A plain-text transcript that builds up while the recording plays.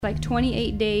like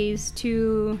 28 days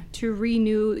to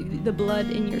renew the blood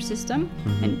in your system,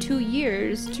 and 2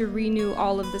 years to renew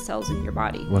all of the cells in your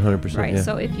body. 100%. Right. Yeah.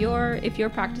 So if you're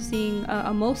practicing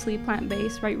a mostly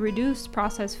plant-based, right, reduced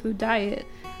processed food diet,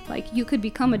 like you could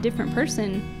become a different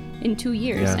person in 2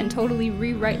 years and totally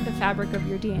rewrite the fabric of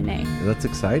your DNA. That's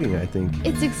exciting, I think.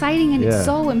 It's exciting and it's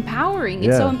so empowering.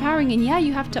 It's so empowering. And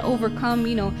you have to overcome,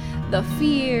 the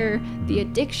fear, the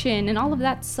addiction, and all of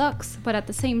that sucks. But at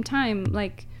the same time,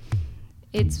 like,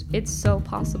 it's so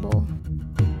possible.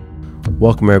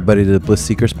 Welcome everybody to the Bliss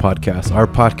Seekers podcast. Our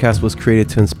podcast was created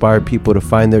to inspire people to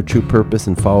find their true purpose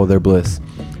and follow their bliss.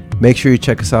 Make sure you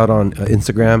check us out on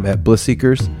Instagram at Bliss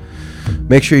Seekers.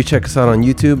 Make sure you check us out on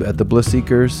YouTube at the Bliss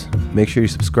Seekers. Make sure you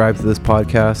subscribe to this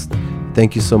podcast.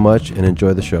 Thank you so much and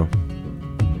enjoy the show.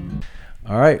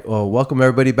 All right. Well, welcome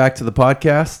everybody back to the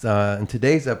podcast. In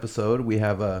today's episode, we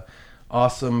have a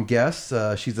awesome guest.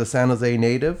 She's a San Jose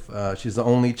native. She's the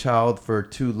only child for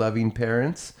two loving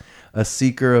parents, a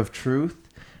seeker of truth,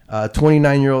 a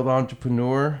 29-year-old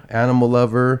entrepreneur, animal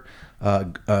lover,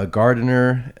 a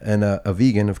gardener, and a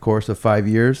vegan, of course, of 5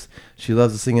 years. She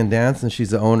loves to sing and dance, and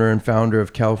she's the owner and founder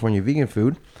of California Vegan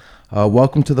Food.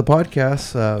 Welcome to the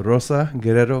podcast, Rosa,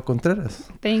 Guerrero, Contreras.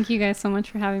 Thank you guys so much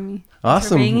for having me. Awesome. Thanks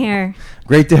for being here.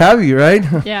 Great to have you, right?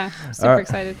 Yeah, super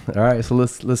excited. All right, so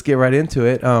let's get right into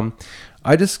it.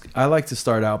 I like to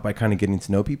start out by kind of getting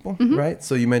to know people, right?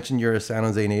 So you mentioned you're a San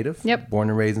Jose native. Yep. Born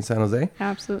and raised in San Jose.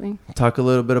 Absolutely. Talk a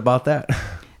little bit about that.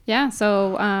 Yeah,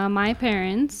 so my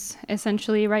parents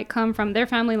essentially, their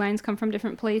family lines come from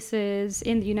different places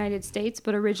in the United States,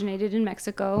 but originated in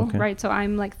Mexico, right? So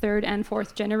I'm like third and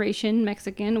fourth generation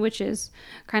Mexican, which is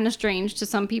kind of strange to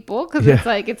some people because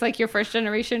it's like your first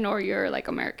generation or you're like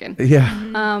American.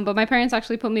 Yeah. But my parents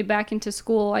actually put me back into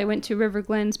school. I went to River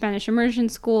Glen Spanish Immersion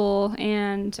School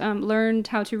and learned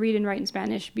how to read and write in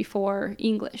Spanish before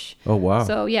English. Oh, wow.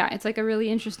 So yeah, it's like a really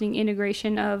interesting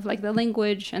integration of like the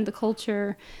language and the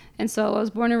culture. And so I was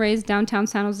born and raised downtown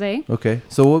San Jose. Okay.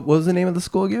 So what was the name of the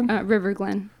school again? River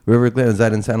Glen. River Glen. Is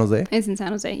that in San Jose? It's in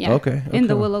San Jose, yeah. Okay. In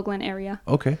the Willow Glen area.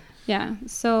 Okay. Yeah.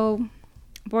 So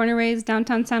born and raised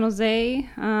downtown San Jose.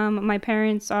 My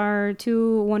parents are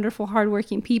two wonderful,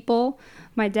 hardworking people.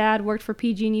 My dad worked for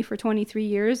PG&E for 23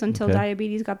 years until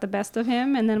diabetes got the best of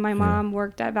him. And then my mom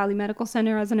worked at Valley Medical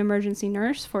Center as an emergency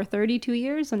nurse for 32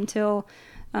 years until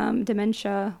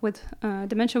dementia with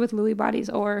Lewy bodies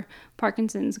or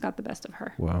Parkinson's got the best of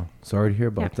her. Wow. Sorry to hear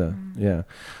about that. Yeah.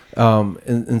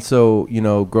 And so,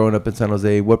 growing up in San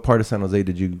Jose, what part of San Jose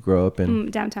did you grow up in?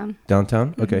 Downtown.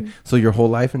 Downtown? Okay. So your whole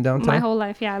life in downtown? My whole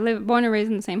life, yeah. Born and raised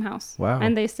in the same house. Wow.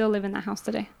 And they still live in that house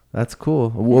today. That's cool.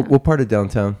 What part of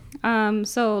downtown?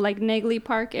 So like Negley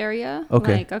Park area,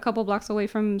 like a couple blocks away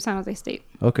from San Jose State.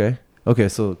 Okay.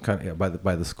 So kind of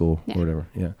by the school or whatever.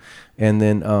 Yeah. And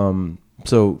then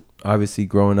so obviously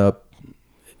growing up,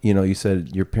 you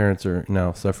said your parents are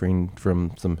now suffering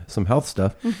from some health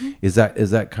stuff. Is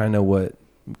that kind of what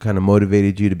kind of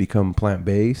motivated you to become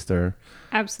plant-based or?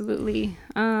 Absolutely.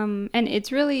 And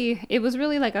it was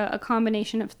really like a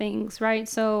combination of things, right?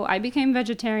 So I became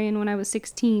vegetarian when I was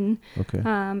 16.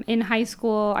 Okay. In high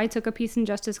school, I took a peace and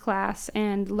justice class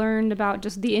and learned about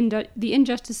just the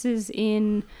injustices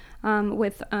in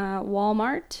with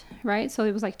Walmart, right? So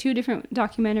it was like two different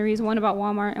documentaries, one about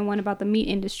Walmart and one about the meat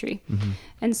industry.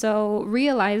 And so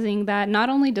realizing that not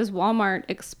only does Walmart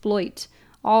exploit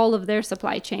all of their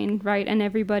supply chain, right, and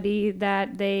everybody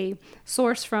that they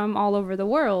source from all over the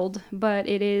world, but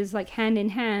it is like hand in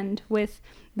hand with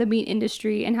the meat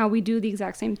industry and how we do the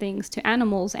exact same things to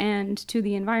animals and to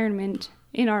the environment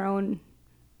in our own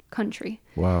country.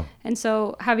 Wow. And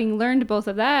so having learned both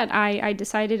of that, I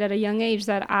decided at a young age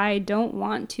that I don't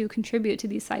want to contribute to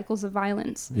these cycles of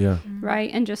violence. Yeah. Right.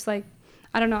 And just like,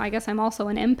 I don't know, I guess I'm also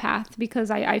an empath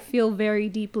because I feel very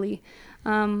deeply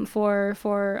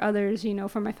for others,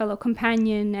 for my fellow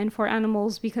companion and for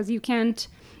animals, because you can't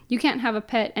have a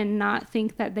pet and not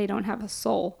think that they don't have a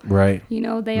soul. Right.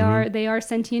 They are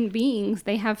sentient beings.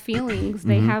 They have feelings.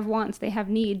 They have wants. They have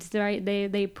needs. Right.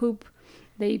 They poop.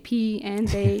 They pee and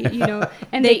they,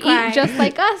 and they eat just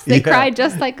like us. They cry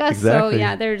just like us. Exactly. So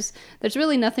yeah, there's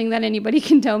really nothing that anybody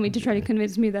can tell me to try to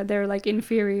convince me that they're like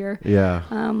inferior. Yeah.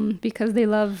 Because they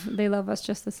love us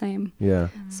just the same. Yeah.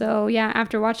 So yeah,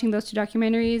 after watching those two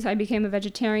documentaries, I became a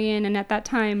vegetarian, and at that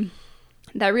time,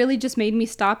 that really just made me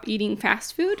stop eating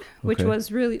fast food, which was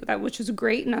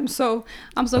great, and I'm so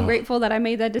grateful that I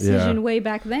made that decision way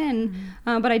back then.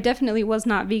 But I definitely was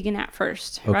not vegan at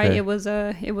first, right? It was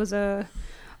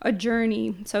a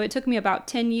journey. So it took me about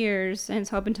 10 years, and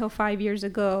so up until 5 years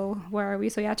ago, where are we?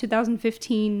 So yeah,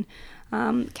 2015,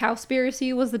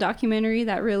 Cowspiracy was the documentary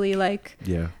that really like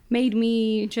made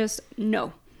me just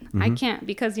no. I can't,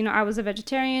 because, you know, I was a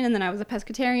vegetarian and then I was a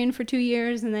pescatarian for 2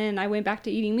 years, and then I went back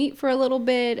to eating meat for a little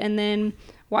bit, and then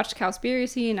watched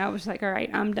Cowspiracy, and I was like, all right,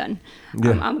 I'm done.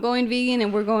 I'm going vegan,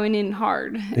 and we're going in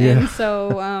hard. And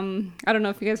so I don't know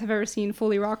if you guys have ever seen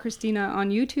Fully Raw Christina on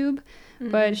YouTube,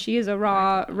 but she is a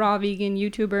raw vegan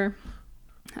YouTuber.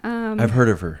 I've heard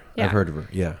of her.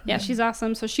 Yeah, she's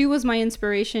awesome. So she was my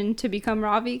inspiration to become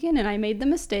raw vegan, and I made the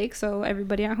mistake. So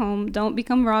everybody at home, don't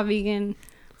become raw vegan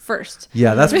first.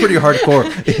 Yeah, that's pretty hardcore.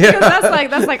 Because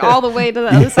that's like all the way to the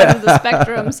other side of the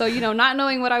spectrum. So, you know, not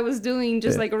knowing what I was doing,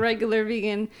 just like a regular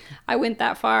vegan, I went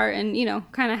that far, and, you know,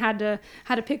 kind of had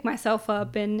to pick myself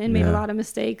up and made a lot of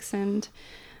mistakes. And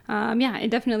it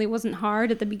definitely wasn't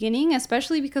hard at the beginning,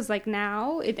 especially because like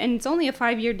now, and it's only a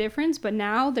 5-year difference, but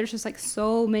now there's just like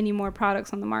so many more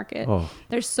products on the market.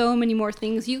 There's so many more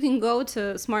things. You can go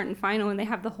to Smart and Final, and they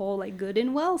have the whole like good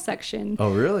and well section.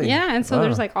 Oh, really? Yeah. And so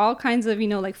there's like all kinds of, you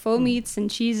know, like faux meats and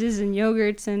cheeses and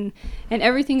yogurts, and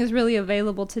everything is really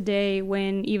available today,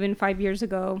 when even 5 years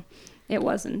ago it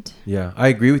wasn't. Yeah, I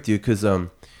agree with you, because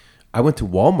I went to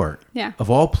Walmart, of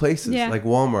all places, like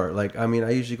Walmart. Like, I mean,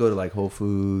 I usually go to like Whole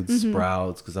Foods,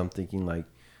 Sprouts, because I'm thinking like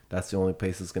that's the only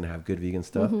place that's going to have good vegan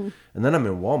stuff. And then I'm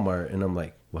in Walmart, and I'm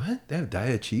like, what? They have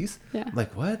diet cheese? I'm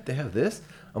like, what? They have this?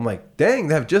 I'm like, dang,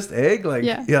 they have just egg? Like,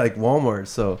 like Walmart.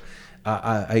 So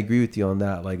I agree with you on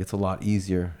that. Like, it's a lot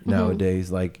easier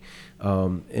nowadays. Like,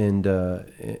 and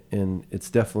it's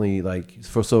definitely like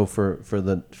for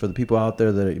the people out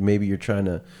there that maybe you're trying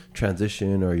to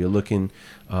transition, or you're looking,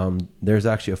 there's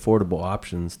actually affordable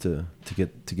options to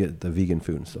get the vegan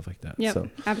food and stuff like that. Yep,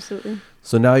 absolutely.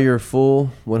 So now you're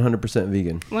full 100%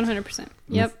 vegan. 100%.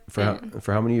 Yep.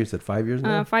 For how many years? 5 years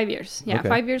now? 5 years. Yeah, okay.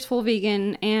 5 years full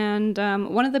vegan. And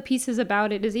one of the pieces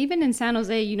about it is, even in San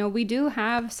Jose, you know, we do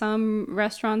have some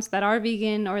restaurants that are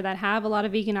vegan or that have a lot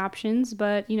of vegan options,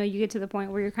 but, you know, you get to the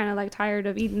point where you're kind of like tired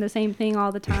of eating the same thing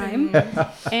all the time.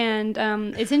 And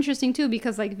it's interesting too,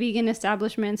 because like vegan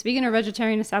or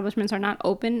vegetarian establishments are not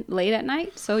open late at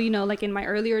night. So, you know, like in my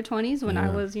earlier 20s, when I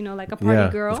was, you know, like a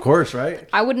party girl, of course, right?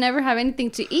 I would never have anything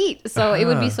to eat. So it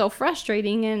would be so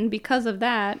frustrating. And because of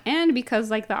that, and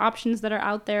because like the options that are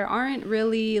out there aren't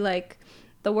really, like,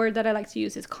 the word that I like to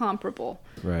use is comparable.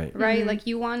 Right. Like,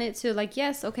 you want it to, like,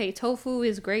 yes, okay, tofu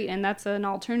is great, and that's an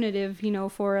alternative, you know,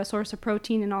 for a source of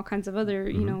protein and all kinds of other,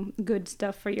 you know, good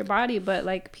stuff for your body. But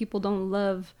like, people don't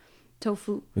love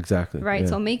tofu. Exactly. Right. Yeah.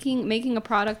 So making a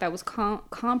product that was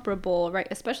comparable, right,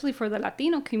 especially for the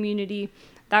Latino community,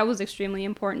 that was extremely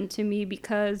important to me,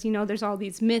 because, you know, there's all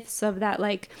these myths of that,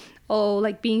 like, oh,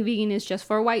 like being vegan is just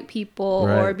for white people,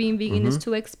 or being vegan is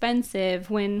too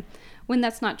expensive, when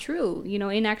that's not true. You know,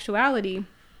 in actuality,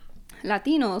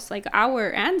 Latinos, like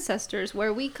our ancestors,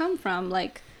 where we come from,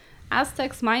 like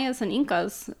Aztecs, Mayas, and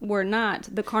Incas, were not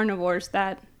the carnivores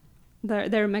that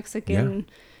their Mexican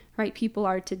right people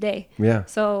are today. Yeah.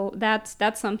 So that's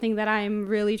something that I'm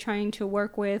really trying to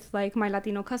work with, like, my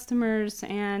Latino customers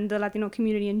and the Latino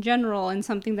community in general, and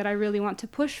something that I really want to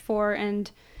push for, and,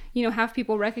 you know, have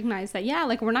people recognize that, yeah,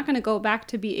 like, we're not going to go back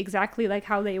to be exactly like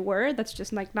how they were. That's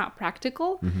just like not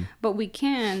practical. But we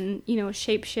can, you know,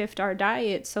 shape shift our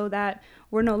diet so that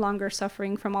we're no longer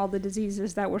suffering from all the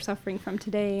diseases that we're suffering from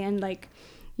today. And, like,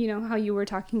 you know, how you were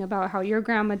talking about how your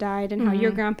grandma died and how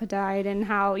your grandpa died, and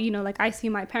how, you know, like, I see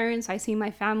my parents, I see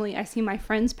my family, I see my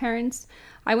friends' parents.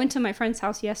 I went to my friend's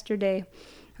house yesterday,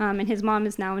 and his mom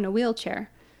is now in a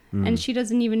wheelchair. And she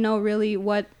doesn't even know really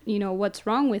what's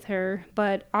wrong with her.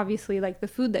 But obviously, like, the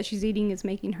food that she's eating is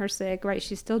making her sick, right?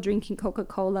 She's still drinking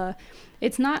Coca-Cola.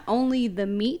 It's not only the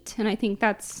meat. And I think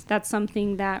that's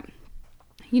something that,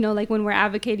 you know, like, when we're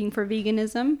advocating for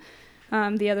veganism,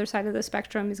 the other side of the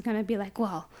spectrum is going to be like,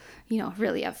 well, you know,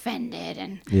 really offended.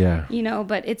 And, you know,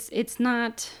 but it's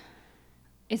not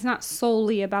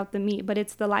solely about the meat, but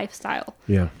it's the lifestyle.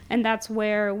 Yeah. And that's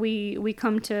where we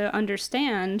come to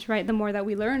understand, right, the more that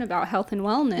we learn about health and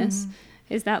wellness,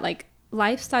 is that, like,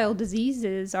 lifestyle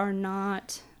diseases are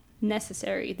not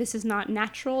necessary. This is not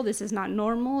natural. This is not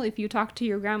normal. If you talk to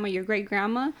your grandma, your great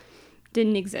grandma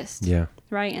didn't exist. Yeah.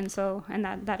 Right. And so, and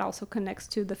that also connects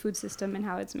to the food system and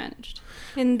how it's managed.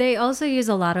 And they also use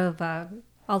a lot of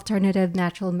alternative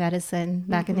natural medicine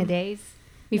back in the days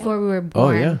before we were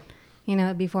born. Oh, yeah. You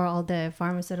know, before all the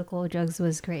pharmaceutical drugs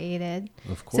was created.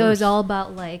 Of course. So it's all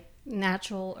about, like,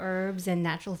 natural herbs and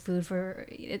natural food for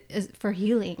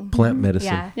healing. Plant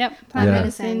medicine. Yeah. Yep. Plant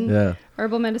medicine. Yeah.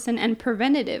 Herbal medicine, and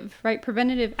preventative, right?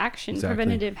 Preventative action,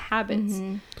 preventative habits.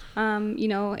 You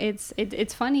know,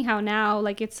 it's funny how now,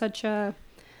 like, it's such a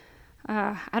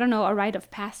I don't know, a rite of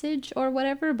passage or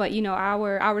whatever, but you know,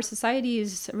 our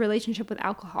society's relationship with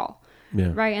alcohol.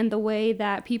 Yeah. Right. And the way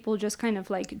that people just kind of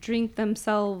like drink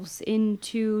themselves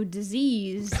into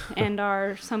disease and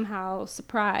are somehow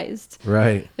surprised.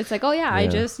 Right. It's like, oh yeah, I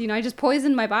just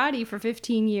poisoned my body for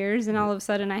 15 years and all of a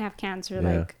sudden I have cancer.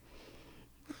 Yeah. Like,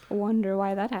 I wonder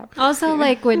why that happened. Also,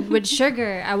 like with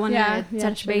sugar, I want to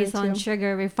touch base on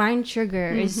sugar. Refined sugar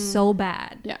is so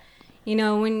bad. Yeah. You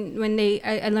know, when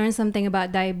I learned something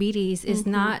about diabetes,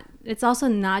 it's also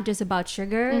not just about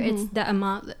sugar. It's the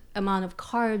amount of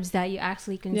carbs that you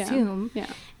actually consume. Yeah.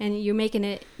 And you're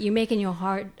making your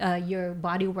heart, your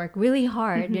body work really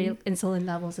hard, your insulin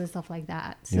levels and stuff like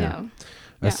that. So,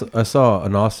 I saw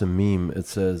an awesome meme. It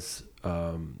says,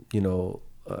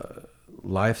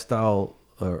 lifestyle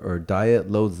or diet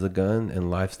loads the gun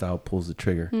and lifestyle pulls the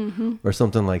trigger, or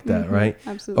something like that, right?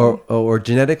 Absolutely. Or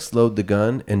genetics load the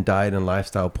gun and diet and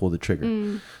lifestyle pull the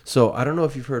trigger. So I don't know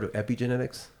if you've heard of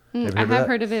epigenetics. I have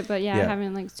heard of it, but I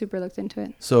haven't like super looked into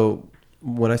it. So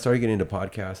when I started getting into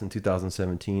podcasts in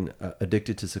 2017,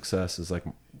 Addicted to Success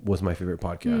was my favorite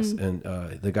podcast. And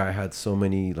the guy had so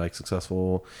many like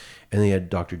successful, and he had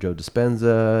Dr. Joe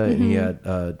Dispenza and he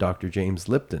had Dr. James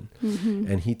Lipton,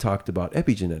 and he talked about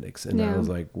epigenetics. And I was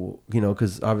like, well, you know,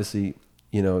 because obviously,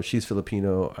 you know, she's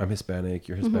Filipino, I'm Hispanic,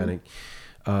 you're Hispanic.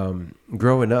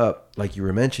 Growing up, like you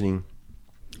were mentioning,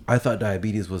 I thought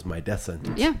diabetes was my death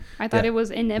sentence. Yeah, I thought it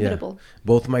was inevitable. Yeah.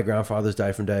 Both of my grandfathers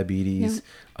died from diabetes. Yeah.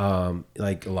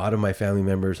 Like a lot of my family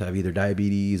members have either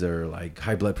diabetes or like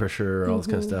high blood pressure or all this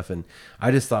kind of stuff. And I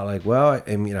just thought like, well,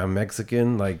 I mean, I'm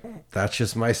Mexican. Like that's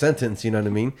just my sentence. You know what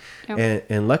I mean? Yep.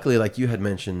 And luckily, like you had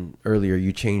mentioned earlier,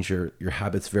 you change your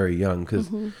habits very young.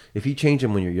 Because if you change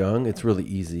them when you're young, it's really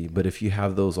easy. But if you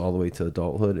have those all the way to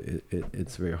adulthood,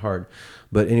 it's very hard.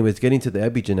 But anyways, getting to the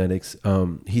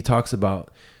epigenetics, he talks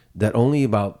about that only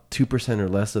about 2% or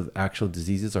less of actual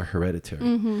diseases are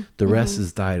hereditary. The rest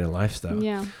is diet and lifestyle.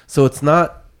 Yeah. So it's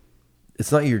not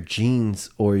your genes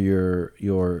or your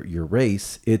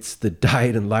race. It's the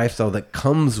diet and lifestyle that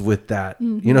comes with that.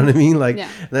 You know what I mean? Like,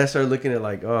 and I started looking at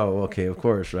like, oh, okay, of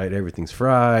course, right? Everything's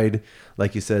fried.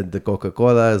 Like you said, the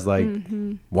Coca-Cola is like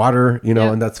water, you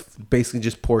know, and that's basically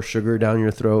just pour sugar down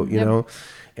your throat, you know?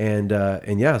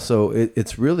 And yeah, so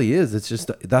it's really is. It's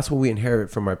just, that's what we inherit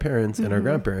from our parents and our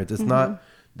grandparents. It's not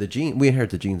the gene. We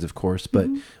inherit the genes, of course, but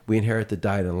we inherit the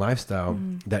diet and lifestyle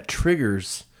that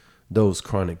triggers those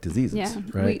chronic diseases. Yeah,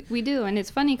 right? We do. And it's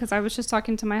funny because I was just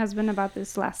talking to my husband about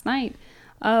this last night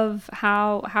of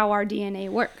how our DNA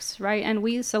works, right? And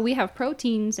we have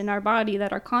proteins in our body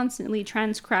that are constantly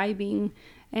transcribing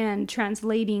and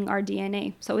translating our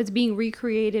DNA. So it's being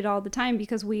recreated all the time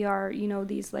because we are, you know,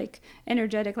 these like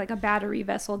energetic, like a battery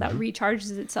vessel that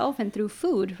recharges itself, and through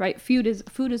food, right? Food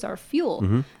is our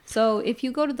fuel. So if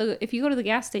you go to the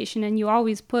gas station and you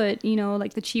always put, you know,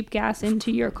 like the cheap gas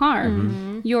into your car,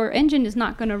 your engine is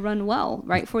not going to run well,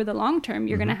 right? For the long term,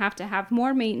 you're going to have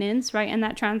more maintenance, right? And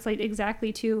that translates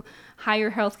exactly to higher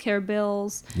healthcare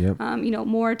bills, you know,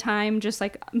 more time, just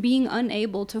like being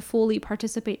unable to fully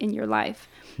participate in your life.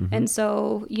 And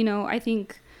so, you know, I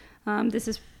think this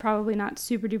is probably not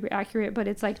super duper accurate, but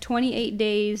it's like 28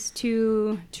 days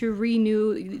to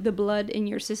renew the blood in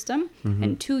your system,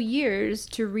 and 2 years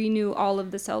to renew all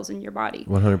of the cells in your body.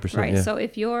 100%. Right. Yeah. So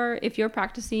if you're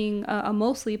practicing a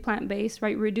mostly plant-based,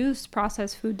 right, reduced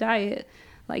processed food diet,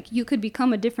 like you could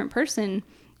become a different person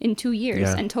in 2 years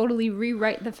and totally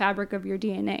rewrite the fabric of your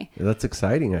DNA. That's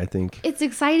exciting, I think. It's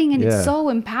exciting and it's so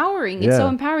empowering. It's so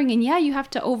empowering. And you have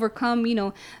to overcome, you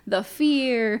know, the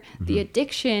fear, the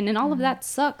addiction, and all of that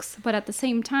sucks. But at the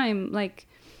same time, like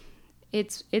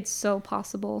it's so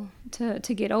possible to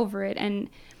get over it. And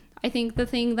I think the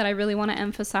thing that I really want to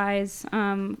emphasize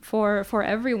for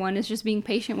everyone is just being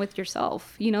patient with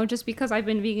yourself. You know, just because I've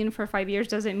been vegan for 5 years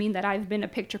doesn't mean that I've been a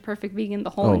picture perfect vegan the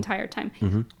whole entire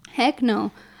time. Heck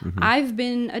no. I've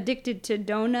been addicted to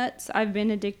donuts. I've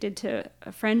been addicted to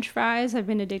French fries. I've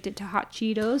been addicted to hot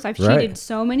Cheetos. I've cheated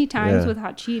so many times with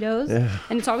hot Cheetos.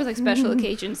 And it's always like special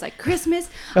occasions, like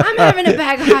Christmas. I'm having a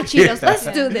bag of hot Cheetos. Let's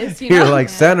do this. You know? You're like,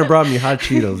 Santa brought me hot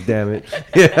Cheetos, damn it.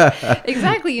 Yeah.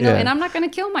 Exactly. You know, and I'm not going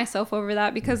to kill myself over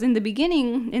that, because in the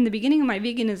beginning of my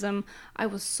veganism, I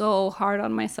was so hard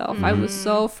on myself. I was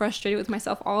so frustrated with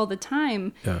myself all the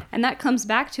time. And that comes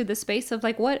back to the space of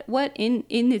like what in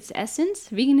its essence,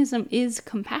 veganism is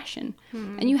compassion.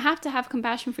 And you have to have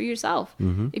compassion for yourself.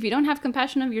 If you don't have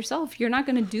compassion of yourself, you're not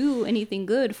going to do anything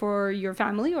good for your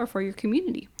family or for your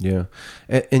community. Yeah.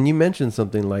 And you mentioned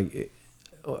something like,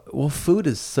 well, food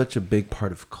is such a big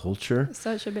part of culture.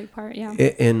 Such a big part, yeah.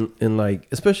 And like,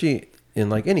 especially in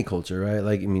like any culture, right?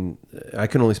 Like, I mean, I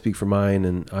can only speak for mine,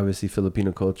 and obviously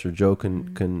Filipino culture. Joe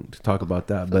can talk about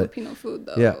that. Filipino food,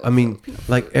 though. Yeah, I mean,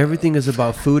 like everything is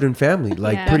about food and family.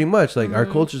 Like pretty much, like our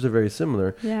cultures are very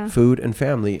similar. Yeah. Food and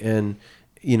family, and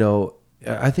you know,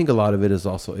 I think a lot of it is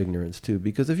also ignorance too.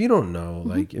 Because if you don't know,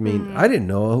 like, I mean, I didn't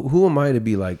know. Who am I to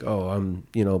be like, oh, I'm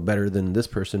better than this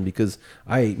person because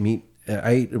I ate meat.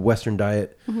 I ate a Western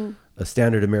diet. A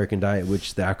standard American diet,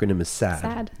 which the acronym is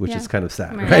SAD, which is kind of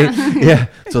sad, right? Yeah.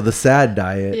 So the SAD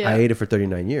diet, I ate it for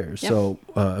 39 years. Yep. So,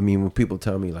 I mean, when people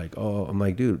tell me like, oh, I'm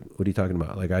like, dude, what are you talking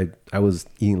about? Like, I was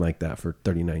eating like that for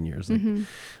 39 years.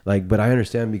 Like, but I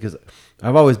understand because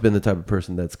I've always been the type of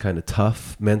person that's kind of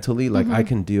tough mentally. Like I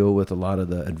can deal with a lot of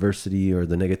the adversity or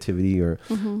the negativity or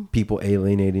people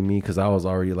alienating me because I was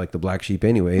already like the black sheep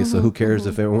anyway. So who cares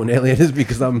if everyone alienates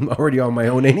because I'm already on my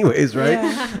own anyways, right?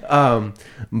 Yeah.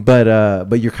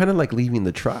 But you're kind of like leaving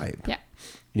the tribe. Yeah.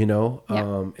 You know?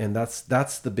 Yeah. And that's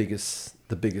the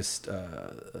biggest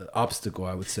obstacle,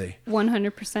 I would say.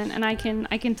 100%. And I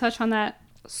can touch on that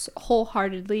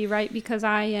wholeheartedly, right? Because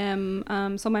I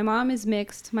am so my mom is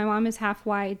mixed, my mom is half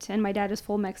white, and my dad is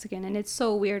full Mexican, and it's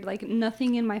so weird. Like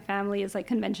nothing in my family is like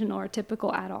conventional or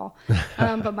typical at all.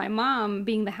 But my mom,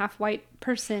 being the half white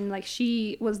person, like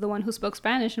she was the one who spoke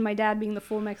Spanish, and my dad, being the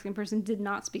full Mexican person, did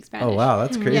not speak Spanish. Oh wow,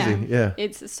 that's crazy. Yeah.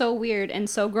 It's so weird. And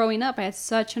so growing up, I had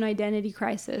such an identity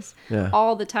crisis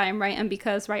all the time, right? And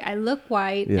because I look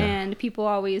white, and people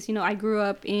always, I grew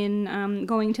up in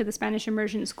going to the Spanish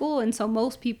immersion school, and so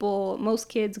most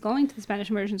kids going to the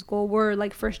Spanish immersion school were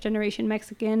like first generation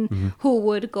Mexican who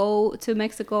would go to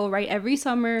Mexico every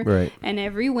summer and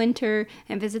every winter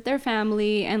and visit their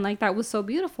family, and like that was so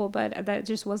beautiful. But that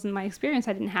just wasn't my experience.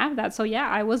 I didn't have that. So yeah,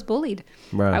 I was bullied.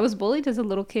 I was bullied as a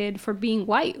little kid for being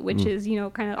white, which is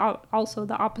kind of also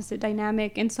the opposite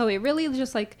dynamic. And so it really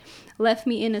just like left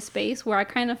me in a space where I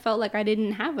kind of felt like I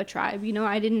didn't have a tribe.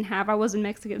 I wasn't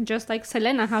Mexican. Just like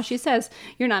Selena, how she says,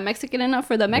 you're not Mexican enough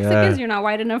for the Mexicans, you're not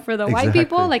white enough for the white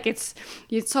people. Like it's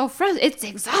so it's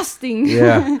exhausting.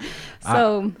 Yeah.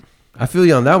 So I feel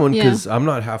you on that one because I'm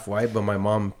not half white, but my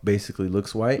mom basically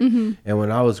looks white. And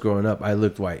when I was growing up, I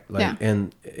looked white.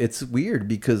 And it's weird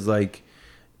because like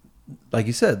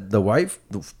you said, the white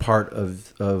part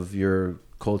of your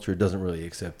culture doesn't really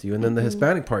accept you, and then the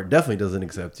Hispanic part definitely doesn't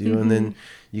accept you, and then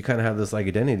you kind of have this like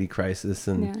identity crisis,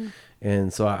 and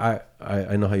so I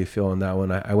know how you feel on that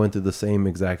one. I went through the same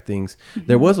exact things.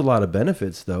 There was a lot of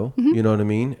benefits though, you know what I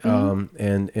mean?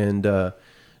 And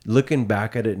looking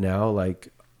back at it now, like,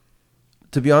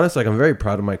 to be honest, like I'm very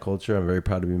proud of my culture. I'm very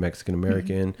proud to be Mexican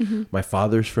American. My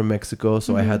father's from Mexico,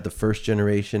 so I had the first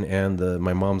generation and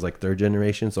my mom's like third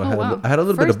generation. So I had a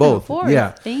little bit of both.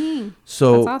 Yeah. Dang.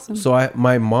 So that's awesome. So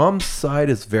my mom's side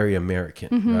is very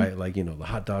American, right? Like the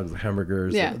hot dogs, the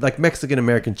hamburgers, like Mexican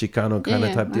American Chicano kind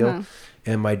of type deal.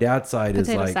 And my dad's side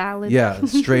Potato is like salad.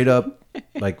 straight up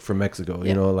like from Mexico.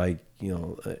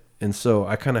 And so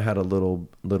I kind of had a little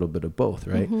bit of both,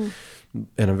 right? And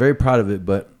I'm very proud of it,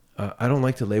 but I don't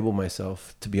like to label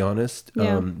myself, to be honest,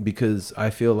 because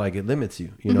I feel like it limits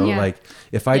you, like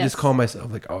if I just call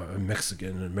myself like, oh, I'm Mexican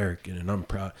and American and I'm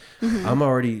proud, I'm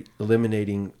already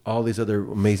eliminating all these other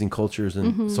amazing cultures.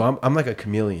 And so I'm like a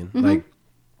chameleon. Like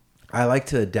I like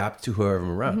to adapt to whoever I'm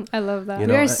around. I love that.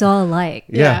 We're so alike.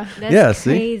 Yeah. That's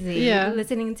crazy. Yeah.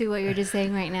 Listening to what you're just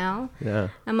saying right now. Yeah.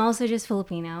 I'm also just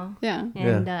Filipino. Yeah.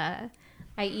 And,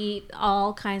 I eat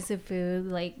all kinds of food,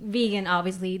 like vegan,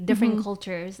 obviously, different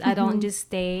cultures. I don't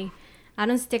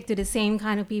stick to the same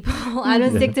kind of people. I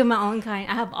don't stick to my own kind.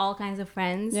 I have all kinds of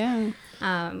friends. Yeah.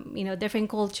 Different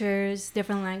cultures,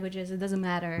 different languages. It doesn't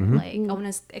matter. Like I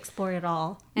want to explore it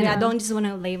all. And I don't just want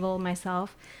to label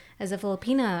myself as a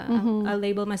Filipina. I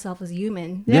label myself as a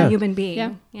human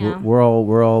being. Yeah. We're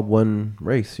all one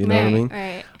race, you know what I mean?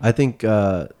 Right. I think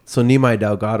so Nimai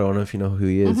Delgado, I don't know if you know who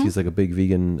he is. He's like a big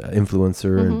vegan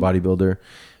influencer and bodybuilder.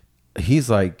 He's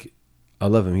like, I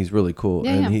love him. He's really cool.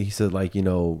 He said like,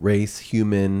 race,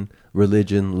 human,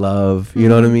 religion, love, you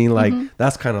know what I mean? Like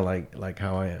that's kind of like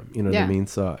how I am, you know what I mean?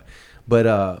 So but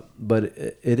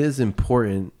it is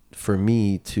important for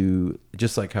me to,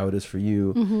 just like how it is for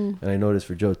you, and I know it is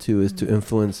for Joe too, is to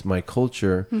influence my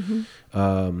culture.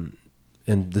 And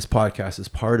this podcast is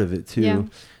part of it too.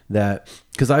 That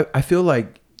because I feel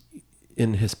like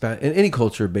in any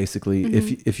culture basically,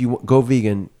 if you go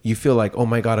vegan, you feel like, oh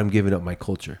my God, I'm giving up my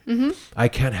culture. I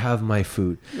can't have my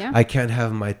food. I can't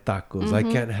have my tacos. I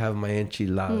can't have my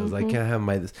enchiladas. I can't have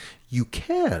my this. You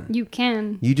can.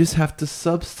 You just have to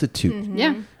substitute.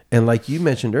 And like you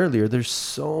mentioned earlier, there's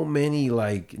so many,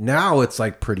 like now it's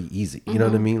like pretty easy. You know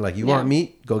what I mean? Like you want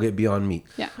meat, go get Beyond Meat.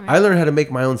 I learned how to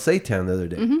make my own seitan the other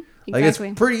day. Like it's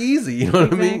pretty easy. You know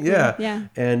what I mean? Yeah. Yeah.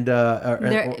 And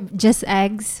just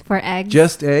eggs for eggs.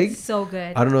 Just egg. So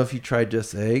good. I don't know if you tried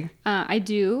just egg. I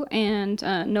do, and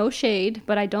no shade,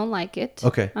 but I don't like it.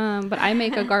 Okay. But I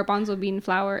make a garbanzo bean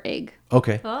flour egg.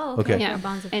 Okay. Oh, okay. Yeah.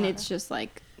 And it's just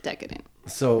like decadent.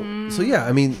 So yeah,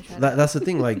 I mean that's the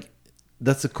thing. Like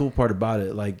that's the cool part about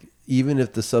it. Like even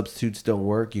if the substitutes don't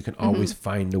work, you can always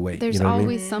find a way. There's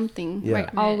always something, Yeah. right?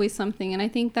 Always something. And I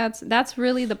think that's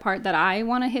really the part that I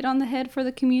want to hit on the head for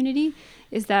the community,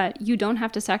 is that you don't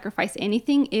have to sacrifice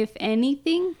anything. If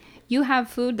anything, you have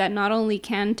food that not only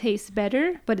can taste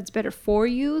better, but it's better for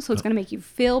you. So it's going to make you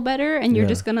feel better. And you're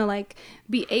just going to like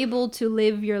be able to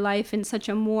live your life in such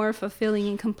a more fulfilling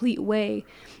and complete way.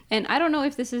 And I don't know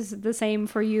if this is the same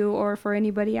for you or for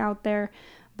anybody out there,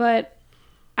 but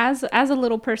as a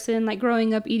little person, like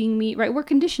growing up eating meat, right, we're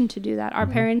conditioned to do that. Our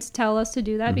parents tell us to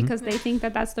do that because they think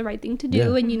that that's the right thing to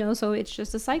do. And, you know, so it's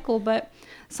just a cycle. But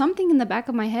something in the back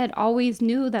of my head always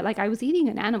knew that, like, I was eating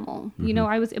an animal, you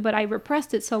know, but I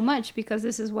repressed it so much because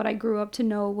this is what I grew up to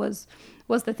know was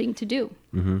the thing to do.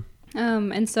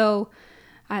 And so,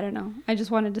 I don't know. I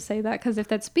just wanted to say that because if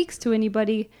that speaks to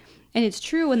anybody, and it's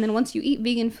true, and then once you eat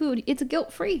vegan food, it's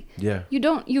guilt-free. Yeah.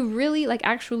 You really, like,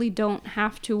 actually don't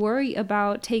have to worry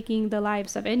about taking the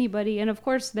lives of anybody. And of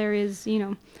course, there is, you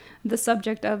know, the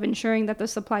subject of ensuring that the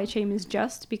supply chain is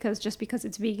just because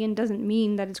it's vegan doesn't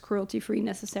mean that it's cruelty-free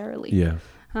necessarily. Yeah.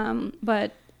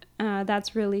 But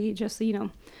that's really just, you know,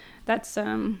 that's,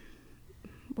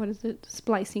 what is it?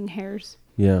 Splicing hairs.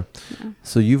 Yeah.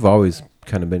 So you've always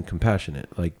kind of been compassionate,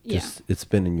 like just it's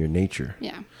been in your nature.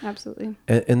 Yeah, absolutely.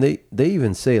 And they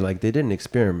even say, like, they didn't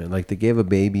experiment, like they gave a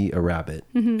baby a rabbit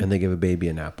and they gave a baby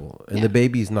an apple, and the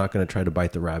baby's not going to try to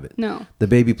bite the rabbit. No, the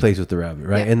baby plays with the rabbit,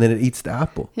 right? And then it eats the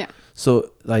apple. Yeah.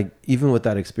 So like even with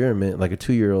that experiment, like a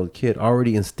 2-year-old kid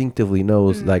already instinctively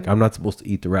knows like I'm not supposed to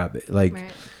eat the rabbit. Like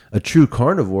a true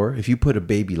carnivore, if you put a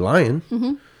baby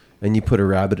lion and you put a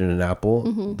rabbit in an apple,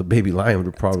 the baby lion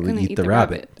would probably eat the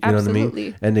rabbit. You know what I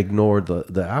mean? And ignore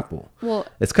the apple. Well,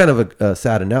 it's kind of a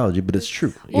sad analogy, but it's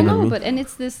true. You know what I mean? But and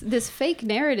it's this fake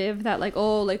narrative that like,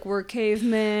 oh, like we're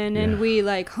cavemen and we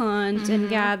like hunt and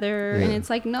gather, and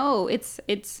it's like, no,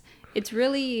 it's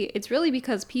really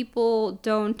because people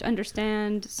don't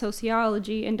understand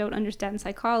sociology and don't understand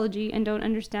psychology and don't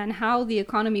understand how the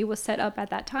economy was set up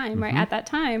at that time, right? At that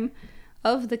time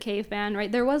of the caveman,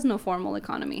 right, there was no formal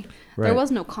economy. There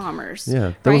was no commerce.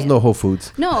 Yeah, there was no Whole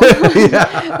Foods. No,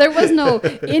 there was no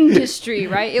industry,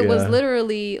 right? It was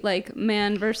literally like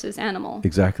man versus animal.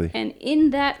 Exactly. And in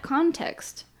that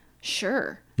context,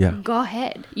 sure, go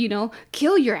ahead, you know,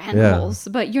 kill your animals,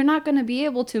 but you're not going to be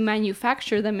able to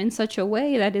manufacture them in such a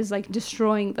way that is like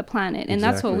destroying the planet. And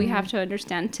that's what we have to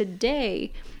understand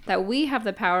today, that we have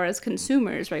the power as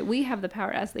consumers, right? We have the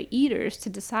power as the eaters to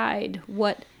decide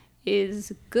what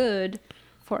is good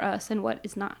for us and what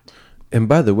is not. And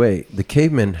by the way, the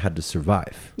cavemen had to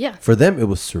survive. Yeah. For them, it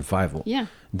was survival. Yeah.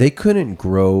 They couldn't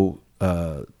grow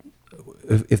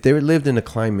if they lived in a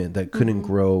climate that couldn't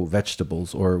grow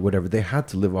vegetables or whatever, they had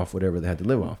to live off whatever they had to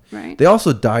live off. Right. They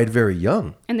also died very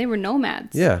young. And they were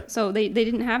nomads. Yeah. So they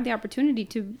didn't have the opportunity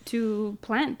to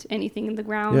plant anything in the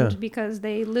ground because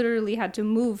they literally had to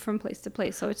move from place to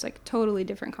place. So it's like totally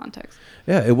different context.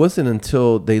 Yeah. It wasn't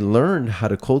until they learned how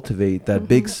to cultivate that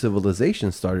big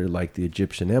civilization started, like the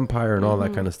Egyptian Empire and all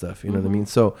that kind of stuff. You know what I mean?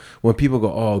 So when people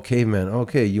go, oh, caveman,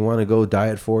 okay, you want to go die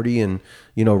at 40 and,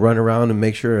 you know, run around and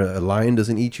make sure a lion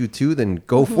doesn't eat you too, then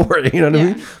go for it. You know what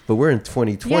I mean? But we're in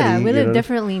 2020. Yeah, we live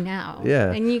differently now.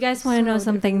 Yeah. And you guys want to know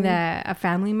something that a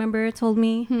family member told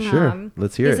me? Sure.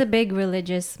 Let's hear it. He's a big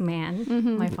religious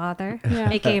man, my father,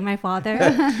 aka my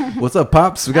father. What's up,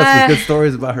 Pops? We got some good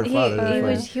stories about her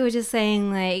father. He was just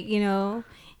saying, like, you know,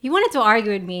 he wanted to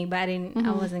argue with me, but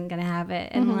I wasn't going to have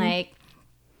it. And like,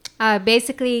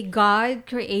 basically, God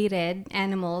created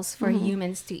animals for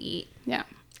humans to eat. Yeah.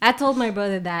 I told my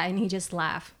brother that, and he just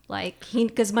laughed. Like,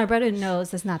 because my brother knows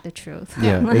that's not the truth.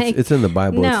 Yeah, like, it's in the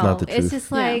Bible. No, it's not the truth. It's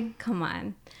just like, come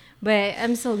on. But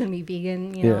I'm still gonna be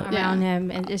vegan, you know, around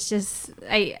him, and it's just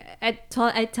I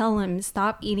tell him,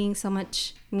 stop eating so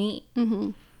much meat.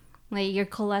 Like, your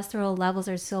cholesterol levels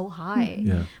are so high.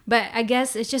 Yeah. But I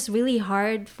guess it's just really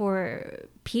hard for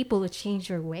people to change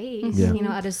their ways, you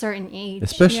know, at a certain age,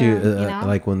 especially you know?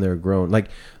 Like when they're grown, like.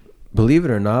 Believe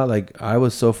it or not, like I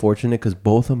was so fortunate because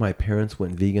both of my parents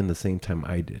went vegan the same time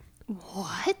I did.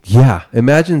 What? Yeah.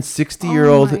 Imagine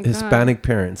 60-year-old Hispanic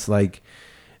parents. Like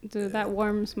Dude, that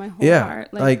warms my whole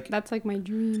heart. Like that's like my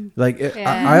dream. Like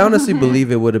I honestly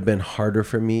believe it would have been harder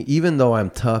for me, even though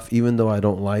I'm tough, even though I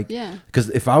don't like. Yeah.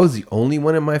 Because if I was the only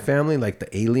one in my family, like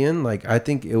the alien, like I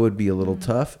think it would be a little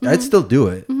tough. I'd still do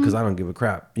it because I don't give a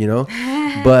crap, you know.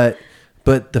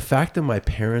 But the fact that my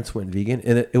parents went vegan,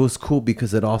 and it was cool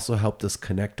because it also helped us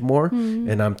connect more.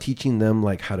 And I'm teaching them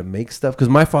like how to make stuff. Because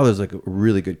my father's like a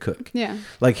really good cook. Yeah.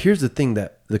 Like here's the thing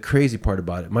the crazy part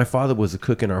about it. My father was a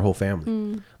cook in our whole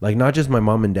family. Like not just my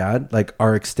mom and dad, like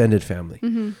our extended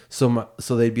family. So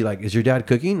they'd be like, is your dad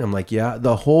cooking? I'm like, yeah.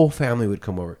 The whole family would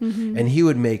come over. And he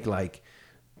would make like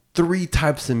 3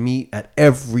 types of meat at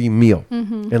every meal.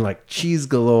 And like cheese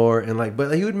galore. And like,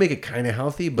 but he would make it kind of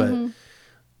healthy, but...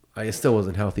 I still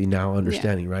wasn't healthy now,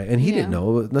 understanding, right? And he didn't know.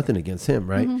 It was nothing against him,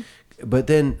 right? But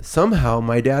then somehow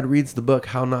my dad reads the book,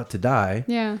 How Not to Die.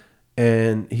 Yeah.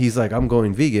 And he's like, I'm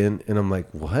going vegan. And I'm like,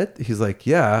 what? He's like,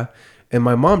 yeah. And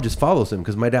my mom just follows him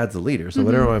because my dad's the leader. So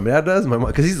whatever my dad does, my mom,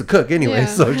 because he's a cook anyway.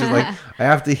 So she's like, I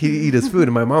have to eat his food.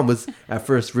 And my mom was at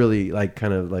first really like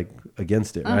kind of like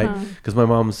against it, right? Because my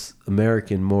mom's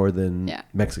American more than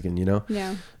Mexican, you know?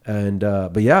 Yeah. And,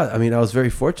 but yeah, I mean, I was very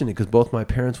fortunate because both my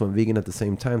parents went vegan at the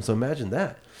same time. So imagine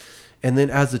that. And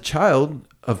then as a child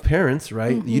of parents,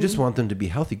 right, you just want them to be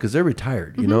healthy because they're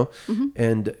retired, you know,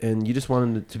 and you just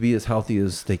want them to be as healthy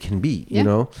as they can be, you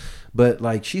know. But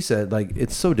like she said, like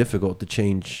it's so difficult to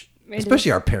change.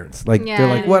 Especially our parents, like they're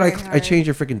like, "What? I changed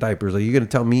your freaking diapers. Like, you're gonna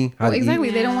tell me how to exactly.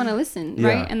 eat?" They don't want to listen,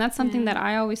 right? And that's something that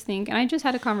I always think. And I just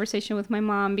had a conversation with my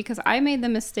mom because I made the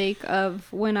mistake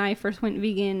of when I first went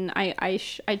vegan, I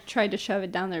tried to shove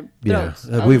it down their throats.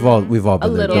 Yeah, we've all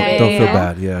been there. Don't feel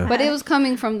bad. Yeah, but it was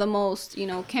coming from the most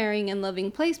caring and loving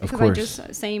place because I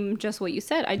just what you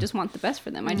said. I just want the best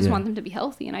for them. I just want them to be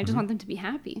healthy, and I just want them to be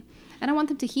happy, and I want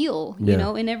them to heal. You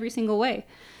know, in every single way.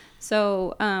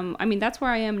 So, I mean, that's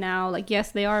where I am now. Like,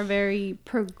 yes, they are very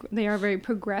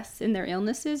progressed in their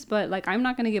illnesses, but like, I'm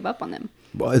not going to give up on them.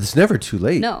 Well, it's never too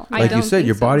late. No, like you said,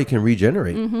 your body can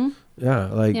regenerate. Yeah,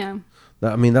 like,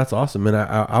 I mean, that's awesome, and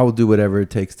I will do whatever it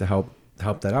takes to help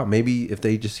that out. Maybe if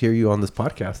they just hear you on this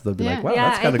podcast, they'll be like, wow,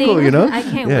 that's kind of cool, you know? I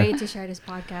can't wait to share this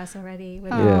podcast already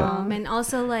with your mom, and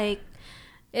also like.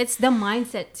 It's the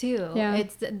mindset too. Yeah.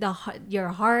 It's your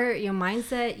heart, your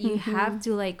mindset. You have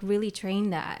to like really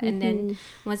train that. And then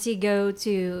once you go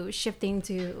to shifting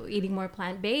to eating more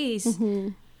plant-based,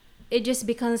 it just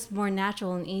becomes more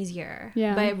natural and easier.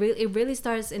 Yeah. But it really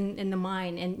starts in the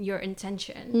mind and your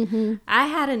intention. I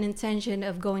had an intention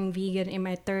of going vegan in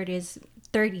my 30s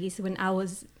when I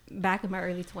was back in my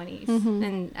early 20s.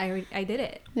 And I did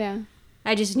it. Yeah.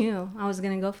 I just knew I was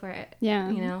gonna go for it. Yeah,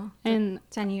 you know, and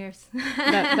 10 years.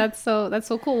 that's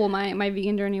so cool. Well, my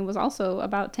vegan journey was also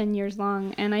about 10 years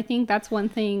long, and I think that's one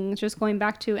thing. Just going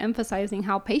back to emphasizing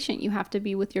how patient you have to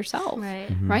be with yourself, right?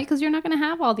 Right, because you're not gonna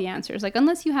have all the answers. Like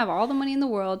unless you have all the money in the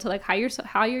world to like hire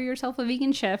yourself a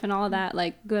vegan chef and all of that.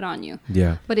 Like good on you.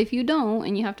 Yeah. But if you don't,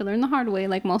 and you have to learn the hard way,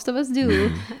 like most of us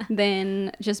do,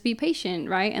 then just be patient,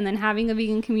 right? And then having a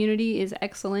vegan community is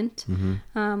excellent.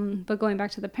 But going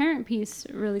back to the parent piece.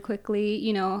 Really quickly,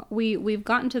 you know, we've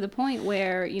gotten to the point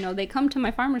where, you know, they come to my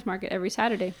farmer's market every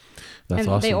Saturday. That's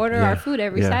awesome. They order our food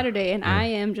every Saturday, and I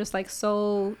am just like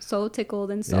so tickled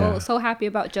and so happy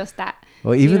about just that.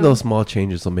 Well, even those small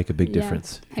changes will make a big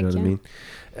difference. You know what I mean?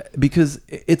 Because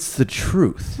it's the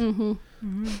truth.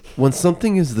 When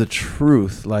something is the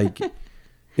truth, like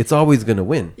it's always going to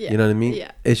win. You know what I mean?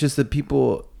 Yeah. It's just that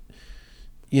people,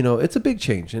 you know, it's a big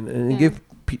change, and give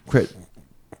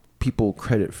people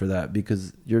credit for that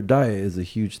because your diet is a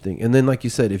huge thing. And then like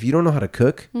you said, if you don't know how to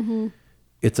cook,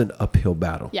 it's an uphill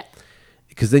battle. Yeah.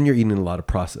 Because then you're eating a lot of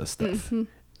processed stuff.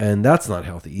 And that's not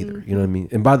healthy either. You know what I mean?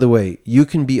 And by the way, you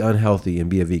can be unhealthy and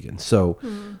be a vegan. So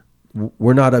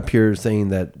we're not up here saying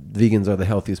that vegans are the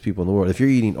healthiest people in the world. If you're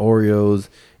eating Oreos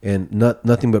and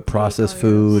nothing but processed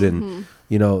food and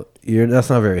you know, that's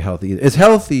not very healthy. It's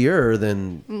healthier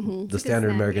than the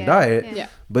standard American diet,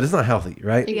 but it's not healthy,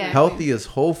 right? Exactly. Healthy is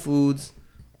whole foods,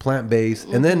 plant-based,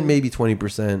 and then maybe 20%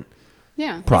 processed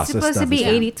It's supposed stuff to be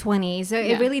 80-20. So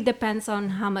it really depends on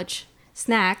how much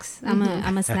snacks. I'm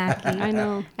a snacky. I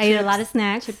know. I eat a lot of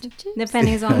snacks.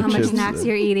 Depending on how much snacks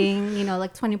you're eating, you know,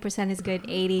 like 20% is good.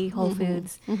 80 whole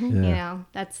foods. You know,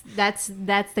 that's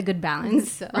the good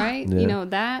balance, so. Right? Yeah. You know,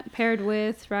 that paired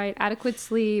with adequate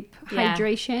sleep,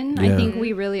 hydration. I think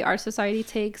we really, our society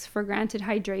takes for granted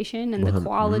hydration and the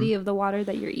quality of the water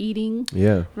that you're eating.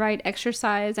 Yeah. Right?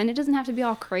 Exercise, and it doesn't have to be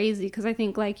all crazy because I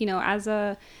think like, you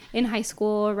know, in high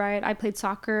school, right, I played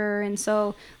soccer, and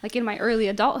so like in my early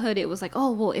adulthood, it was was like,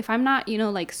 oh, well, if I'm not, you know,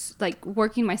 like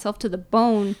working myself to the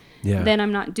bone, then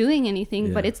I'm not doing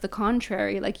anything. But it's the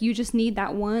contrary. Like, you just need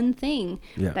that one thing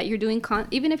that you're doing.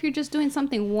 Even if you're just doing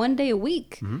something one day a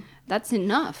week, that's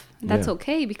enough. That's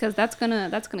okay, because that's gonna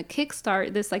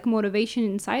kickstart this like motivation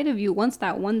inside of you. Once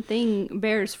that one thing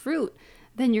bears fruit,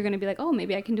 then you're gonna be like, oh,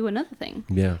 maybe I can do another thing.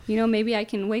 You know, maybe I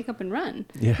can wake up and run.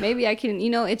 Maybe I can, you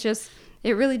know, it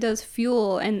really does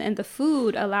fuel, and the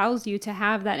food allows you to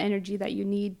have that energy that you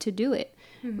need to do it,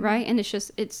 right? And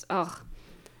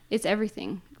it's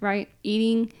everything, right?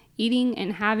 Eating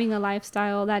and having a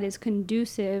lifestyle that is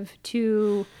conducive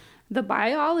to the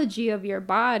biology of your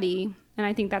body. And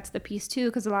I think that's the piece too,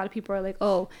 because a lot of people are like,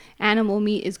 oh, animal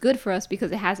meat is good for us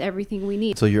because it has everything we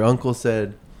need. So your uncle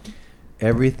said,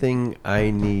 everything I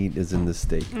need is in the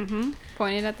steak.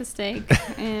 Pointed at the steak.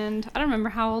 And I don't remember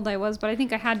how old I was, but I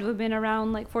think I had to have been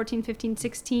around like 14, 15,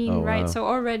 16, right? Wow. So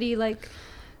already like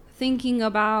thinking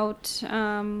about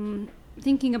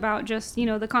just, you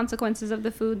know, the consequences of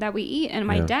the food that we eat. And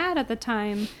my dad at the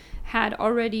time had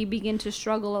already begun to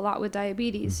struggle a lot with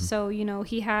diabetes. So, you know,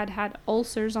 he had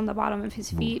ulcers on the bottom of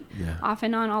his feet off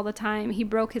and on all the time. He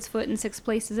broke his foot in 6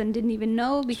 places and didn't even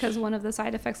know, because one of the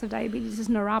side effects of diabetes is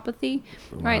neuropathy,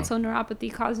 right? So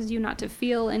neuropathy causes you not to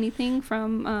feel anything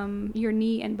from your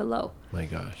knee and below. My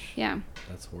gosh. Yeah.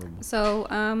 That's horrible.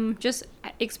 So just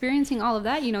experiencing all of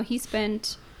that, you know, he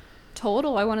spent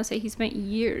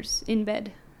years in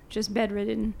bed, just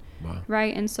bedridden. Wow.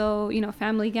 Right. And so, you know,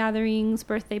 family gatherings,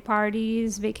 birthday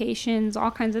parties, vacations, all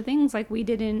kinds of things. Like, we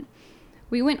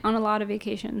went on a lot of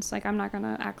vacations. Like, I'm not going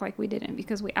to act like we didn't,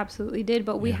 because we absolutely did.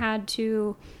 But we had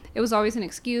to, it was always an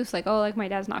excuse, like, oh, like my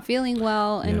dad's not feeling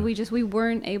well. And we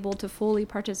weren't able to fully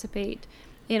participate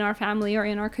in our family or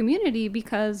in our community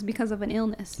because of an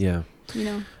illness. Yeah. You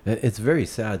know, it's very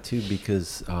sad too,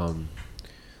 because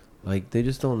like, they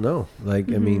just don't know.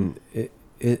 Like, I mean,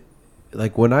 it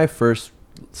like when I first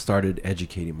started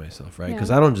educating myself, right?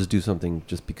 Because I don't just do something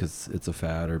just because it's a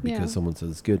fad or because someone says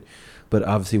it's good, but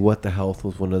obviously What the Health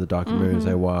was one of the documentaries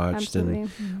I watched. Absolutely.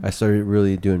 And I started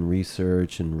really doing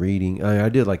research and reading. I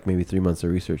did like maybe 3 months of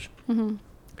research, and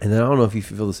then I don't know if you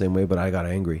feel the same way, but I got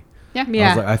angry.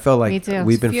 I felt like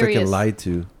we've been freaking lied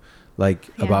to, like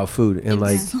about food, and in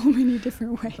like so many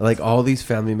different ways. Like all these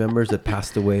family members that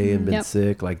passed away and been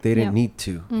sick, like they didn't need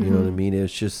to. You know what I mean?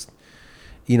 It's just,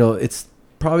 you know, it's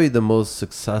probably the most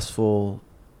successful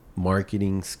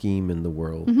marketing scheme in the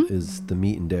world is the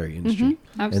meat and dairy industry.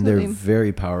 And they're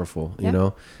very powerful, you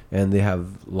know, and they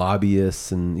have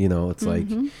lobbyists, and, you know, it's like,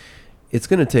 it's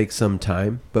going to take some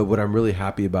time. But what I'm really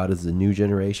happy about is the new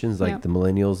generations, like the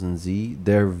millennials and Z,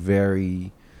 they're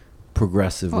very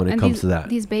progressive when it comes to that.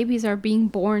 These babies are being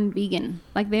born vegan.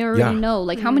 Like, they already know.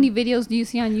 Like, how many videos do you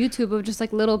see on YouTube of just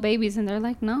like little babies, and they're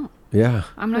like, no.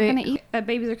 I'm not going to eat.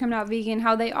 Babies are coming out vegan.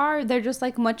 How they are, they're just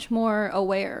like much more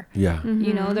aware.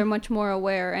 You know, they're much more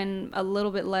aware and a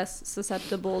little bit less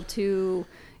susceptible to,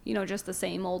 you know, just the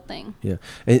same old thing.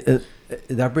 And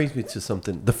that brings me to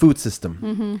something, the food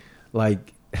system.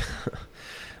 Like,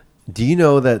 do you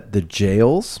know that the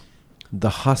jails, the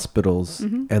hospitals,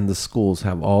 and the schools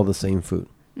have all the same food?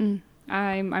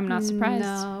 I'm not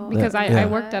surprised, because I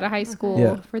worked at a high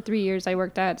school for 3 years. I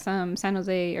worked at some San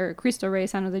Jose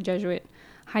Jesuit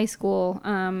high school,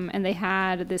 and they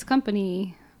had this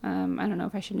company. I don't know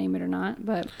if I should name it or not,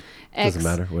 but doesn't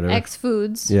matter, whatever. X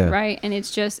Foods, right? And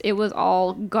it was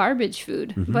all garbage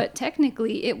food, but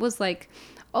technically it was like,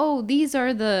 oh, these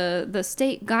are the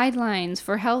state guidelines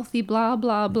for healthy blah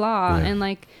blah blah, and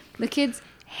like the kids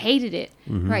hated it,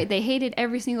 right? They hated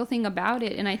every single thing about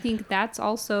it. And I think that's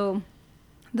also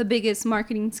the biggest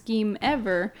marketing scheme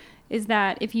ever, is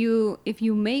that if you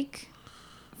make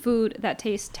food that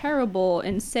tastes terrible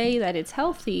and say that it's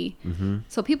healthy,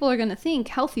 so people are going to think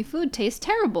healthy food tastes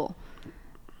terrible.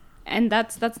 And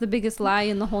that's the biggest lie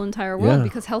in the whole entire world,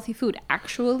 because healthy food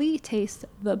actually tastes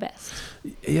the best.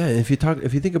 Yeah, and if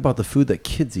you think about the food that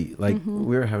kids eat, like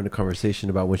we were having a conversation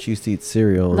about when she used to eat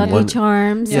cereal, Lucky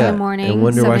Charms in the morning, and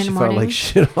wonder why she felt like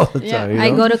shit all the time. You know? I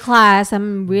go to class,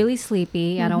 I'm really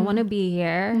sleepy. I don't want to be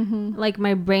here. Like,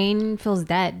 my brain feels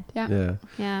dead. Yeah.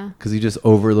 Because you just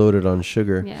overloaded on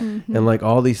sugar, and like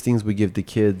all these things we give to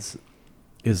kids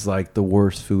is like the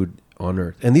worst food on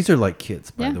earth. And these are like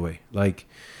kids, by the way, like.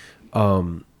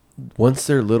 Once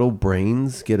their little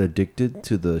brains get addicted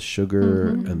to the sugar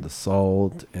and the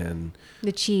salt and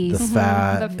the cheese, the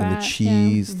fat and the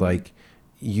cheese, like,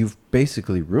 you've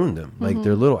basically ruined them. Like,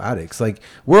 they're little addicts. Like,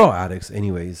 we're all addicts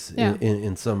anyways,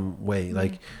 in some way.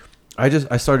 Like,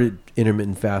 I started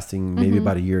intermittent fasting maybe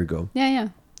about a year ago.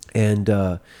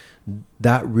 And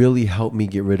that really helped me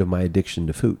get rid of my addiction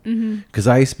to food. Because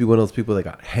I used to be one of those people that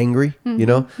got hangry, you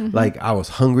know, like I was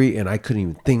hungry and I couldn't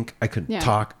even think. I couldn't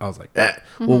talk. I was like,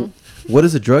 well, what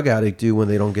does a drug addict do when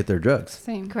they don't get their drugs?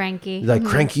 Same. Cranky. Like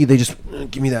cranky. They just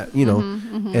give me that, you know,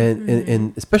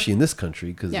 and especially in this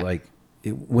country, because like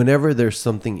whenever there's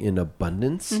something in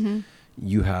abundance,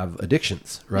 you have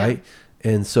addictions, right? Yeah.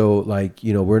 And so, like,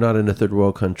 you know, we're not in a third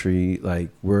world country. Like,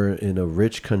 we're in a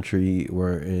rich country.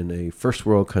 We're in a first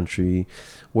world country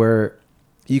where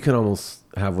you can almost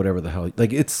have whatever the hell.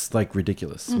 Like, it's, like,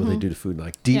 ridiculous what they do to food.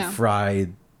 Like, deep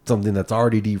fried, something that's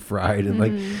already deep fried. And,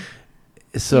 like,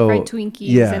 so. Deep fried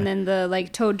Twinkies and then the,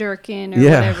 like, toe Durkin or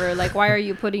whatever. Like, why are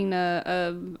you putting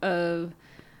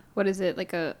what is it,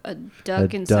 like a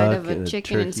duck inside of a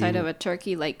chicken inside of a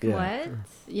turkey? Like what?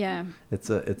 Yeah, it's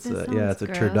a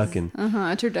turducken.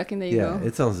 A turducken. There you go. Yeah,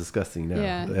 it sounds disgusting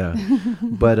now. Yeah.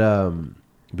 but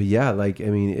yeah, like, I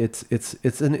mean, it's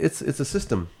a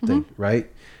system thing,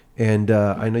 right? And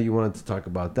I know you wanted to talk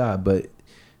about that, but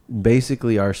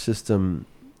basically our system,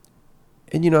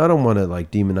 and, you know, I don't want to, like,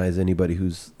 demonize anybody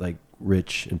who's, like,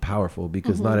 rich and powerful,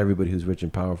 because not everybody who's rich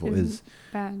and powerful is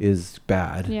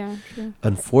bad. Yeah, true.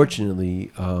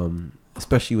 Unfortunately,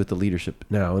 especially with the leadership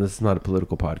now, and it's not a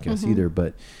political podcast either,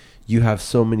 but you have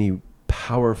so many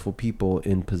powerful people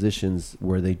in positions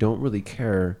where they don't really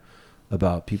care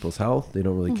about people's health. They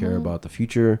don't really care about the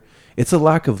future. It's a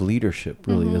lack of leadership,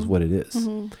 really, is what it is.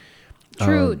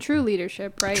 True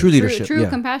leadership, right? True leadership, true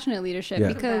compassionate leadership,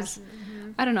 because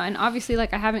I don't know, and obviously,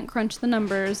 like, I haven't crunched the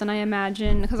numbers, and I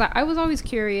imagine, because I was always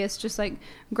curious, just like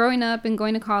growing up and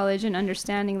going to college and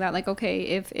understanding that, like, okay,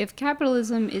 if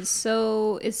capitalism is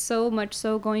so much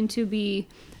so going to be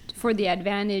for the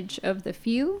advantage of the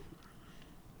few,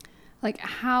 like,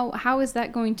 how is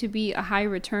that going to be a high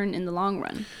return in the long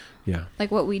run? Yeah.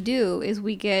 Like, what we do is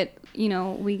we get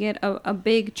a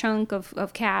big chunk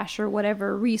of cash or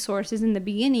whatever resources in the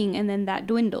beginning, and then that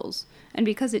dwindles. And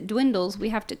because it dwindles, we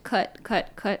have to cut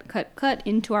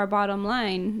into our bottom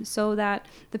line so that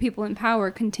the people in power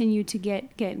continue to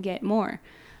get more.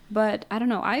 But I don't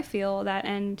know, I feel that,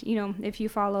 and, you know, if you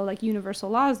follow, like, universal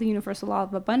laws, the universal law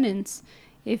of abundance,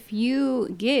 if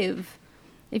you give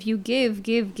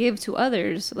to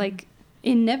others, like,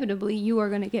 inevitably you are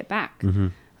going to get back.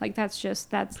 Like, that's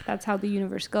how the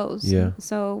universe goes. Yeah.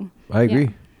 So I agree.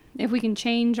 If we can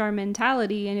change our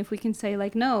mentality, and if we can say,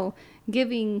 like, no,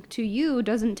 giving to you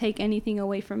doesn't take anything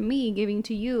away from me. Giving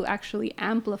to you actually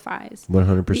amplifies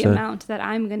 100% the amount that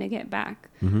I'm going to get back.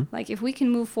 Like, if we can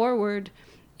move forward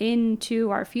into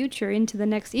our future, into the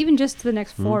next, even just to the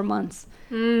next 4 months,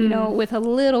 you know, with a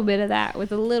little bit of that,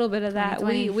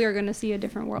 we are going to see a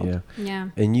different world. Yeah.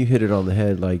 And you hit it on the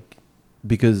head, like,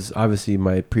 because obviously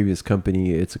my previous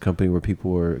company, it's a company where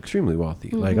people were extremely wealthy.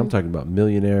 Like, I'm talking about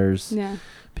millionaires,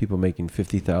 people making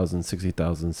 $50,000, $60,000,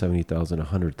 $70,000,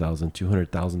 $100,000,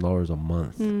 $200,000 a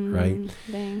month, right?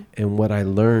 Dang. And what I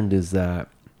learned is that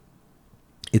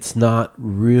it's not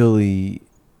really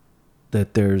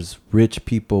that there's rich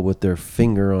people with their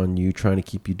finger on you trying to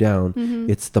keep you down.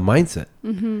 It's the mindset.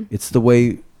 It's the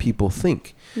way people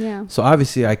think. Yeah. So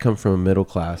obviously I come from a middle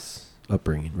class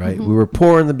upbringing, right? We were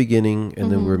poor in the beginning, and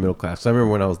then we were middle class. So I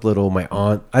remember when I was little, my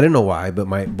aunt, I didn't know why, but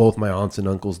both my aunts and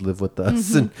uncles lived with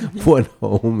us in one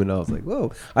home, and I was like,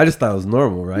 whoa. I just thought it was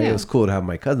normal, right? It was cool to have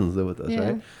my cousins live with us,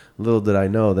 right? Little did I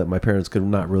know that my parents could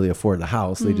not really afford the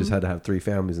house. They just had to have 3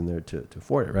 families in there to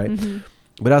afford it, right?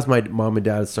 But as my mom and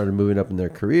dad started moving up in their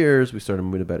careers, we started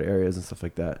moving to better areas and stuff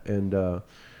like that. And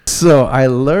so I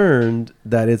learned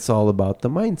that it's all about the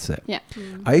mindset. Yeah.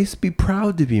 I used to be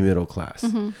proud to be middle class.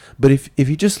 But if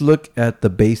you just look at the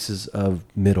basis of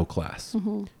middle class,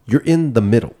 you're in the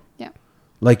middle. Yeah.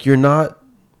 Like, you're not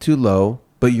too low,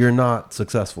 but you're not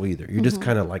successful either. You're just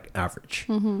kind of like average,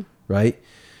 right?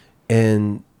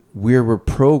 And we're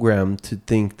programmed to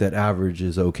think that average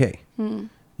is okay.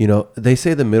 You know, they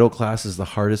say the middle class is the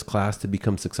hardest class to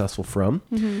become successful from,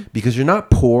 because you're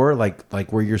not poor,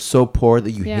 like where you're so poor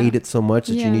that you hate it so much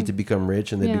that you need to become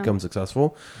rich and then become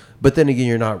successful. But then again,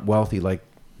 you're not wealthy like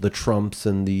the Trumps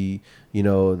and the, you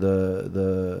know,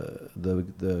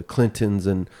 the Clintons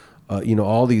and, you know,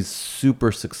 all these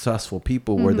super successful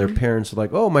people where their parents are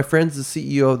like, oh, my friend's the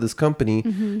CEO of this company.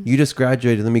 You just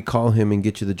graduated. Let me call him and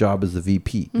get you the job as the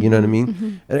VP. You know what I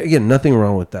mean? And again, nothing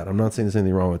wrong with that. I'm not saying there's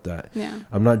anything wrong with that. Yeah.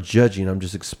 I'm not judging. I'm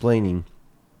just explaining.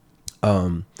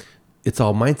 It's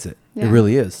all mindset. Yeah. It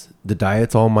really is. The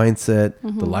diet's all mindset.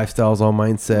 The lifestyle's all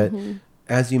mindset.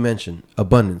 As you mentioned,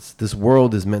 abundance. This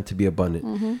world is meant to be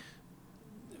abundant.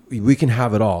 we can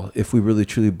have it all if we really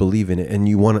truly believe in it, and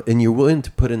you're willing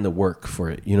to put in the work for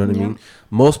it. You know what I mean?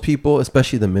 Most people,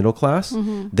 especially the middle class,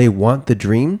 they want the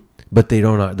dream, but they're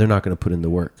not going to put in the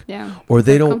work. Yeah. Or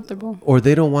they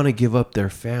don't want to give up their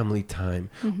family time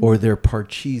or their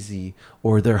parcheesi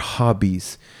or their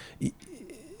hobbies.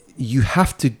 You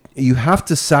have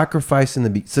to sacrifice in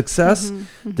the success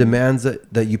demands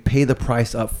that you pay the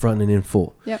price up front and in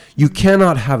full. Yep. You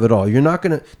cannot have it all. You're not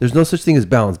going to, there's no such thing as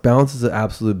balance. Balance is an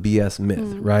absolute BS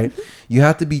myth, right? You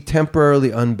have to be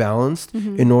temporarily unbalanced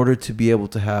in order to be able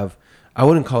to have, I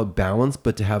wouldn't call it balance,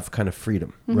 but to have kind of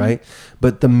freedom, right?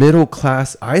 But the middle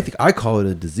class, I call it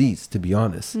a disease, to be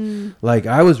honest. Like,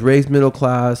 I was raised middle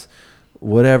class,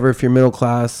 whatever. If you're middle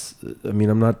class, I mean,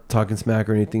 I'm not talking smack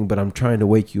or anything, but I'm trying to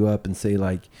wake you up and say,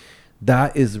 like,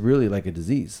 that is really like a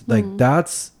disease. Like,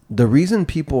 that's the reason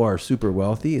people are super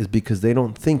wealthy, is because they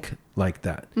don't think like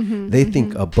that. They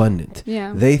think abundant.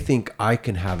 Yeah. They think I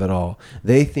can have it all.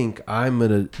 They think I'm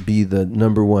going to be the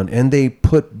number one, and they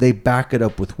back it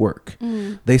up with work.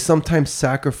 They sometimes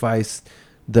sacrifice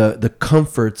the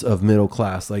comforts of middle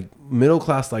class. Like, middle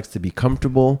class likes to be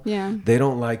comfortable. Yeah. They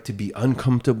don't like to be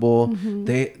uncomfortable.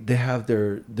 They have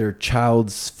their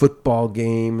child's football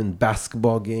game and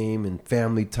basketball game and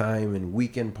family time and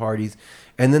weekend parties,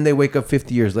 and then they wake up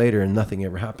 50 years later and nothing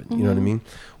ever happened. You know what I mean?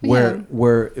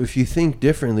 Where if you think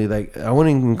differently, like, I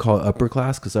wouldn't even call it upper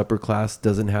class, because upper class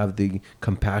doesn't have the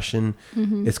compassion.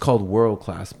 It's called world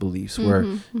class beliefs, where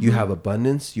you have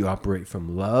abundance, you operate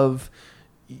from love.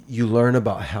 You learn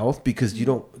about health, because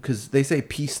because they say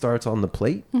peace starts on the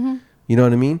plate. You know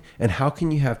what I mean? And how can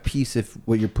you have peace if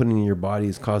what you're putting in your body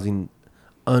is causing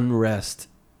unrest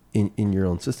in your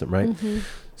own system, right?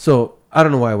 So I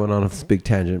don't know why I went on this big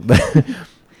tangent, but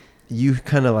you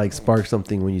kind of like sparked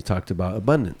something when you talked about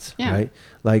abundance, right?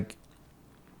 Like,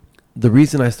 the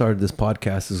reason I started this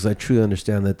podcast is I truly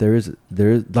understand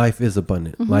that life is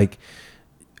abundant. Like,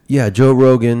 yeah, Joe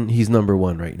Rogan, he's number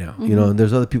one right now. You know, and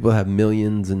there's other people that have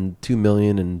millions and 2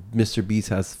 million, and Mr. Beast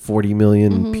has 40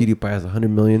 million, and PewDiePie has 100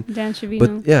 million. Dan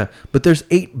Trevino. But there's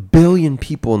 8 billion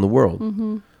people in the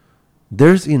world.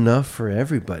 There's enough for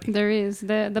everybody. There is.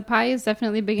 The pie is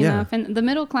definitely big enough. And the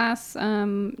middle class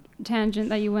tangent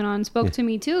that you went on spoke to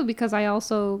me too, because I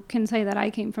also can say that I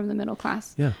came from the middle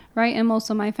class. Yeah. Right? And most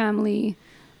of my family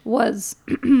was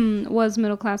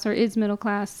middle class, or is middle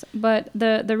class. But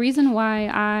the reason why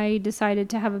I decided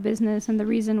to have a business, and the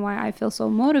reason why I feel so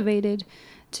motivated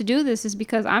to do this, is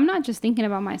because I'm not just thinking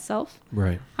about myself.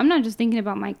 Right. I'm not just thinking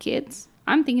about my kids.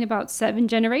 I'm thinking about 7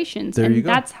 generations. And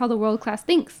that's how the world class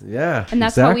thinks. Yeah. And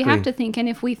that's how we have to think. And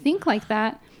if we think like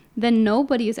that, then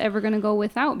nobody is ever going to go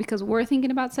without, because we're thinking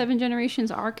about 7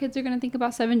 generations. Our kids are going to think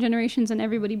about 7 generations, and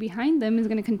everybody behind them is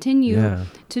going to continue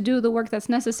to do the work that's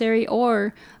necessary,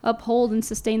 or uphold and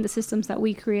sustain the systems that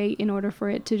we create in order for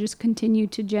it to just continue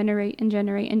to generate and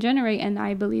generate and generate. And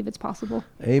I believe it's possible.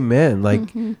 Amen. Like,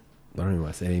 I don't even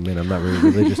want to say amen. I'm not really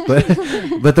religious,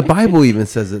 but the Bible even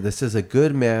says it. It says a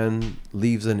good man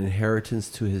leaves an inheritance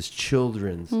to his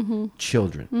children's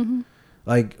children.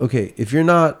 Like, okay, if you're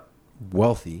not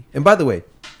wealthy, and by the way,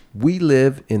 we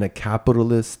live in a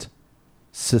capitalist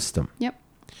system. Yep.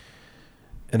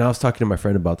 And I was talking to my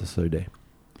friend about this the other day.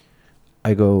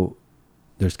 I go,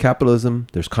 there's capitalism,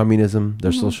 there's communism,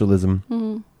 there's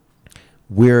socialism.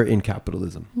 We're in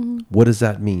capitalism. What does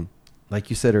that mean? Like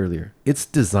you said earlier, it's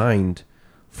designed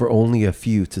for only a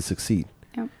few to succeed.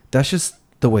 Yep. That's just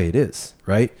the way it is,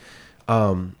 right?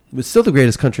 It's still the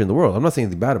greatest country in the world. I'm not saying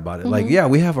anything bad about it. Like, yeah,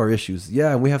 we have our issues.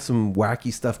 Yeah, we have some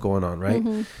wacky stuff going on, right?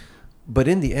 But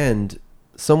in the end,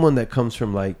 someone that comes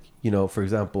from, like, you know, for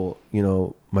example, you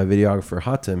know, my videographer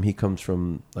Hatem, he comes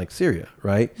from like Syria,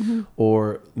 right?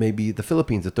 Or maybe the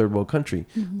Philippines, a third world country.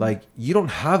 Like, you don't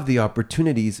have the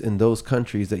opportunities in those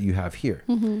countries that you have here.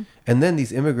 And then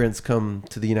these immigrants come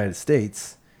to the United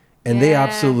States, and they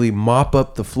absolutely mop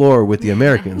up the floor with the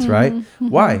Americans, right?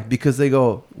 Why? Because they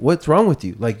go, what's wrong with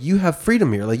you? Like, you have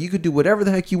freedom here. Like, you could do whatever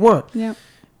the heck you want. Yeah.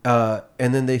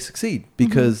 And then they succeed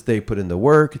because they put in the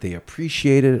work, they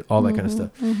appreciate it, all that kind of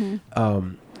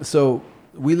stuff. So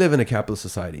we live in a capitalist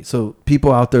society. So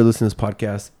people out there listening to this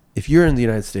podcast, if you're in the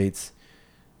United States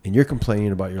and you're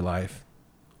complaining about your life,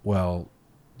 well,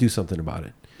 do something about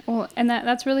it. Well, and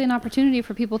that's really an opportunity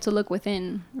for people to look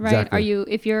within, right? Exactly.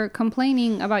 If you're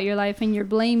complaining about your life and you're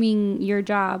blaming your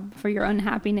job for your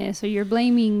unhappiness, or you're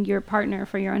blaming your partner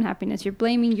for your unhappiness, you're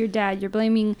blaming your dad, you're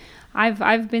blaming,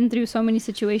 I've been through so many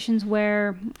situations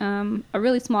where, a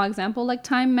really small example, like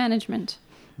time management,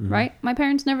 right? My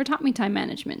parents never taught me time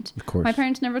management. Of course. My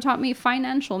parents never taught me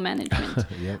financial management.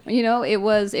 Yep. You know, it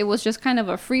was just kind of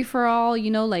a free for all, you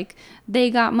know, like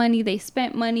they got money, they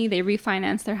spent money, they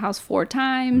refinanced their house 4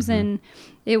 times, and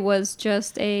it was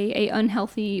just a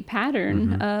unhealthy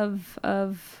pattern of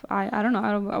I don't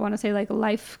know, I want to say like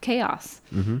life chaos,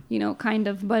 you know, kind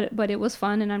of, but it was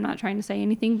fun, and I'm not trying to say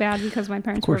anything bad because my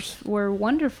parents were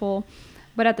wonderful,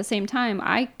 but at the same time,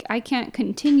 I can't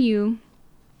continue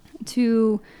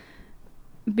to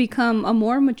become a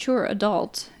more mature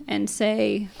adult and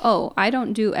say, oh, I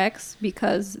don't do X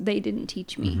because they didn't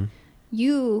teach me.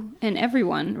 You and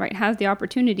everyone, right, has the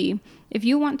opportunity. If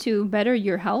you want to better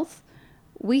your health,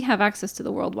 we have access to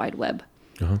the World Wide Web.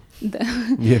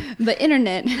 The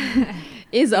internet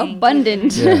is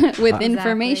abundant with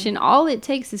information. All it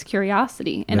takes is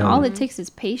curiosity, and all it takes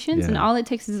is patience, and all it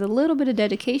takes is a little bit of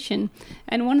dedication.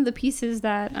 And one of the pieces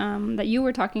that that you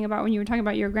were talking about when you were talking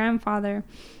about your grandmother,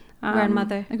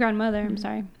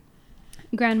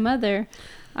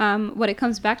 what it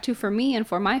comes back to for me and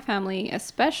for my family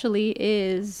especially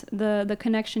is the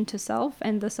connection to self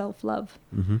and the self-love.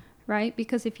 Right?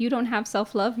 Because if you don't have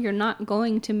self-love, you're not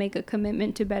going to make a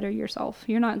commitment to better yourself.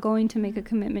 You're not going to make a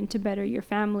commitment to better your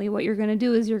family. What you're going to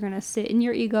do is you're going to sit in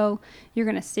your ego, you're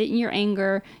going to sit in your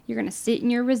anger, you're going to sit in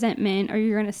your resentment, or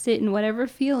you're going to sit in whatever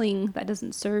feeling that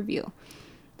doesn't serve you.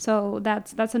 So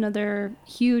that's another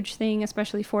huge thing,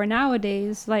 especially for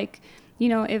nowadays. Like, you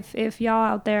know, if y'all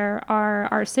out there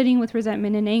are sitting with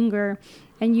resentment and anger,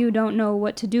 and you don't know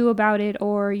what to do about it,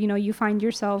 or, you know, you find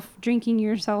yourself drinking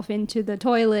yourself into the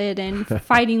toilet and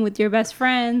fighting with your best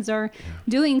friends, or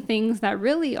doing things that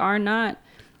really are not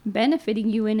benefiting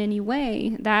you in any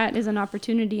way, that is an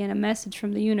opportunity and a message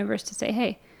from the universe to say,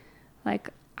 hey,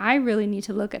 like, I really need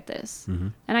to look at this,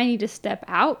 and I need to step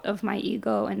out of my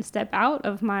ego and step out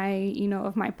of my, you know,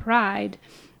 of my pride,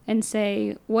 and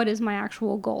say, what is my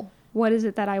actual goal? What is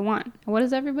it that I want? What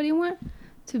does everybody want?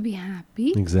 To be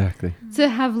happy. Exactly. To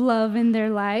have love in their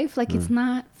life. Like, it's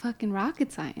not fucking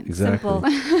rocket science. Exactly. Simple.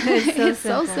 It's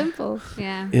so simple.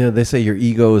 Yeah. You know, they say your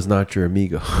ego is not your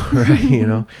amigo, right? You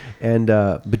know? And,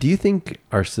 but do you think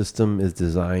our system is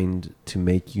designed to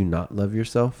make you not love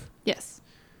yourself? Yes.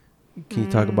 Can you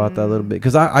talk about that a little bit?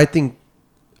 Because I think,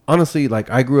 honestly, like,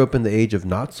 I grew up in the age of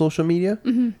not social media,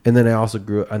 and then I also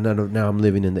grew up, and now I'm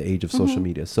living in the age of social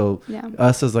media. So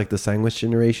us as like the sandwich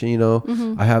generation, you know,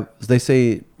 they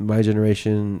say my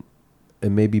generation,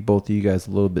 and maybe both of you guys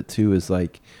a little bit too, is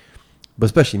like, but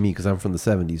especially me, because I'm from the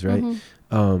 70s, right?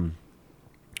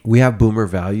 We have boomer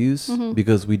values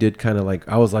because we did kind of like,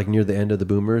 I was like near the end of the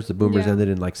boomers. The boomers ended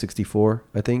in like 64,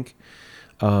 I think.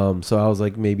 So I was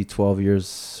like maybe 12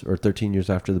 years or 13 years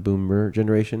after the boomer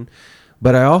generation.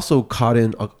 But I also caught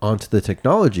in onto the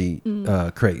technology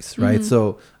craze, right?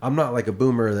 So I'm not like a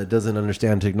boomer that doesn't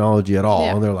understand technology at all.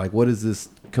 And they're like, what is this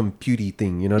computey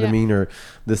thing? You know what I mean? Or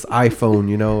this iPhone,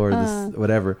 you know, or this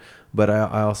whatever. But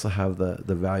I also have the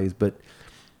values. But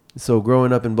so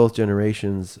growing up in both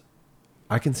generations,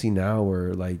 I can see now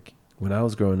where, like, when I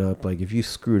was growing up, like, if you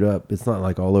screwed up, it's not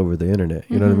like all over the internet.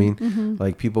 You know what I mean?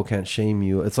 Like, people can't shame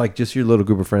you. It's like just your little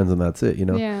group of friends and that's it, you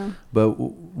know? Yeah. But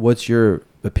what's your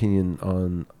opinion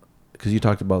on, because you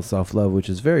talked about self-love, which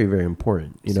is very, very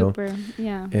important, you know?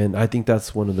 Yeah. And I think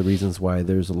that's one of the reasons why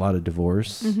there's a lot of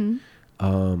divorce.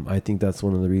 I think that's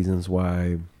one of the reasons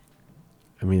why,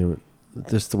 I mean,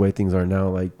 just the way things are now,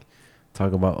 like,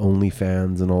 talk about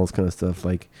OnlyFans and all this kind of stuff,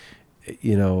 like,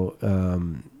 you know,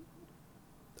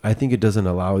 I think it doesn't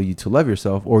allow you to love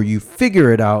yourself, or you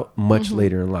figure it out much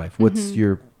later in life. What's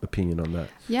your opinion on that?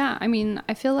 Yeah, I mean,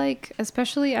 I feel like,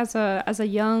 especially as a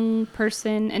young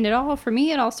person, and for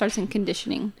me, it all starts in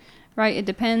conditioning, right? It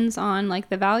depends on, like,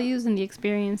 the values and the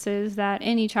experiences that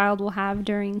any child will have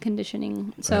during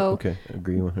conditioning. So, okay, I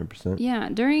agree 100%. Yeah,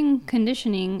 during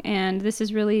conditioning, and this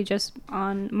is really just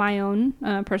on my own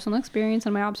personal experience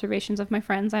and my observations of my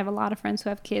friends. I have a lot of friends who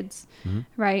have kids,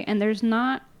 right? And there's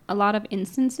not a lot of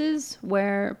instances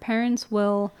where parents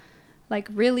will, like,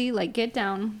 really, like, get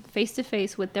down face to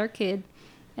face with their kid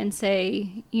and say,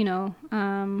 you know,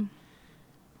 and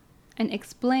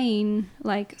explain,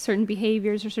 like, certain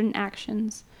behaviors or certain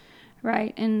actions,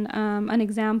 right? And an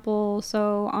example,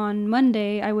 so on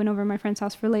Monday, I went over to my friend's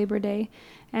house for Labor Day,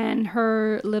 and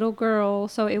her little girl,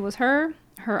 so it was her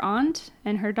aunt,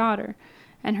 and her daughter.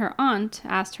 And her aunt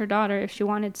asked her daughter if she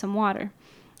wanted some water.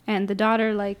 And the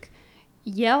daughter, like,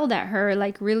 yelled at her,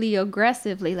 like, really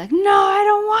aggressively, like, no, I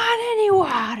don't want any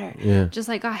water. Yeah. Just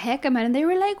like a heck of it. And they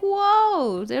were like,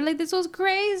 whoa. They're like, this was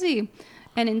crazy.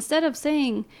 And instead of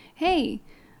saying, hey,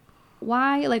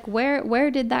 why, like,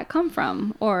 where did that come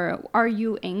from? Or are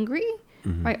you angry?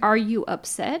 Right? Are you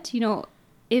upset? You know,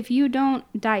 if you don't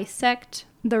dissect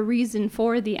the reason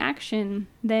for the action,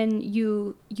 then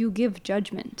you give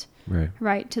judgment.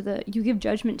 Right, you give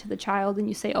judgment to the child, and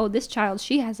you say, oh, this child,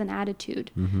 she has an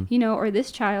attitude, you know, or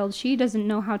this child, she doesn't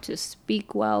know how to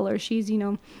speak well, or she's, you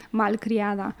know,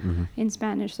 malcriada in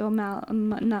Spanish, so not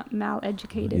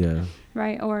mal-educated,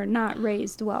 right, or not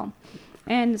raised well.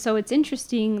 And so it's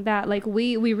interesting that, like,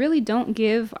 we really don't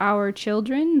give our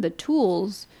children the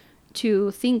tools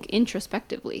to think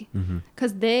introspectively,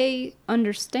 because they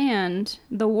understand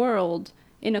the world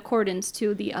in accordance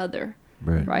to the other.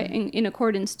 Right. In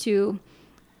accordance to,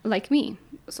 like me.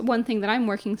 So one thing that I'm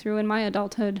working through in my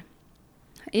adulthood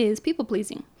is people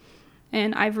pleasing.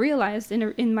 And I've realized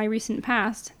in my recent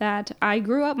past that I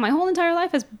grew up, my whole entire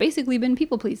life has basically been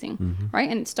people pleasing. Right.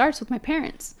 And it starts with my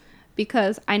parents,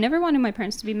 because I never wanted my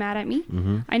parents to be mad at me.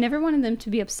 I never wanted them to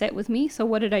be upset with me. So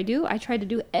what did I do? I tried to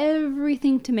do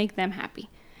everything to make them happy.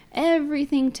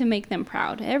 Everything to make them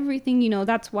proud. Everything, you know,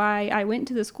 that's why I went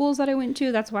to the schools that I went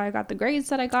to. That's why I got the grades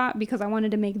that I got, because I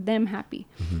wanted to make them happy.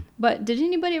 But did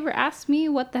anybody ever ask me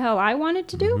what the hell I wanted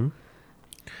to do?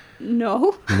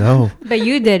 No. But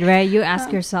you did, right? You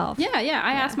asked yourself. Yeah.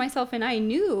 I asked myself, and I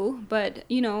knew. But,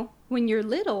 you know, when you're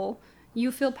little,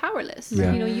 you feel powerless.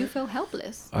 You know, you feel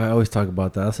helpless. I always talk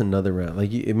about that. That's another rant.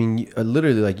 Like, I mean,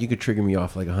 literally, like, you could trigger me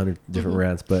off like 100 different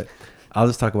rants, but I'll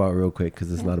just talk about it real quick,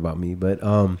 because it's not about me. But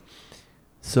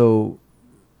so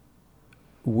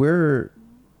we're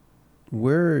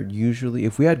usually,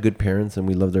 if we had good parents and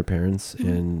we loved our parents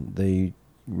and they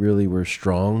really were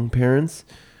strong parents,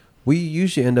 we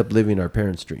usually end up living our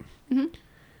parents' dream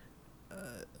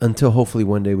until hopefully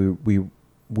one day we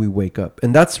wake up.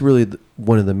 And that's really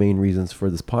one of the main reasons for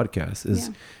this podcast,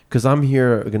 is because I'm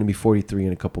here going to be 43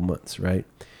 in a couple months, right?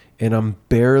 And I'm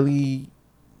barely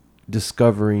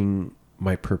discovering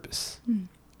my purpose.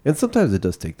 And sometimes it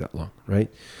does take that long,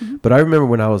 right? But I remember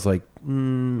when I was like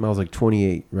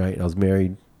 28, right? I was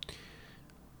married,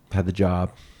 had the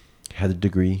job, had a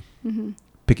degree,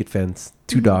 picket fence,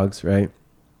 2 dogs, right?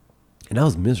 And I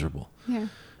was miserable.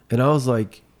 And I was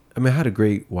like, I mean, I had a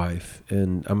great wife,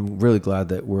 and I'm really glad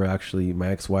that we're actually, my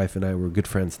ex-wife and I were good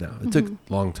friends now. It took a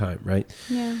long time, right?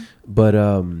 But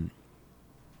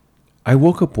I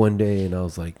woke up one day and I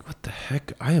was like, what the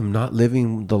heck? I am not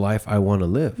living the life I want to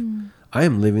live. I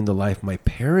am living the life my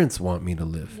parents want me to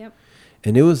live.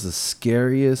 And it was the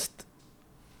scariest,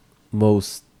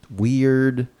 most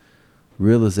weird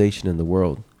realization in the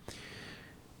world.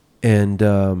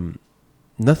 And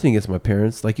nothing against my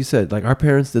parents. Like you said, like, our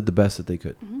parents did the best that they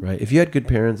could, right? If you had good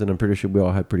parents, and I'm pretty sure we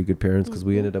all had pretty good parents, because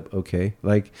we ended up okay.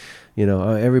 Like, you know,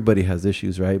 everybody has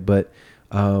issues, right? But,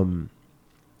 you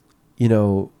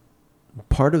know,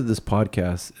 part of this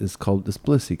podcast is called the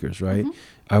Bliss Seekers, right?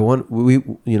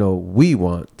 We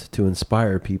want to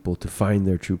inspire people to find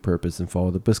their true purpose and follow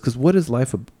the bliss. Because what is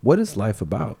life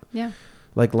about?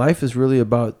 Like, life is really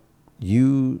about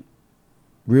you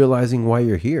realizing why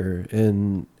you're here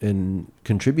and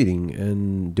contributing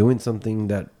and doing something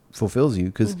that fulfills you.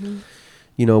 Because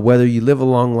you know, whether you live a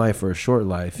long life or a short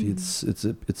life, it's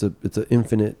a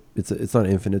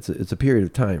period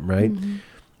of time, right?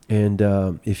 And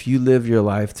if you live your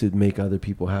life to make other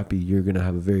people happy, you're going to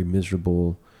have a very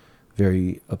miserable,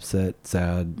 very upset,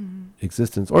 sad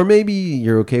existence. Or maybe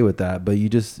you're okay with that, but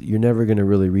you're never going to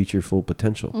really reach your full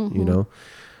potential, you know?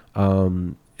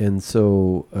 And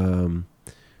so,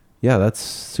 that's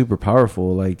super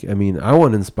powerful. Like, I mean, I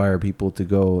want to inspire people to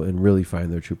go and really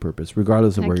find their true purpose,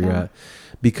 regardless of where you're at.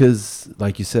 Because,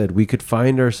 like you said, we could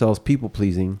find ourselves people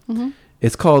pleasing.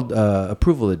 It's called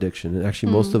approval addiction, and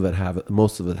actually most of it have it a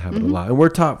lot. And we're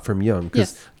taught from young,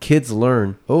 because kids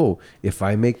learn, oh, if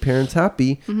I make parents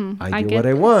happy, I get what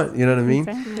I want. You know what I mean?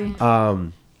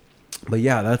 Exactly. But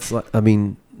yeah,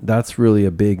 that's really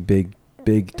a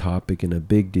big topic and a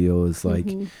big deal. Is like,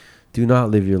 do not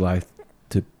live your life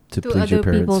to please your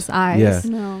parents. People's eyes.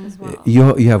 No. As well.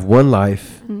 You have one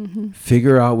life.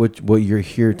 Figure out what you're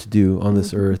here to do on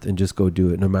this earth, and just go do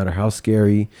it, no matter how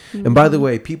scary. And by the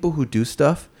way, people who do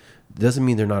stuff doesn't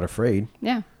mean they're not afraid.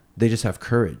 They just have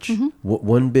courage.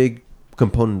 One big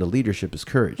component of leadership is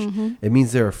courage. It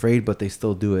means they're afraid, but they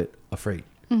still do it afraid.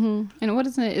 And what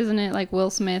isn't it like Will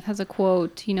Smith has a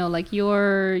quote, you know, like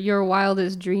your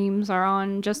wildest dreams are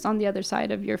on the other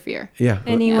side of your fear.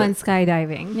 Anyone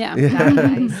skydiving.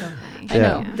 I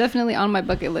know, definitely on my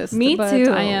bucket list. Me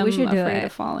too. I am we should afraid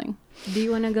of falling. Do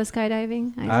you want to go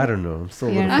skydiving? I don't know. I'm still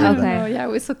a little I don't know. Yeah,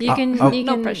 we still you can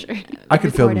no pressure. I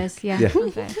can film us.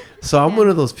 So I'm one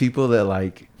of those people that,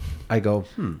 like, I go,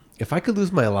 if I could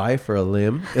lose my life or a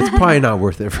limb, it's probably not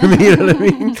worth it for me. You know what I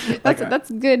mean? That's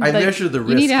good. I measure the risk.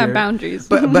 You need to have here, boundaries.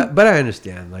 but I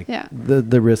understand. Like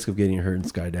the risk of getting hurt in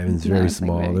skydiving is very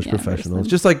small. There's professionals.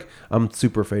 Just like I'm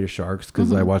super afraid of sharks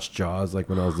because I watched Jaws like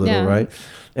when I was little, right?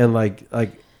 And like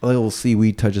a little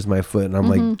seaweed touches my foot and I'm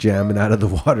like jamming out of the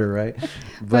water, right?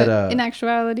 But in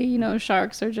actuality, you know,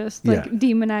 sharks are just like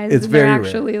demonized. It's very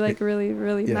actually rare. Like really,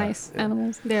 really nice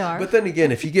animals. They are. But then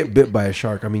again, if you get bit by a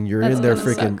shark, I mean, you're in their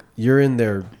you're in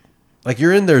their, like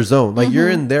you're in their zone, like you're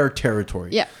in their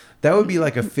territory. Yeah. That would be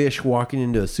like a fish walking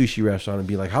into a sushi restaurant and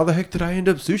be like, how the heck did I end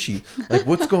up sushi? Like,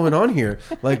 what's going on here?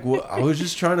 Like, I was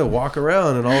just trying to walk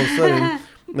around and all of a sudden,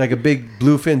 like a big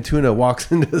bluefin tuna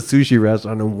walks into a sushi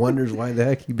restaurant and wonders why the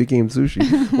heck he became sushi.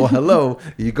 Well, hello,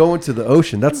 you go into the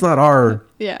ocean. That's not our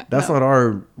not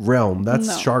our realm.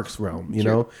 That's sharks' realm, you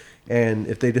know? And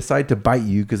if they decide to bite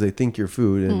you because they think you're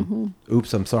food and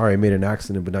oops, I'm sorry, I made an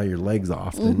accident, but now your leg's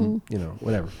off, then, you know,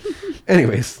 whatever.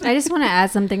 Anyways. I just want to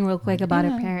add something real quick about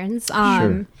our parents.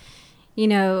 Sure. You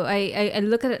know, I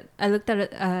looked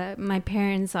at my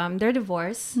parents. They're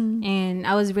divorced, and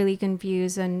I was really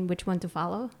confused on which one to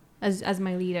follow as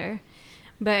my leader.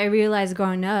 But I realized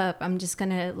growing up, I'm just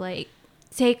gonna like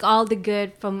take all the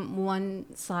good from one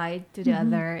side to the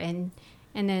other, and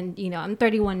then you know I'm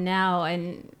 31 now,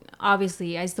 and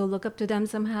obviously I still look up to them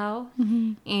somehow,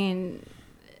 and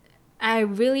I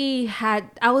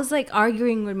was like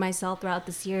arguing with myself throughout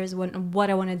this years what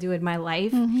I want to do with my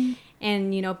life.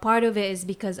 And, you know, part of it is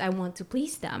because I want to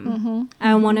please them.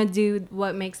 I want to do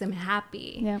what makes them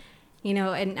happy. Yeah. You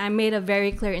know, and I made a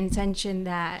very clear intention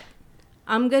that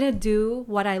I'm going to do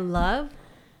what I love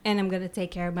and I'm going to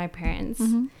take care of my parents.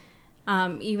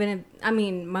 Even if, I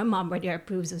mean, my mom already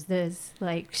approves of this.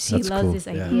 Like, she loves this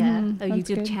idea, a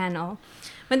YouTube channel.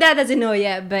 My dad doesn't know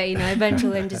yet, but, you know,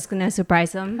 eventually I'm just going to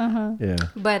surprise him. Yeah.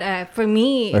 But for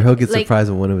me... Or he'll get surprised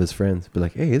with one of his friends. Be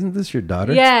like, hey, isn't this your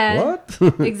daughter? Yeah.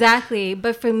 What? Exactly.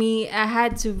 But for me, I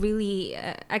had to really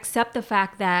accept the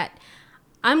fact that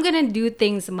I'm going to do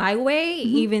things my way,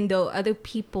 even though other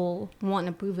people won't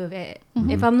approve of it.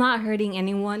 If I'm not hurting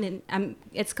anyone and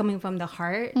it's coming from the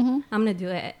heart, I'm going to do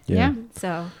it. Yeah.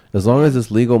 So... As long as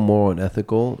it's legal, moral, and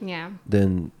ethical, yeah,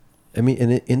 then... I mean,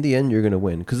 in the end, you're going to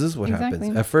win. Because this is what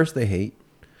happens. At first, they hate.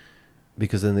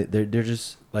 Because then they're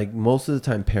just... Like, most of the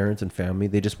time, parents and family,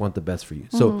 they just want the best for you.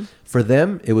 So, for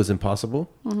them, it was impossible.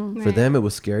 For them, it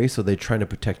was scary. So, they're trying to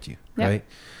protect you. Right?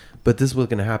 But this is what's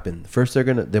going to happen. First,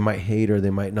 they might hate or they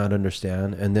might not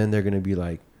understand. And then they're going to be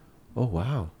like, oh,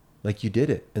 wow. Like, you did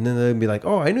it. And then they'll be like,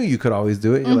 oh, I knew you could always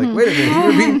do it. You're like, wait a minute. You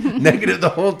were being negative the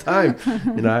whole time.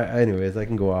 You know, anyways, I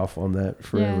can go off on that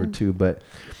forever, too. But...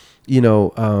 You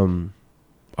know,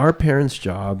 our parents'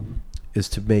 job is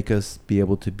to make us be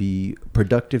able to be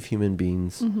productive human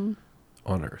beings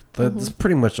on Earth. That's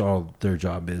pretty much all their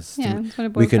job is. Yeah, that's what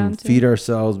it boils we can down to. feed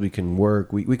ourselves. We can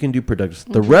work. We can do productive.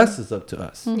 The rest is up to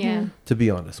us. Yeah. To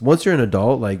be honest, once you're an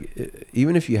adult, like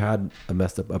even if you had a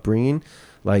messed up upbringing,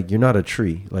 like you're not a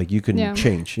tree. Like you can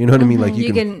change. You know what I mean? Like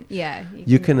you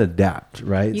can adapt,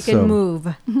 right? You can move.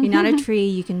 You're not a tree.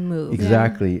 You can move.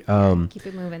 Exactly. Keep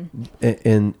it moving.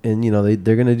 And you know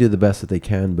they're gonna do the best that they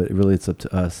can, but really it's up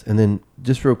to us. And then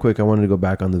just real quick, I wanted to go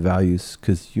back on the values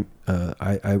because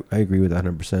I agree with that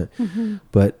 100%.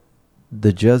 But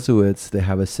the Jesuits, they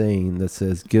have a saying that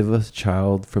says, "Give us a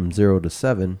child from 0 to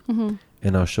 7,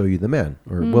 and I'll show you the man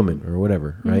or woman or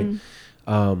whatever." Right?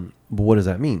 But what does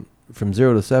that mean? From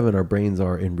 0 to 7, our brains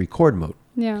are in record mode.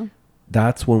 Yeah.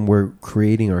 That's when we're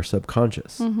creating our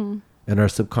subconscious. And our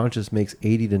subconscious makes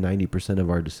 80 to 90% of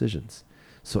our decisions.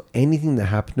 So anything that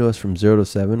happened to us from 0 to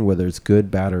 7, whether it's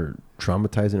good, bad, or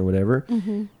traumatizing or whatever,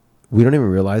 we don't even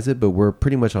realize it, but we're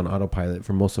pretty much on autopilot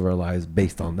for most of our lives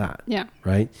based on that. Yeah.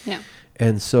 Right? Yeah.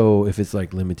 And so if it's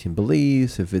like limiting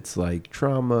beliefs, if it's like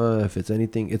trauma, if it's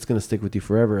anything, it's going to stick with you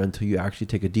forever until you actually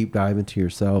take a deep dive into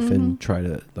yourself and try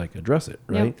to like address it.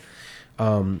 Right.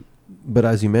 Yep. But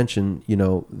as you mentioned, you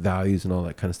know, values and all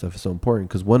that kind of stuff is so important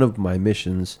because one of my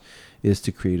missions is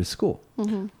to create a school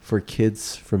for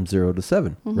kids from 0 to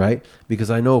 7. Right. Because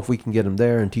I know if we can get them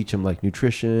there and teach them like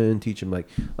nutrition, teach them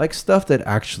like stuff that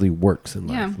actually works in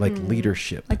life, like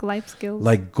leadership, like life skills,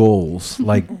 like goals,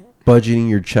 like budgeting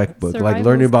your checkbook, survival like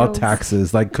learning about skills.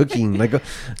 Taxes, like cooking, like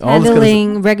all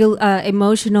handling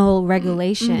emotional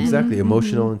regulation. Exactly,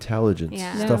 emotional intelligence,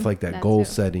 stuff like that, goal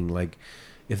too. setting. Like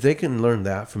if they can learn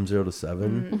that from 0 to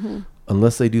 7,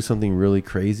 unless they do something really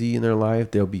crazy in their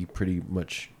life, they'll be pretty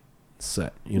much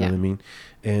set. You know what I mean?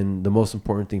 And the most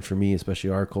important thing for me, especially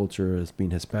our culture as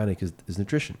being Hispanic, is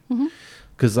nutrition.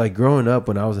 Because like growing up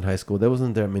when I was in high school, there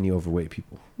wasn't that many overweight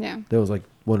people. Yeah. There was like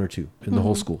 1 or 2 in the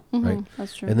whole school, right?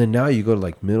 That's true. And then now you go to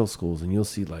like middle schools and you'll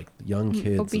see like young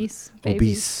kids.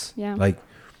 Obese. Yeah. Like,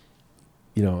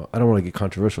 you know, I don't want to get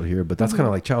controversial here, but that's kind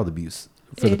of like child abuse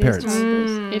for the parents.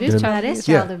 It is child abuse.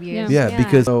 Child abuse. Yeah,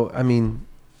 because I mean,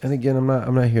 and again, I'm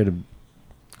not here to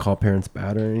call parents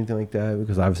bad or anything like that,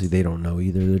 because obviously they don't know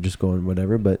either. They're just going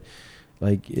whatever, but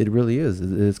like it really is.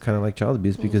 It's kind of like child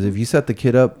abuse, because if you set the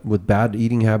kid up with bad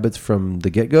eating habits from the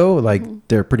get-go, like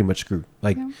they're pretty much screwed.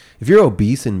 Like if you're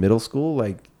obese in middle school,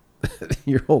 like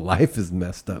your whole life is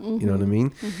messed up. You know what I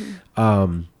mean?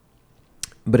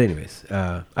 But anyways,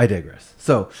 I digress.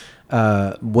 So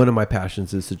one of my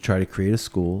passions is to try to create a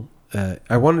school.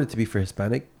 I wanted it to be for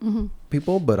Hispanic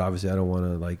people, but obviously I don't want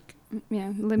to like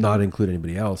not include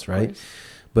anybody else, right?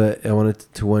 But I wanted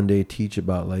to one day teach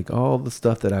about like all the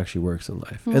stuff that actually works in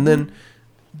life. And then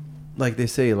like they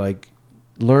say, like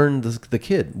learn the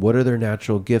kid, what are their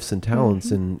natural gifts and talents,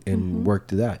 and work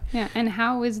to that. Yeah. And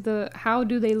how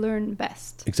do they learn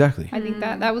best? Exactly. I think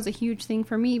that was a huge thing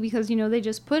for me, because, you know, they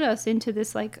just put us into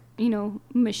this like, you know,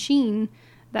 machine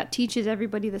that teaches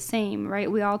everybody the same, right?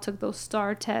 We all took those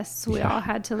STAR tests. We all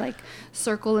had to like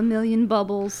circle a million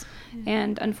bubbles.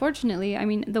 And unfortunately, I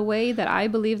mean, the way that I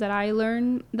believe that I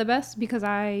learn the best, because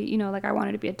I, you know, like I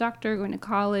wanted to be a doctor, going to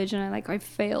college, and I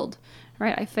failed,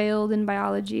 right? I failed in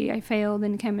biology. I failed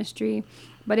in chemistry.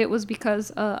 But it was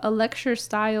because a lecture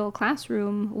style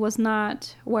classroom was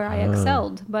not where I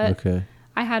excelled. But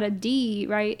I had a D,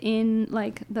 right, in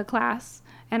like the class,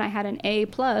 and I had an A+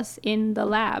 in the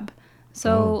lab.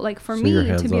 So like for me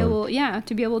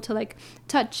to be able to like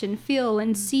touch and feel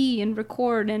and see and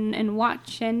record and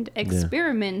watch and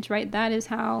experiment, right? That is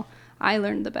how I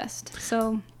learned the best.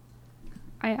 So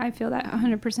I feel that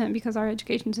 100% because our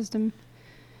education system.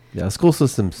 Yeah, school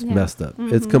system's messed up.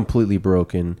 It's completely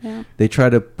broken. Yeah. They try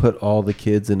to put all the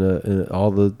kids in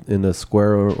a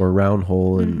square or round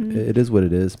hole, and it is what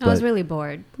it is. I was really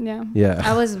bored. Yeah.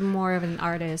 I was more of an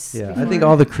artist. Yeah, before. I think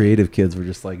all the creative kids were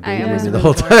just like daydreaming the really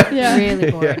whole time. Yeah,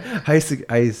 really bored.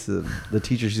 I used to, the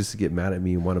teachers used to get mad at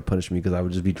me and want to punish me because I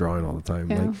would just be drawing all the time.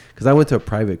 Like, because I went to a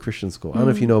private Christian school. I don't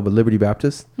know if you know, but Liberty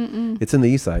Baptist. It's in the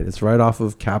east side. It's right off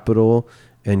of Capitol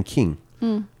and King.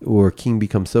 Or King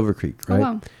becomes Silver Creek, right? Oh,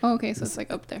 wow. Oh, okay, so it's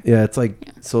like up there. Yeah, it's like,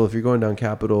 so if you're going down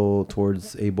Capitol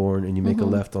towards Aborn and you make a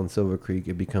left on Silver Creek,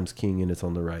 it becomes King and it's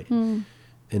on the right. And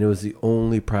it was the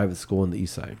only private school in the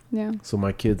east side. Yeah. So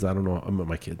my kids, my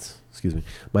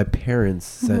parents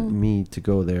sent me to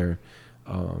go there,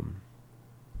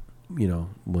 you know,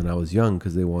 when I was young,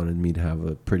 because they wanted me to have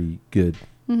a pretty good,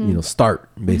 you know, start,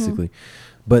 basically.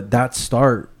 But that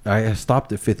start, I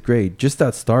stopped at 5th grade. Just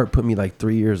that start put me like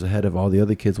 3 years ahead of all the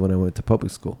other kids when I went to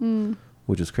public school,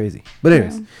 which is crazy. But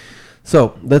anyways,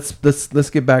 so let's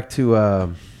get back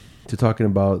to talking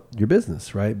about your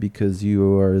business, right? Because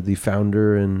you are the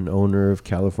founder and owner of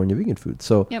California Vegan Food.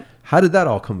 So how did that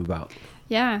all come about?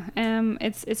 Yeah,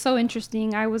 it's so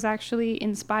interesting. I was actually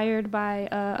inspired by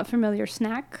a familiar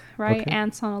snack, right?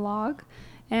 Ants on a Log.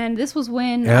 And this was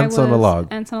when Ants on a Log.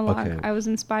 Ants on a Log. Okay. I was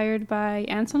inspired by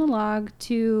Ants on a Log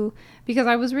because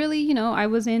I was really, you know, I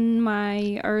was in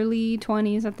my early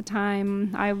 20s at the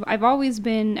time. I've always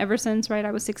been, ever since, right,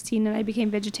 I was 16 and I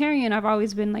became vegetarian, I've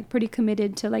always been like pretty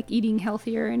committed to like eating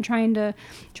healthier and trying to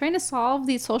solve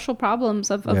these social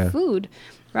problems of food.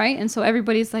 Right. And so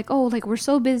everybody's like, oh, like we're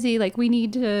so busy, like we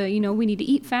need to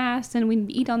eat fast and we need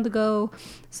to eat on the go.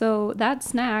 So that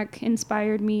snack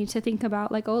inspired me to think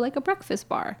about like, like a breakfast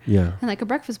bar. Yeah. And like a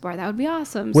breakfast bar, that would be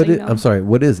awesome. I'm sorry,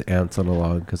 what is Ants on a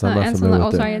Log? Because I'm not familiar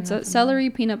with it. It's a celery,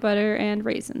 peanut butter, and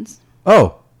raisins.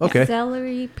 Oh, okay.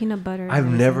 Celery, peanut butter. I've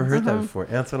never heard that before.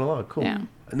 Ants on a Log. Cool. Yeah.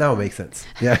 Now it makes sense.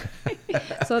 Yeah.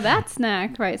 So that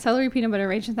snack, right, celery, peanut butter,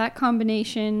 raisins, that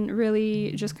combination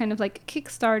really just kind of like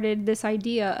kickstarted this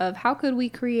idea of how could we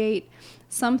create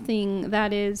something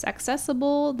that is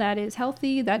accessible, that is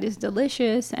healthy, that is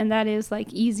delicious, and that is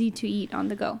like easy to eat on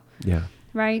the go. Yeah.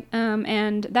 Right.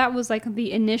 And that was like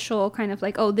the initial kind of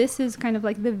like, this is kind of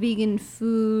like the vegan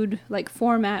food like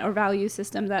format or value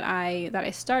system that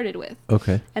I started with.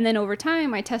 Okay. And then over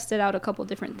time, I tested out a couple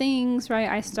different things. Right.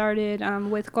 I started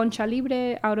with Concha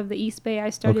Libre out of the East Bay.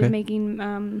 I started making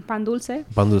pan dulce.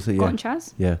 Pan dulce, yeah.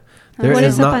 Conchas. Yeah. There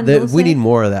is not. We need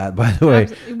more of that, by the way.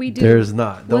 We do. There's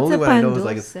not. The only one I know is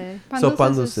like pan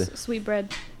dulce is sweet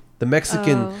bread. The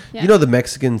Mexican, you know, the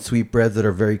Mexican sweetbreads that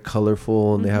are very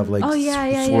colorful and they have like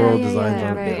swirl designs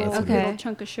on it. Right. Okay. A little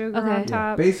chunk of sugar on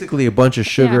top. Basically a bunch of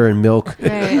sugar and milk.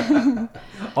 Right.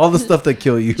 All the stuff that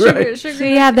kill you, right? Sugar. So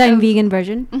you have that in vegan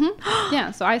version? Mm-hmm.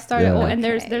 Yeah, so I started, and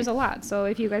there's a lot. So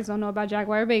if you guys don't know about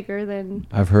Jaguar Baker, then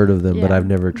I've heard of them, but I've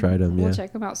never tried them. We'll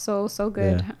check them out. So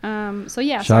good.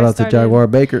 Yeah. Shout out to Jaguar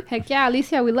Baker. Heck yeah,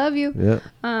 Alicia, we love you.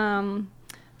 Yeah.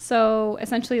 So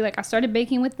essentially, like, I started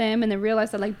baking with them, and then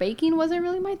realized that like baking wasn't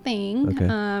really my thing. Okay.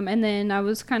 And then I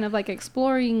was kind of like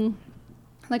exploring,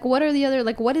 like, what are the other,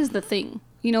 like, what is the thing?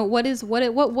 You know, what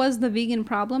was the vegan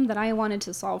problem that I wanted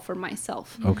to solve for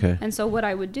myself? Okay. And so what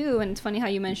I would do, and it's funny how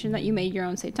you mentioned that you made your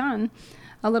own seitan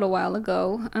a little while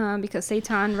ago, because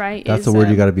seitan, right? That's a word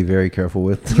you got to be very careful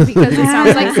with. Because it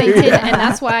sounds like Satan, and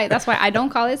that's why I don't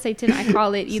call it Satan. I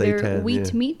call it either Seitan,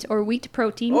 wheat meat or wheat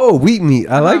protein. Oh, wheat meat.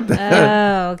 I like that.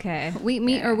 Oh, okay. Wheat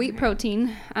meat or wheat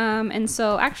protein. And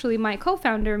so actually my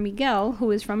co-founder, Miguel, who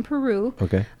is from Peru,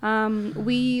 okay.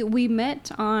 We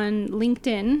met on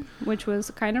LinkedIn, which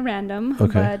was kind of random.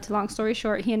 Okay. But long story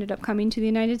short, he ended up coming to the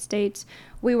United States.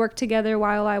 We worked together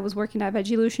while I was working at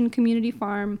Vegelution Community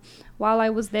Farm. While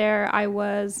I was there, I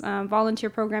was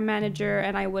volunteer program manager,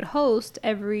 and I would host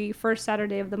every first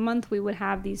Saturday of the month. We would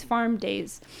have these farm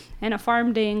days, and a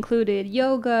farm day included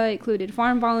yoga, included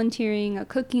farm volunteering, a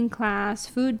cooking class,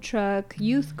 food truck,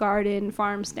 youth garden,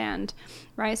 farm stand,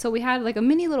 right? So we had like a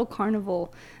mini little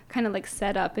carnival kind of like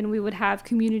set up, and we would have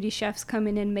community chefs come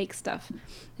in and make stuff.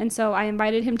 And so I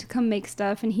invited him to come make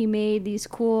stuff, and he made these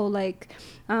cool like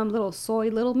little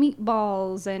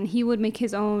meatballs, and he would make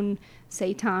his own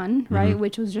seitan, right,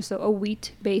 which was just a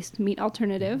wheat-based meat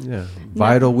alternative. Yeah,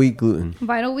 vital wheat gluten.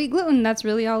 Vital wheat gluten. That's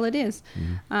really all it is.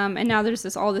 And now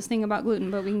there's all this thing about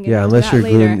gluten, but we can get into unless that you're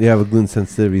later. gluten, you have a gluten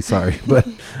sensitivity. Sorry, but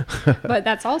but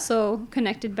that's also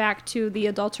connected back to the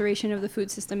adulteration of the food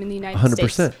system in the United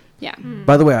States. 100%. Yeah.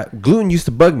 By the way, gluten used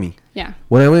to bug me. Yeah.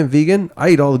 When I went vegan, I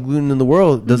eat all the gluten in the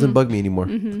world. It doesn't bug me anymore.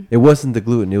 It wasn't the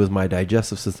gluten. It was my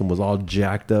digestive system was all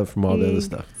jacked up from all the other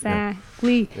stuff.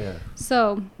 Exactly. Yeah.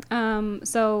 So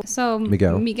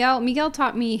Miguel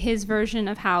taught me his version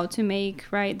of how to make,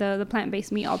 right, the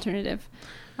plant-based meat alternative.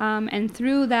 And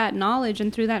through that knowledge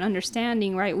and through that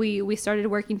understanding, right, we started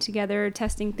working together,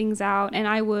 testing things out, and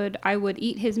I would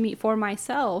eat his meat for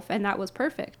myself, and that was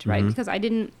perfect, right? Because I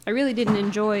really didn't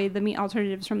enjoy the meat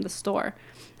alternatives from the store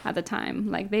at the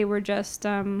time. Like, they were just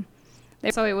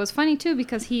so it was funny too,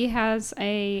 because he had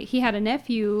a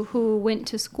nephew who went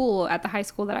to school at the high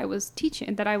school that I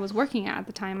was working at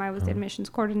the time. I was the admissions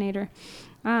coordinator.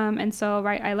 And so,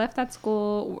 right, I left that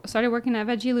school, started working at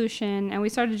Vegelution, and we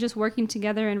started just working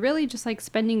together and really just like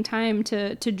spending time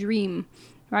to dream,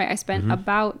 right? I spent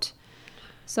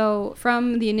so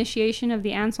from the initiation of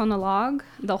the ants on the log,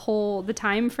 the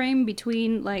time frame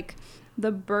between like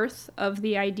the birth of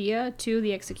the idea to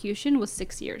the execution was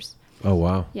 6 years. Oh,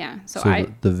 wow. Yeah. So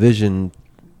the vision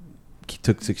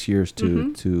took 6 years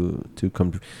to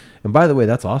come. And by the way,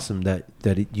 that's awesome that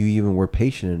you even were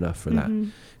patient enough for that.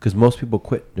 Because most people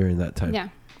quit during that time. Yeah.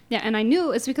 Yeah. And I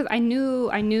knew it's because I knew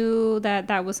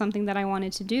that was something that I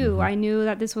wanted to do. I knew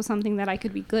that this was something that I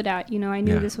could be good at. You know, I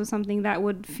knew this was something that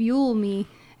would fuel me.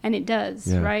 And it does,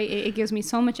 right? It gives me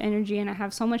so much energy, and I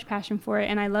have so much passion for it,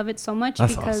 and I love it so much.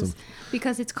 That's because awesome.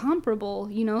 Because it's comparable,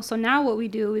 you know. So now what we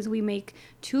do is we make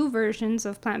 2 versions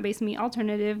of plant-based meat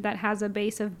alternative that has a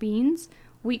base of beans,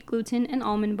 wheat gluten, and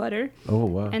almond butter. Oh,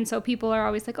 wow. And so people are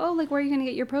always like, oh, like, where are you going to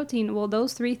get your protein? Well,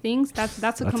 those 3 things, that's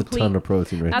a complete... a ton of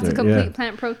protein right there. That's a complete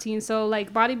plant protein. So,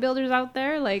 like, bodybuilders out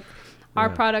there, like... Our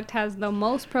product has the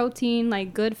most protein,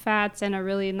 like good fats, and a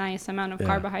really nice amount of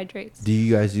carbohydrates. Do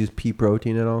you guys use pea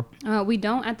protein at all? We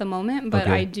don't at the moment, but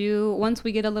I do once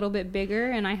we get a little bit bigger,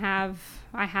 and I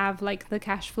have like the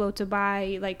cash flow to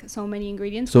buy like so many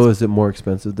ingredients. So is it more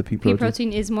expensive, the pea protein? Pea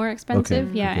protein is more expensive,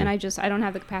 okay. and I don't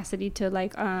have the capacity to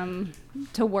like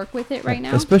to work with it right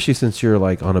now. Especially since you're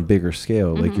like on a bigger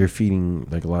scale, like you're feeding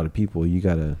like a lot of people. You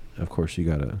gotta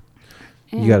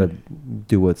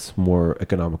do what's more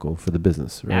economical for the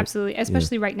business, right? Absolutely,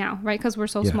 especially right now, right? Because we're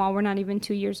so small. We're not even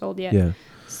 2 years old yet. Yeah.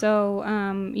 So,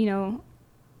 you know,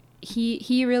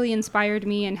 he really inspired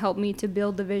me and helped me to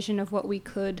build the vision of what we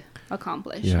could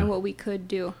accomplish and what we could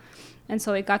do. And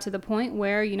so it got to the point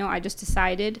where, you know, I just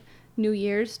decided New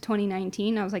Year's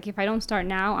 2019, I was like, if I don't start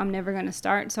now, I'm never going to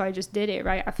start. So I just did it,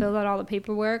 right? I filled out all the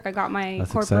paperwork. I got my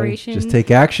corporation. Exciting. Just take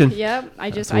action. Yep.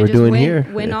 I just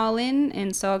went all in.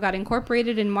 And so I got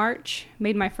incorporated in March,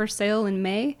 made my first sale in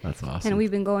May. That's awesome. And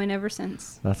we've been going ever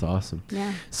since. That's awesome.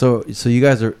 Yeah. So you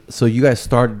guys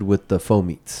started with the faux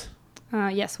meats.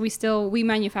 Yes, we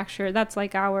manufacture. That's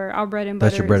like our bread and butter.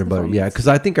 That's your bread and butter. Yeah. Cause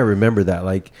I think I remember that,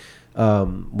 like,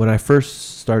 when I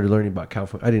first started learning about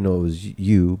California, I didn't know it was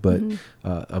you, but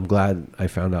I'm glad I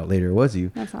found out later it was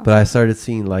you. That's awesome. But I started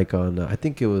seeing like on, I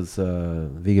think it was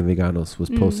Vegan Veganos was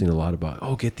posting a lot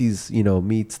about, get these,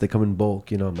 meats, they come in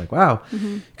bulk, I'm like, wow.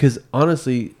 Because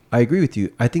honestly, I agree with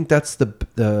you. I think that's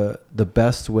the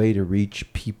best way to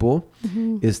reach people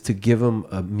is to give them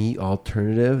a meat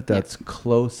alternative that's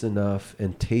close enough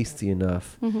and tasty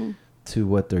enough to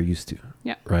what they're used to.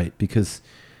 Yeah. Right? Because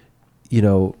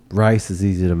rice is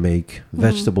easy to make,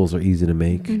 vegetables are easy to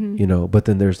make, but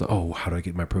then there's how do I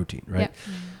get my protein, right?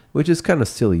 Yeah. Which is kind of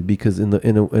silly because in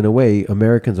a way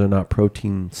Americans are not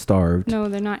protein starved. No,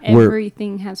 they're not.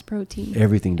 Everything has protein.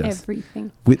 Everything does.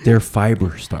 Everything. They're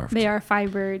fiber starved. They are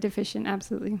fiber deficient,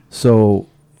 absolutely. So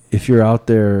if you're out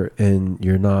there and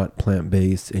you're not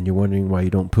plant-based and you're wondering why you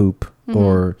don't poop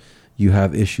or you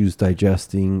have issues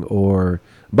digesting, or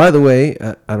by the way,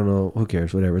 I don't know, who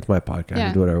cares, whatever, it's my podcast.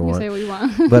 I do whatever I want. Say what you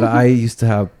want. But I used to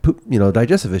have poop,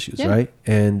 digestive issues, right?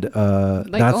 And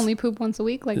like only poop once a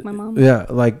week, like my mom. Yeah,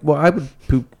 I would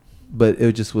poop, but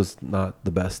it just was not the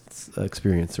best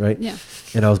experience, right? Yeah.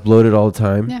 And I was bloated all the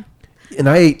time. Yeah. And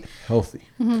I ate healthy.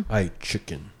 I ate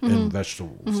chicken and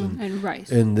vegetables and rice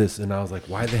and this, and I was like,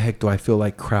 why the heck do I feel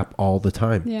like crap all the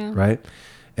time? Yeah. Right.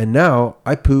 And now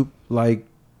I poop like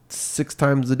 6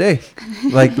 times a day,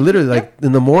 like literally, like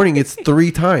in the morning it's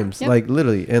 3 times, like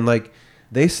literally, and like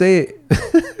they say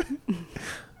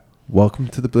welcome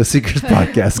to the Bliss Seekers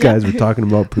podcast, guys. We're talking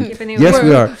about poop. Yes,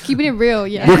 we are keeping it real.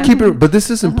 Yeah, we're keeping it, but this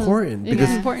is important because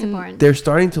it's important. They're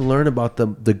starting to learn about the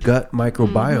gut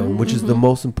microbiome, which is the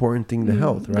most important thing to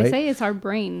health, right? They say it's our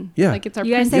brain. Yeah, like it's our.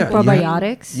 You guys take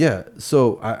probiotics? Yeah,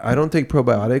 so I don't take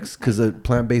probiotics because a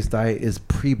plant-based diet is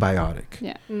prebiotic.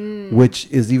 Yeah, which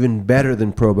is even better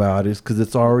than probiotics because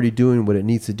it's already doing what it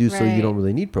needs to do, so you don't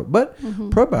really need but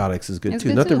probiotics is good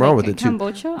too. Nothing wrong with it too.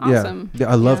 Kombucha, awesome.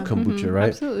 Yeah, I love kombucha, right?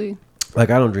 Absolutely. Like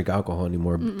I don't drink alcohol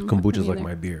anymore. Kombucha is like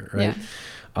my beer, right?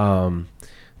 Yeah.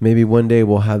 Maybe one day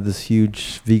we'll have this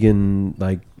huge vegan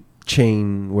like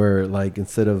chain where like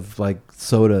instead of like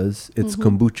sodas, it's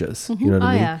kombuchas. You know what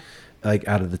I mean? Yeah. Like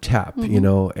out of the tap,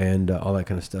 and all that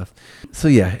kind of stuff. So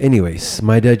yeah. Anyways,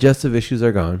 my digestive issues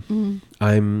are gone.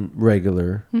 I'm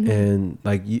regular, and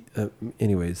like,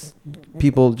 anyways,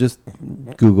 people just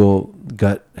Google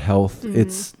gut health.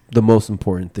 It's the most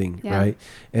important thing, right?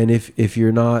 And if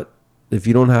you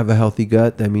don't have a healthy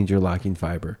gut, that means you're lacking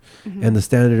fiber. And the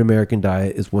standard American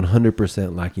diet is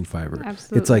 100% lacking fiber.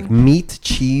 Absolutely. It's like meat,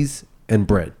 cheese, and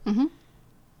bread.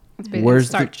 Where's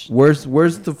starch?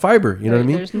 Where's the fiber? You know what I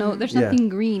mean? There's nothing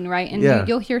green, right? And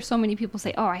you'll hear so many people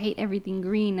say, "Oh, I hate everything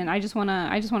green." And I just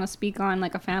wanna speak on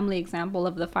like a family example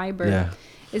of the fiber. Yeah.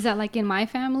 Is that like in my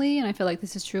family, and I feel like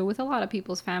this is true with a lot of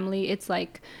people's family, it's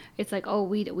like oh,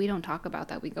 we don't talk about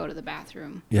that, we go to the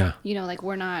bathroom. Yeah. Like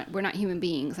we're not human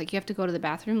beings. Like you have to go to the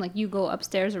bathroom, like you go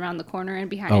upstairs around the corner and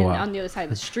behind on the other side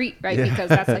of the street, right? Because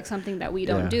that's like something that we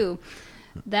don't do.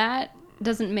 That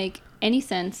doesn't make any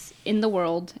sense in the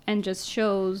world, and just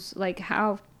shows like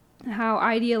how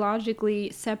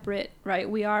ideologically separate, right,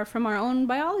 we are from our own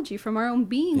biology, from our own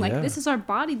being. Like this is our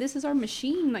body, this is our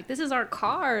machine, like this is our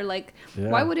car. Like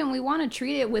why wouldn't we want to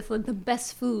treat it with like the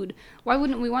best food? Why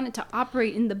wouldn't we want it to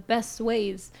operate in the best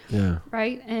ways?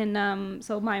 Right. And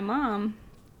so my mom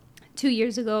 2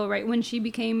 years ago, right, when she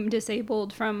became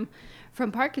disabled from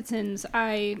Parkinson's,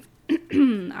 I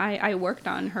worked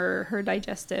on her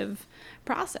digestive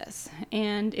process,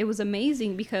 and it was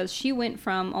amazing because she went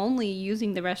from only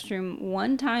using the restroom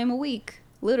 1 time a week,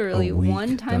 literally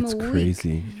 1 time a week. That's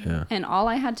crazy. Yeah. And all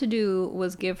I had to do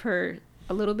was give her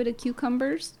a little bit of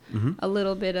cucumbers, a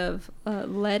little bit of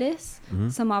lettuce,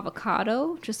 some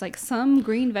avocado, just like some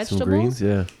green vegetables. Some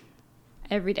greens,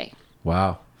 every day.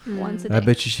 Wow. Once a day. I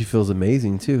bet she feels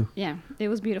amazing too. Yeah, it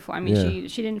was beautiful. I mean,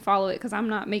 she didn't follow it because I'm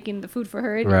not making the food for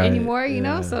her anymore, you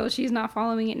know, so she's not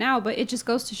following it now. But it just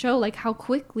goes to show like how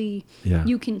quickly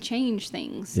you can change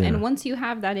things. And once you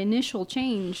have that initial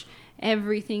change,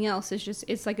 everything else is just,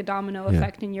 it's like a domino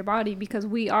effect in your body, because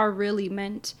we are really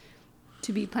meant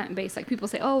to be plant-based. Like people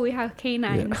say, oh, we have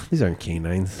canines. These aren't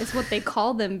canines. It's what they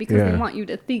call them because they want you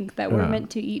to think that we're meant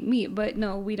to eat meat. But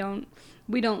no, we don't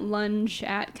lunge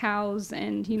at cows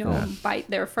and, bite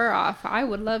their fur off. I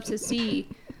would love to see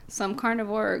some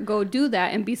carnivore go do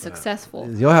that and be successful.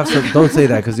 You'll have some, don't say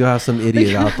that, because you'll have some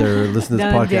idiot out there listening to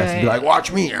this podcast and be like,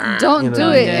 watch me. Don't do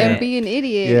it and be an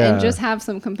idiot and just have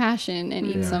some compassion and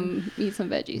eat some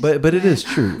veggies. But it is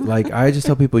true. Like I just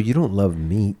tell people, you don't love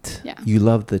meat. Yeah. You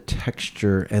love the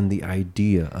texture and the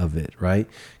idea of it, right?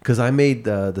 Because I made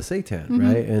the seitan,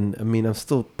 right? And I mean, I'm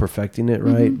still perfecting it,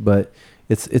 right? But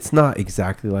it's not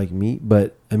exactly like meat,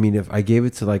 but I mean, if I gave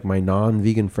it to like my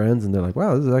non-vegan friends and they're like,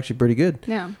 wow, this is actually pretty good.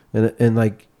 Yeah. And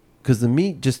like, because the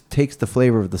meat just takes the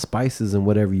flavor of the spices and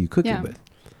whatever you cook it with.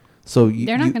 So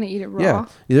they're not going to eat it raw.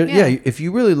 Yeah. If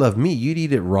you really love meat, you'd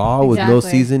eat it raw with no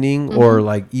seasoning or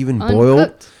like even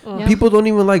boiled. People don't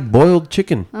even like boiled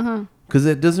chicken. Because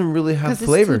it doesn't really have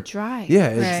flavor. It's too dry.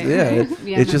 Yeah,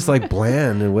 it's just like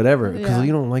bland and whatever. Because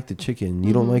you don't like the chicken,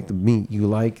 you don't like the meat, you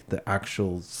like the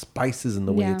actual spices and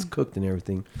the way it's cooked and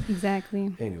everything.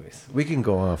 Exactly. Anyways, we can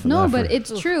go off. No, but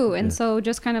it's true. And so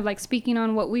just kind of like speaking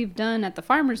on what we've done at the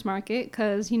farmers market,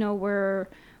 because you know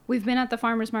we've been at the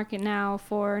farmers market now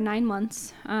for 9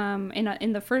 months.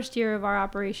 In the first year of our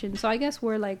operation, so I guess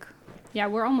we're like. Yeah,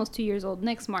 we're almost 2 years old.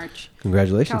 Next March.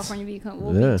 Congratulations. California Vegan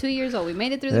will be 2 years old. We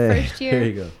made it through the first year. There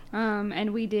you go.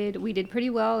 And we did pretty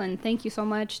well. And thank you so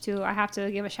much I have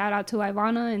to give a shout out to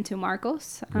Ivana and to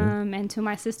Marcos, and to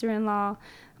my sister-in-law,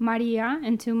 Maria,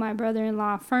 and to my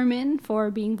brother-in-law, Fermin, for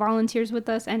being volunteers with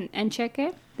us, and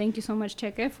Cheque. Thank you so much,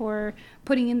 Cheque, for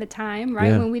putting in the time,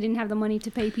 right? When we didn't have the money to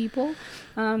pay people.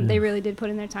 They really did put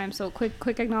in their time. So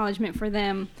quick acknowledgement for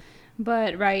them.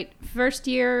 But first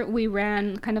year we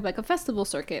ran kind of like a festival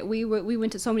circuit. We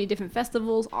went to so many different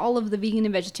festivals, all of the vegan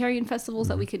and vegetarian festivals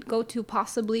that we could go to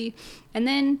possibly. And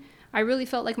then I really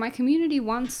felt like my community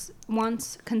wants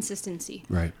consistency.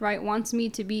 Right? Wants me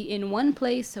to be in one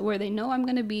place where they know I'm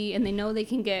going to be and they know they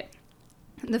can get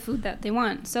the food that they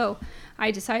want. So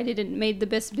I decided and made the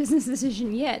best business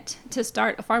decision yet to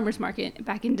start a farmer's market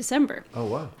back in December. Oh,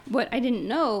 wow. But I didn't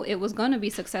know it was going to be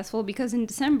successful because in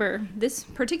December, this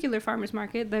particular farmer's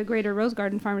market, the Greater Rose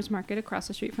Garden Farmer's Market across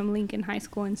the street from Lincoln High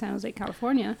School in San Jose,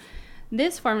 California,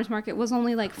 this farmer's market was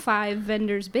only like 5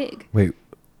 vendors big. Wait,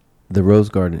 the Rose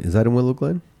Garden, is that in Willow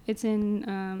Glen? It's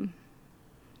in...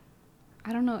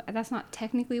 I don't know. That's not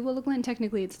technically Willow Glen.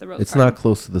 Technically, it's the Rose Garden. It's not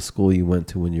close to the school you went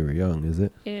to when you were young, is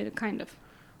it? It kind of.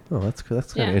 Oh, that's kind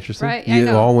of interesting. Right? You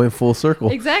all went full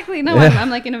circle. Exactly. No, I'm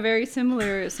like in a very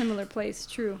similar place.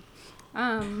 True.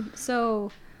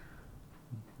 So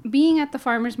being at the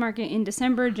farmer's market in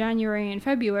December, January, and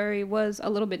February was a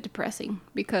little bit depressing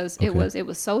because it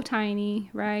was so tiny,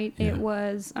 right? Yeah. It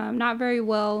was not very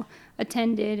well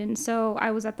attended, and so I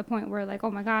was at the point where like,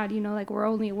 oh my God, you know, like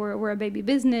we're a baby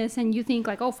business, and you think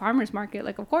like, oh, farmer's market,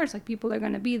 like of course, like people are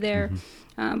gonna be there,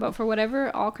 but for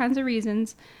whatever, all kinds of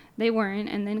reasons, they weren't,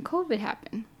 and then COVID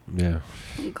happened. Yeah.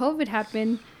 When COVID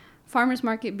happened, farmer's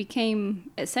market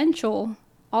became essential.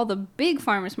 All the big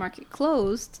farmer's market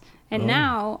closed. And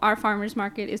now our farmer's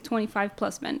market is 25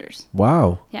 plus vendors.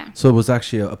 Wow. Yeah. So it was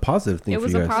actually a positive thing for you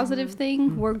guys. It was a positive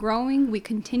thing. We're growing. We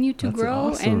continue to grow.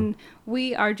 Awesome. And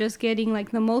we are just getting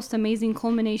like the most amazing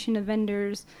culmination of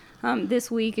vendors. This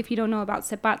week, if you don't know about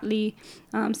Sepatli,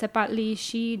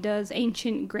 she does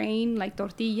ancient grain like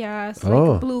tortillas,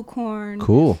 like blue corn.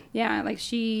 Cool. Yeah, like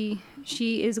she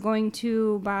is going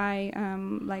to buy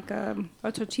like a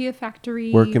tortilla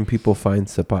factory. Where can people find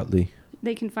Sepatli?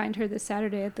 They can find her this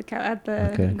Saturday at the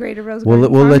Greater Rose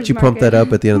Garden. We'll let you pump that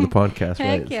up at the end of the podcast,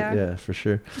 right? Yeah. So, yeah, for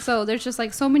sure. So there's just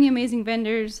like so many amazing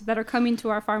vendors that are coming to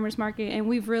our farmers market, and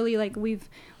we've really like we've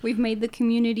made the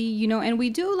community, you know, and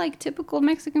we do like typical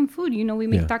Mexican food, you know, we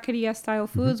make taqueria style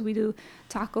foods, we do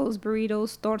tacos,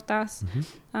 burritos, tortas,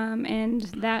 and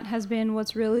that has been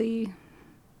what's really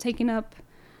taken up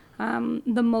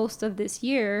the most of this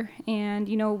year. And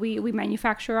you know, we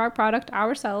manufacture our product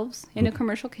ourselves in a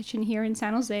commercial kitchen here in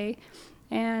San Jose,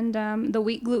 and the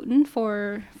wheat gluten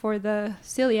for the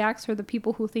celiacs, or the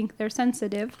people who think they're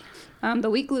sensitive, the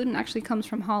wheat gluten actually comes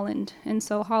from Holland, and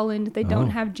so Holland, they don't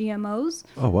have GMOs.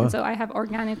 Oh wow. And so I have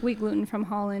organic wheat gluten from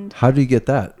Holland. How do you get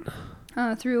that?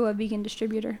 Through a vegan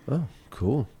distributor. Oh,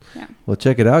 cool. Yeah. Well,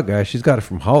 check it out, guys. She's got it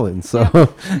from Holland, so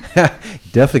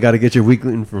definitely got to get your wheat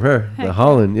gluten from her. The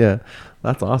Holland, yeah.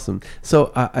 That's awesome.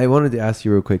 So I wanted to ask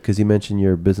you real quick, because you mentioned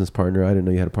your business partner. I didn't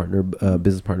know you had a partner,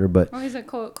 business partner, but... Oh, he's a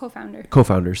co-founder.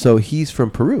 Co-founder. So he's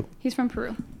from Peru. He's from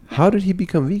Peru. How did he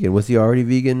become vegan? Was he already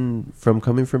vegan from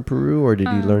coming from Peru, or did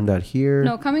he learn that here?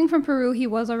 No, coming from Peru, he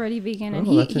was already vegan, and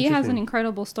he has an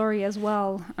incredible story as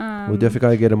well. We'll definitely got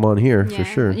to get him on here for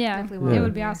sure. Yeah, it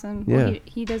would be awesome. Yeah. Well,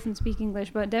 he doesn't speak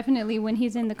English, but definitely when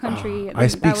he's in the country, I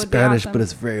speak Spanish, but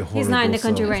it's very horrible. He's not in the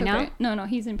country right now? Okay. No,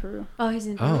 he's in Peru. Oh, he's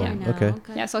in Peru now. Okay.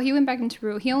 Yeah, so he went back into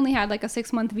Peru. He only had like a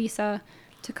 6-month visa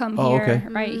to come here,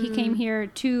 right? He came here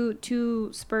two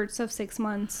spurts of 6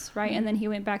 months, right? And then he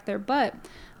went back there. But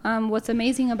what's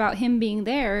amazing about him being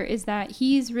there is that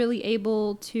he's really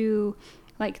able to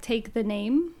like take the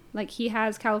name Like he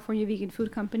has California Vegan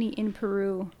Food Company in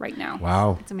Peru right now.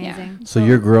 Wow. It's amazing. Yeah. So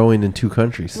you're growing in 2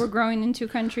 countries. We're growing in 2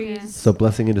 countries. Yeah. So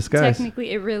blessing in disguise.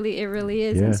 Technically, it really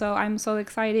is. Yeah. And so I'm so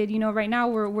excited. You know, right now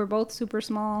we're both super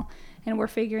small and we're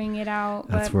figuring it out.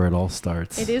 That's where it all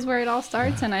starts. It is where it all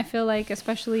starts. And I feel like,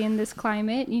 especially in this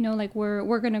climate, you know, like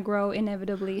we're going to grow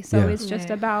inevitably. So it's just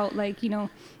about like, you know,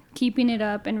 keeping it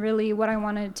up. And really what I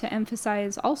wanted to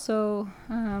emphasize also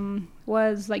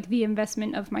was like the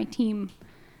investment of my team.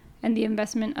 And the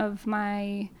investment of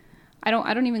my, I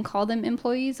don't even call them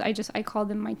employees. I call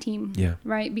them my team. Yeah.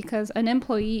 Right. Because an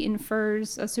employee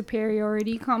infers a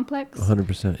superiority complex.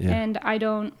 100%. Yeah. And I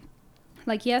don't,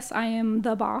 like, yes, I am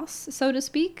the boss, so to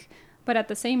speak. But at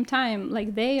the same time,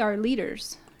 like, they are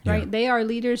leaders. Right. Yeah. They are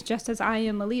leaders just as I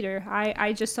am a leader.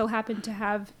 I just so happen to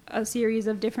have a series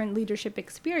of different leadership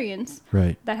experience.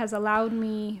 Right. That has allowed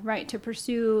me, right, to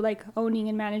pursue like owning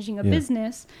and managing a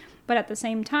business. But at the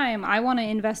same time, I want to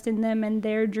invest in them and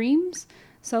their dreams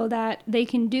so that they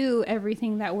can do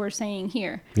everything that we're saying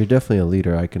here. You're definitely a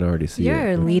leader. I can already see You're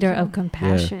it. a leader of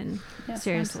compassion. Yeah. Yes,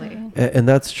 seriously. And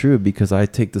that's true because I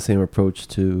take the same approach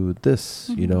to this,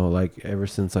 you know, like ever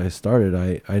since I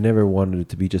started, I never wanted it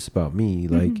to be just about me.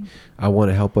 Like I want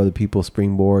to help other people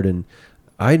springboard. And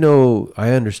I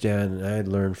understand, and I had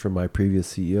learned from my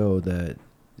previous CEO that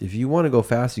if you want to go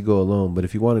fast, you go alone. But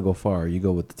if you want to go far, you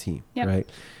go with the team, right?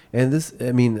 And this,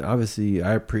 I mean, obviously,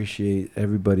 I appreciate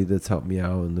everybody that's helped me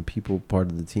out and the people part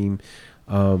of the team.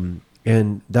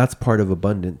 And that's part of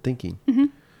abundant thinking.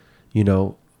 You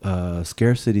know,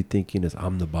 scarcity thinking is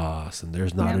I'm the boss and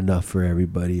there's not enough for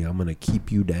everybody. I'm going to keep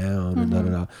you down and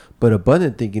da. But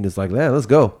abundant thinking is like, let's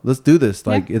go. Let's do this.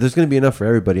 Like there's going to be enough for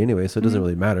everybody anyway. So it doesn't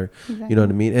really matter. Exactly. You know what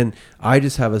I mean? And I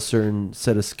just have a certain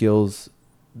set of skills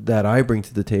that I bring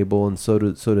to the table, and so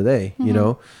do they, you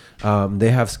know.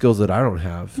 They have skills that I don't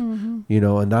have, you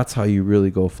know, and that's how you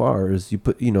really go far is you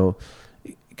put, you know,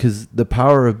 because the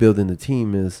power of building a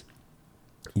team is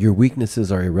your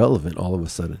weaknesses are irrelevant all of a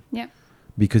sudden. Yeah.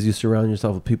 Because you surround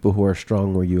yourself with people who are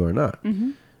strong where you are not.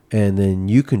 And then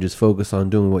you can just focus on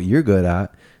doing what you're good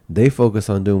at. They focus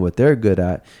on doing what they're good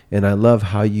at. And I love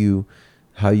how you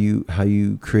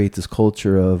create this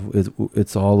culture of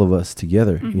it's all of us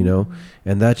together, you know,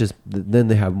 and that just then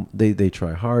they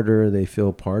try harder, they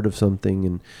feel part of something,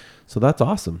 and so that's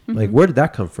awesome. Like, where did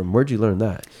that come from? Where'd you learn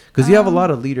that? Because you have a lot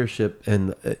of leadership,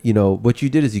 and you know what you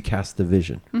did is you cast the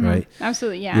vision, right?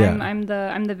 Absolutely, yeah. I'm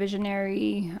the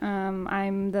visionary.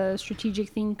 I'm the strategic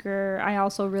thinker. I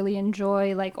also really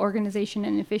enjoy like organization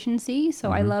and efficiency.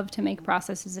 So I love to make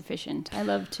processes efficient. I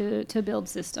love to build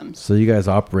systems. So you guys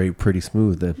operate pretty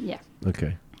smooth then. Yeah.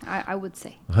 Okay. I would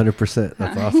say 100%.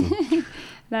 That's awesome.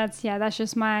 That's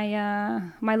just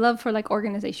my my love for like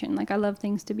organization. Like I love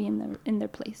things to be in their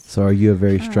place. So are you a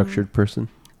very structured person?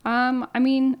 I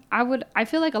mean, I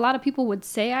feel like a lot of people would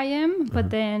say I am, but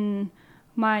then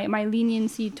my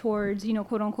leniency towards, you know,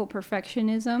 quote unquote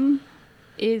perfectionism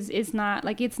is not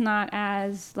like, it's not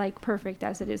as like perfect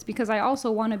as it is, because I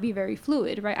also want to be very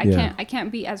fluid, right? I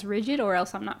can't be as rigid or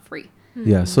else I'm not free.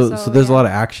 Yeah. So there's a lot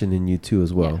of action in you too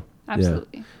as well. Yeah,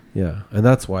 absolutely. Yeah, and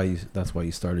that's why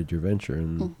you started your venture,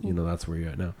 and you know that's where you're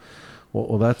at now.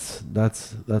 Well, that's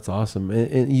awesome.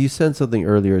 And you said something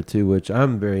earlier too, which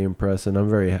I'm very impressed, and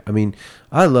I mean,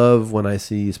 I love when I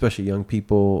see, especially young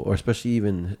people, or especially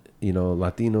even, you know,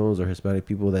 Latinos or Hispanic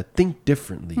people that think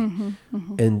differently.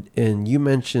 And you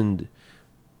mentioned,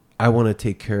 I want to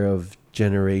take care of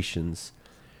generations.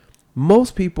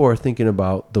 Most people are thinking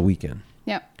about the weekend.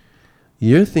 Yeah.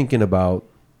 You're thinking about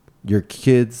your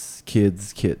kids.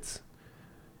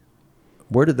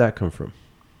 Where did that come from?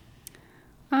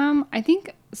 I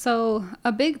think so.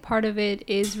 A big part of it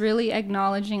is really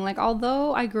acknowledging, like,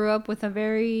 although I grew up with a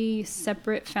very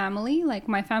separate family, like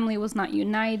my family was not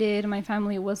united. My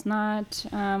family was not.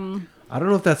 I don't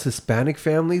know if that's Hispanic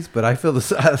families, but I feel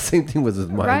the same thing with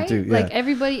mine right? too. Yeah. Like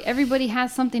everybody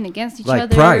has something against each like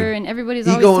other, pride. And everybody's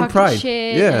Ego always and talking pride.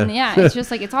 shit. Yeah. And it's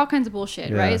just like, it's all kinds of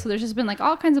bullshit, right? So there's just been like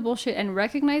all kinds of bullshit, and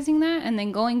recognizing that, and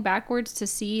then going backwards to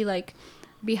see like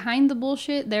behind the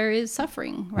bullshit there is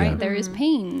suffering, right? There is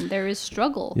pain, there is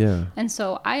struggle. And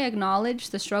so I acknowledge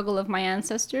the struggle of my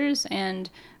ancestors, and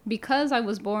because I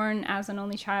was born as an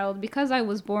only child, because I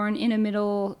was born in a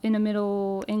middle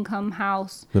income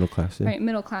house, middle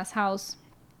class house,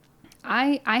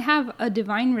 I have a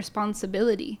divine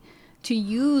responsibility to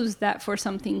use that for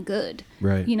something good,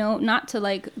 right? You know, not to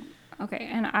like, okay,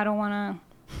 and I don't want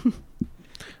to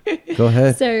go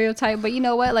ahead stereotype, but you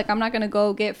know what, like I'm not gonna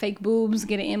go get fake boobs,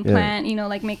 get an implant, you know,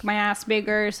 like make my ass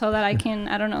bigger so that I can,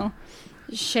 I don't know,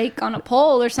 shake on a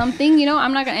pole or something, you know.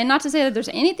 I'm not gonna, and not to say that there's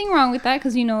anything wrong with that,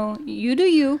 because you know, you do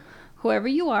you, whoever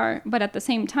you are, but at the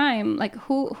same time, like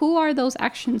who are those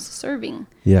actions serving?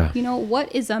 Yeah. You know,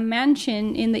 what is a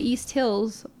mansion in the East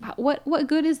Hills? What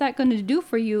good is that going to do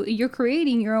for you? You're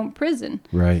creating your own prison.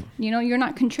 Right. You know, you're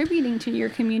not contributing to your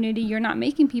community. You're not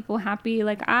making people happy.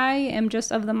 Like, I am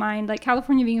just of the mind, like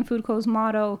California Vegan Food Co.'s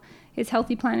motto is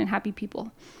healthy planet, happy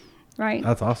people. Right?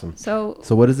 That's awesome. So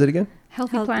what is it again?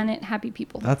 Healthy planet, happy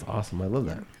people. That's awesome. I love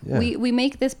that. Yeah. We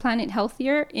make this planet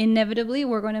healthier. Inevitably,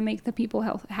 we're going to make the people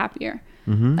happier.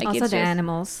 Mm-hmm. Like also the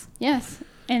animals. Yes.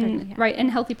 And right,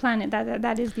 and healthy planet,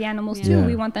 that is the animals too.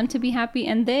 We want them to be happy,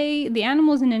 and the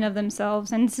animals in and of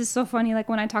themselves. And this is so funny, like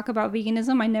when I talk about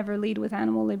veganism, I never lead with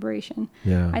animal liberation.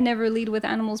 I never lead with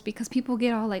animals, because people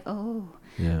get all like,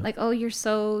 like, oh, you're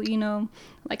so, you know,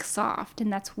 like soft,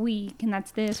 and that's weak, and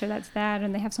that's this or that's that,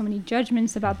 and they have so many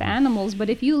judgments about the animals. But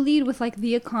if you lead with like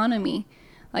the economy,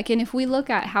 like, and if we look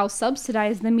at how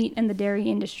subsidized the meat and the dairy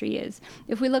industry is,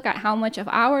 if we look at how much of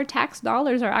our tax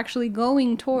dollars are actually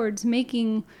going towards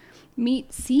making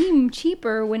meat seem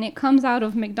cheaper when it comes out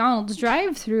of McDonald's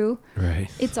drive-through, right,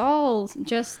 it's all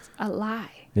just a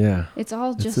lie. Yeah. It's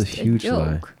all just a huge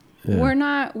joke. Lie.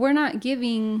 Yeah. We're not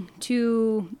giving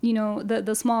to, you know,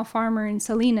 the small farmer in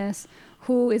Salinas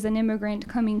who is an immigrant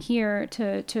coming here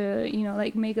to, you know,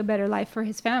 like make a better life for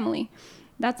his family.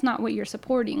 That's not what you're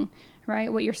supporting.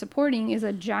 Right? What you're supporting is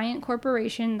a giant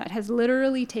corporation that has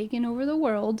literally taken over the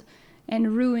world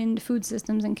and ruined food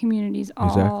systems and communities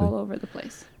all over the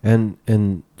place.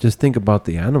 And just think about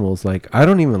the animals. Like, I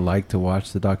don't even like to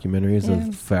watch the documentaries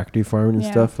of factory farming and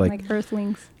stuff. Like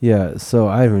Earthlings. Yeah. So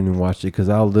I haven't even watched it because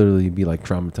I'll literally be like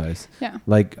traumatized. Yeah.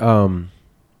 Like,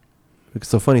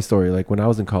 so funny story. Like when I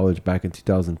was in college back in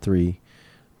 2003,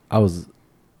 I was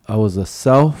a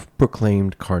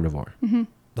self-proclaimed carnivore. Mm-hmm.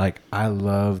 Like, I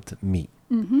loved meat,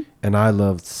 and I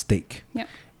loved steak,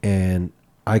 and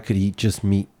I could eat just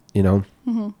meat, you know?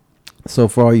 Mm-hmm. So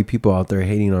for all you people out there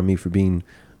hating on me for being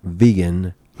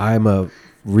vegan, I'm a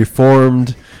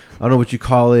reformed, I don't know what you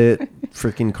call it,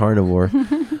 freaking carnivore.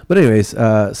 But anyways,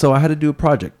 so I had to do a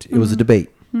project. It was a debate,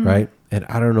 right? And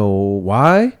I don't know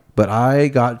why, but I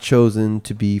got chosen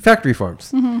to be factory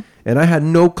farms. And I had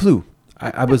no clue.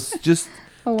 I was just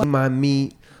my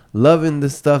meat, loving the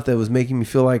stuff that was making me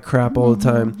feel like crap all the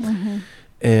time.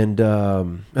 And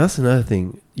that's another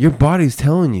thing. Your body's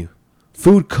telling you.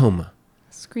 Food coma.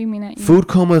 Screaming at you. Food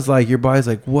coma is like, your body's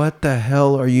like, what the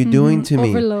hell are you doing to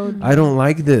me? Overload. I don't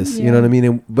like this. You know what I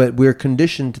mean? But we're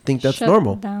conditioned to think that's Shut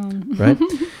normal. Down. Right?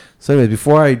 So anyways,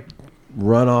 before I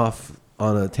run off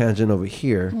on a tangent over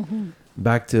here,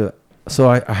 back to... So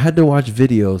I had to watch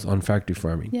videos on factory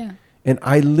farming. Yeah. And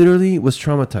I literally was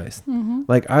traumatized.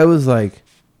 Like, I was like...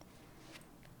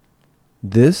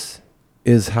 This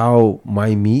is how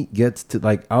my meat gets to,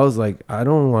 like, I was like, I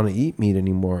don't want to eat meat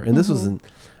anymore. And this wasn't,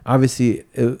 obviously,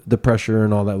 the pressure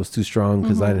and all that was too strong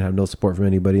because I didn't have no support from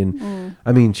anybody. And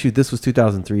I mean, shoot, this was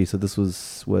 2003. So this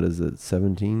was, what is it,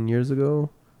 17 years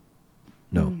ago?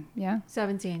 No. Yeah.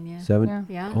 17, yeah.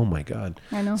 Yeah. Oh my God.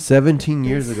 I know. 17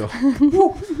 years ago.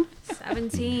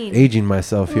 17. Aging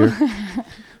myself here.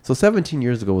 So 17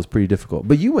 years ago was pretty difficult.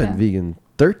 But you went vegan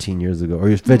 13 years ago, or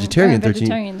you're vegetarian 13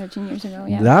 years ago.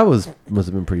 Yeah. That must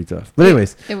have been pretty tough. But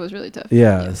anyways, it was really tough.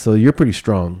 Yeah, so you're pretty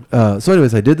strong. So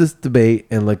anyways, I did this debate,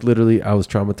 and like literally I was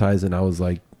traumatized, and I was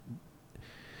like,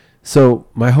 so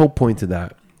my whole point to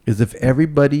that is, if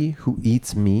everybody who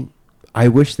eats meat, I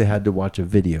wish they had to watch a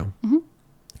video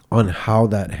on how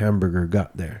that hamburger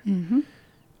got there.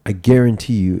 I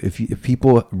guarantee you, if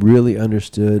people really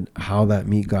understood how that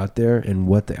meat got there and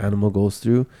what the animal goes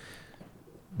through,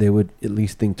 they would at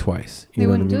least think twice. They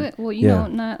wouldn't do it. Well, you know,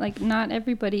 not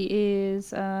everybody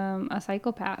is a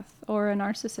psychopath or a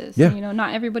narcissist. Yeah. You know,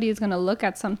 not everybody is going to look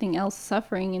at something else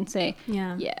suffering and say,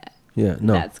 no,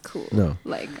 that's cool. No.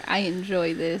 Like, I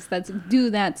enjoy this. Do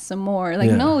that some more.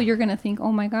 Like, no, you're going to think,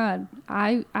 oh my God,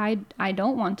 I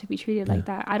don't want to be treated like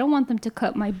that. I don't want them to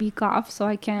cut my beak off so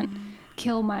I can't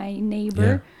kill my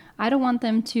neighbor. I don't want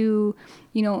them to,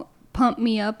 you know, pump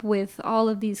me up with all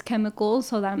of these chemicals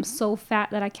so that I'm so fat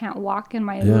that I can't walk and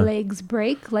my legs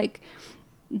break. Like,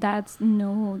 this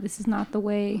is not the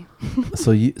way.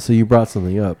 So you brought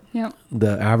something up. Yeah.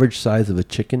 The average size of a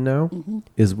chicken now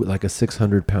is like a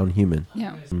 600-pound human.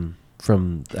 Yeah.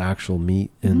 From the actual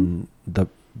meat and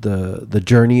the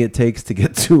journey it takes to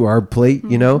get to our plate,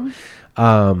 you know?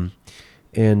 You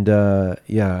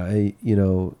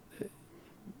know,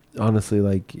 honestly,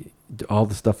 like, all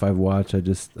the stuff I've watched,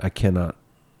 I cannot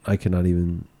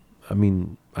even, I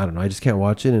mean, I don't know, I just can't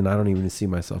watch it, and I don't even see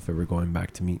myself ever going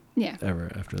back to meat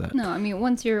ever after that. No, I mean,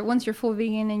 once you're full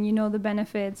vegan and you know the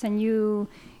benefits, and you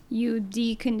you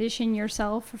decondition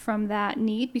yourself from that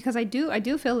need, because I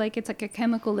do feel like it's like a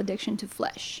chemical addiction to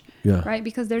flesh. Yeah. Right?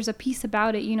 Because there's a piece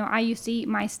about it, you know, I used to eat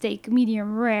my steak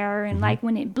medium rare, and like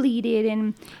when it bleeded,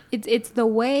 and it's the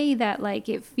way that like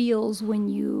it feels when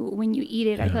you eat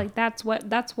it. I feel like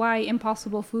that's why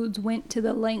Impossible Foods went to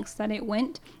the lengths that it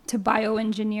went to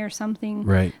bioengineer something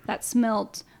that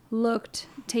smelt, looked,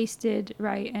 tasted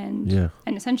right, and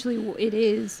essentially it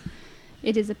is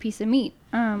a piece of meat.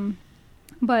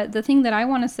 But the thing that I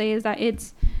want to say is that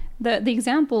it's the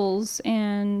examples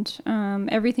and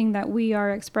everything that we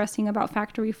are expressing about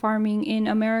factory farming in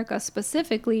America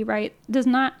specifically, right,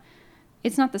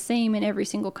 it's not the same in every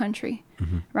single country,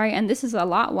 right? And this is a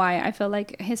lot why I feel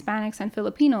like Hispanics and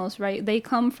Filipinos, right, they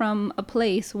come from a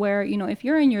place where, you know, if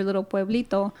you're in your little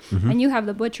pueblito and you have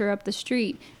the butcher up the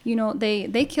street, you know,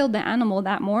 they killed the animal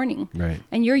that morning. Right.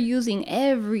 And you're using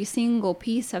every single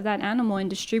piece of that animal and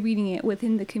distributing it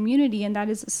within the community, and that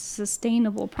is a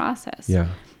sustainable process. Yeah.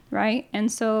 Right? And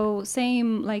so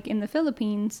same like in the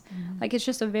Philippines, like it's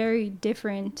just a very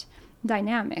different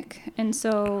dynamic. And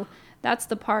so that's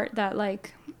the part that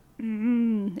like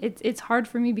it's hard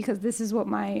for me, because this is what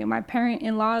my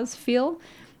parent-in-laws feel.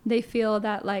 They feel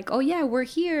that like, oh yeah, we're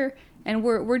here and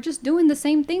we're just doing the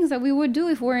same things that we would do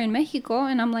if we're in Mexico.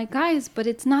 And I'm like, guys, but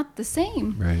it's not the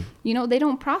same. Right. You know, they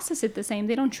don't process it the same.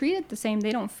 They don't treat it the same.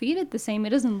 They don't feed it the same. It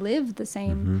doesn't live the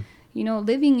same. You know,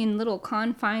 living in little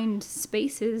confined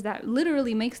spaces that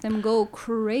literally makes them go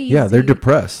crazy. Yeah, they're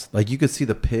depressed. Like you could see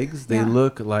the pigs. They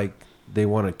look like they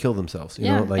want to kill themselves, you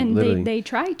know, like and literally. they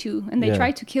try to, and they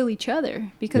try to kill each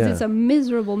other, because it's a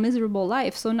miserable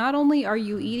life. So not only are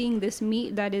you eating this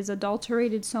meat that is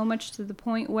adulterated so much to the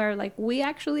point where like we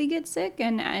actually get sick,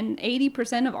 and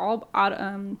 80% of all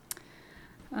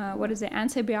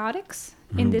antibiotics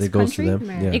in this country,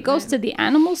 it goes to the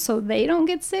animals so they don't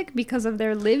get sick because of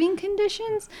their living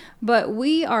conditions, but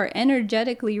we are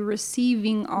energetically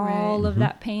receiving all of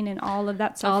that pain and all of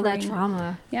that suffering, all that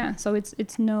trauma. Yeah, so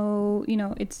it's no, you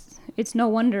know, it's no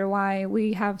wonder why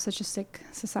we have such a sick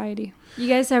society. You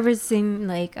guys ever seen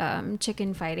like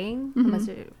chicken fighting? Was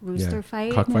it rooster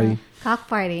fight? Cockfighting.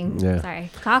 Cockfighting. Yeah. Sorry,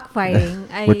 cockfighting.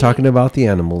 We're talking about the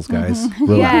animals, guys.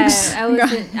 Relax.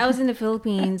 Yeah, I was in the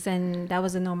Philippines, and that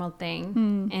was a normal thing.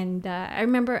 And I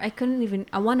remember I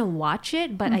want to watch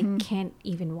it, but I can't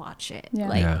even watch it.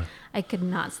 Yeah. I could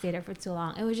not stay there for too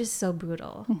long. It was just so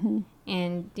brutal.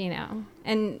 And, you know,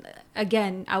 and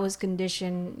again, I was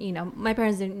conditioned, you know, my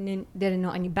parents didn't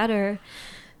know any better.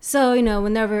 So, you know,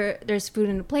 whenever there's food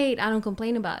on the plate, I don't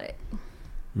complain about it,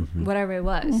 whatever it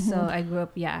was. So I grew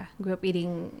up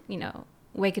eating, you know,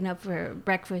 waking up for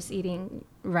breakfast, eating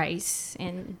rice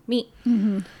and meat.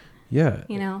 Yeah.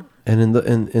 You know, and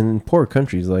in poor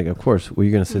countries, like, of course, well,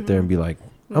 you're going to sit there and be like,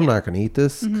 I'm not going to eat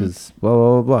this because blah,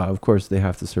 blah, blah, blah. Of course, they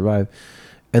have to survive.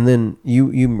 And then you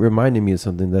reminded me of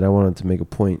something that I wanted to make a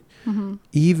point.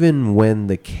 Even when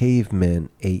the cavemen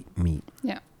ate meat,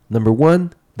 number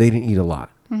one, they didn't eat a lot.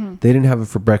 They didn't have it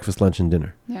for breakfast, lunch, and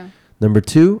dinner. Yeah. Number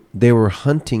two, they were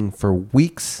hunting for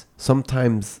weeks,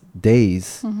 sometimes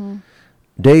days,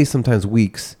 sometimes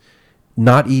weeks,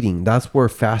 not eating. That's where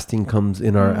fasting comes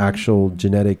in our actual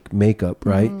genetic makeup,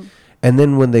 right? And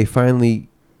then when they finally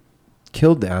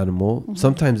killed the animal,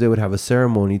 sometimes they would have a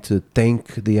ceremony to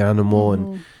thank the animal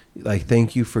and like,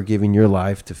 thank you for giving your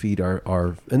life to feed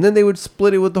our and then they would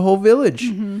split it with the whole village.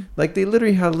 Like they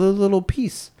literally had a little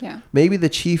piece. Yeah. Maybe the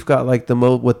chief got like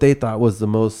what they thought was the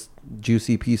most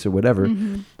juicy piece or whatever,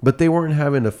 but they weren't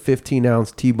having a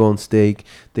 15-ounce T-bone steak.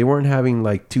 They weren't having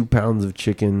like 2 pounds of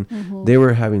chicken. They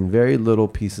were having very little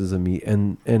pieces of meat,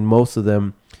 and most of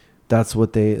them, that's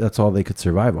all they could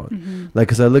survive on. Like,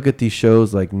 because I look at these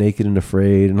shows like Naked and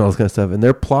Afraid and all this kind of stuff, and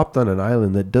they're plopped on an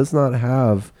island that does not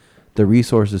have the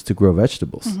resources to grow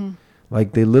vegetables.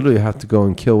 Like they literally have to go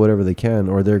and kill whatever they can,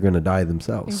 or they're going to die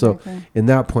themselves. Exactly. So in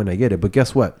that point, I get it. But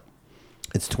guess what?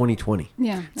 It's 2020.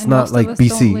 Yeah. It's not like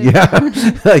BC.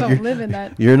 Like live in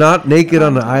that. You're not naked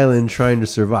on an island trying to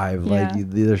survive. Like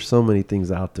there's so many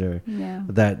things out there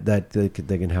that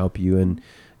they can help you. And,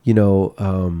 you know,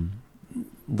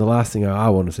 the last thing I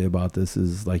want to say about this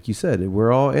is, like you said,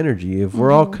 we're all energy. If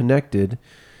we're all connected,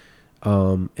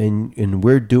 and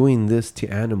we're doing this to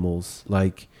animals,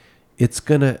 like it's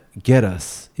gonna get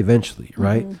us eventually,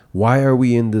 right? Why are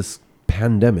we in this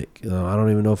pandemic? I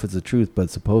don't even know if it's the truth, but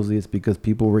supposedly it's because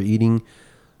people were eating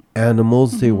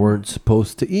animals they weren't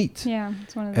supposed to eat. Yeah,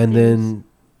 it's one of the things.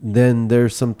 Then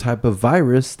there's some type of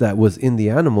virus that was in the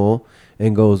animal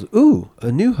and goes, ooh,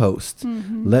 a new host.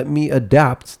 Let me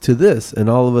adapt to this, and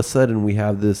all of a sudden we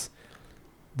have this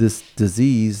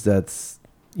disease that's,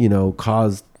 you know,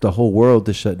 caused the whole world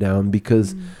to shut down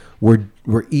because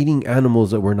we're eating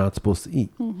animals that we're not supposed to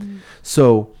eat.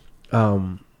 So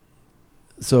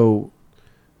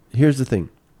here's the thing.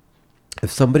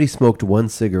 If somebody smoked one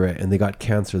cigarette and they got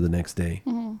cancer the next day,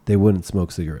 they wouldn't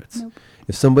smoke cigarettes. Nope.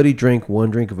 If somebody drank one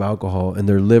drink of alcohol and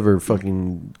their liver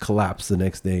fucking collapsed the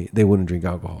next day, they wouldn't drink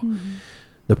alcohol.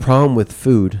 The problem with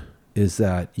food is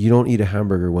that you don't eat a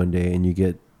hamburger one day and you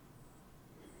get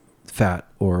fat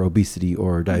or obesity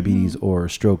or diabetes or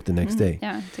stroke the next day.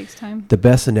 Yeah, it takes time. The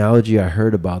best analogy I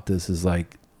heard about this is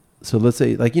like, so let's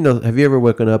say, like, you know, have you ever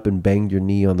woken up and banged your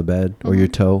knee on the bed or your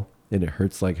toe and it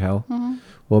hurts like hell?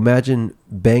 Well, imagine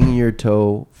banging your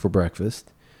toe for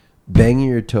breakfast, banging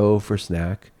your toe for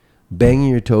snack, banging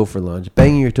your toe for lunch,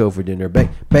 banging your toe for dinner, bang,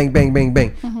 bang, bang, bang,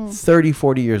 bang. 30,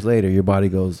 40 years later, your body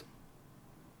goes,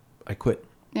 I quit.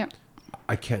 Yep.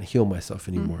 I can't heal myself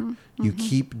anymore. You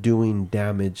keep doing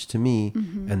damage to me,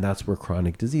 and that's where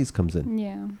chronic disease comes in.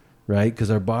 Yeah. Right? Because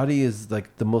our body is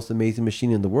like the most amazing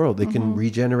machine in the world. It can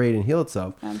regenerate and heal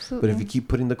itself. Absolutely. But if you keep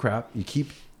putting the crap, you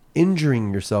keep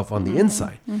injuring yourself on the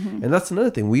inside. And that's another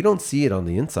thing. We don't see it on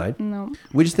the inside. No.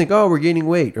 We just think, oh, we're gaining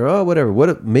weight or oh, whatever.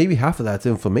 Maybe half of that's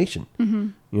inflammation.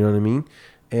 You know what I mean?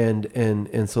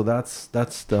 And so that's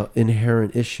the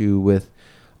inherent issue with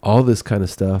all this kind of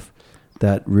stuff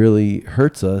that really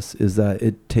hurts us, is that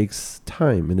it takes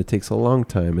time, and it takes a long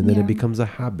time, and then it becomes a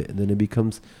habit, and then it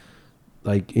becomes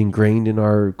like ingrained in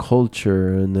our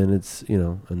culture, and then it's, you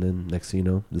know, and then next thing you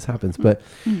know, this happens. But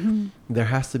there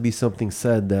has to be something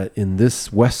said that in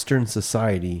this Western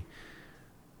society,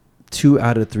 2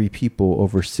 out of 3 people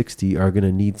over 60 are going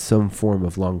to need some form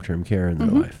of long-term care in their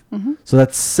life. So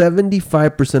that's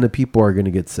 75% of people are going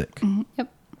to get sick.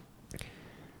 Yep.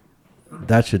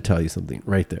 That should tell you something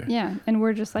right there. Yeah. And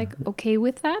we're just like, okay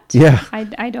with that? Yeah.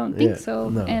 I don't think so.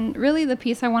 No. And really the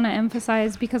piece I want to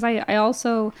emphasize, because I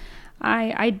also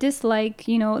dislike,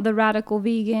 you know, the radical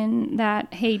vegan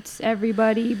that hates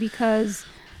everybody because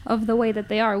of the way that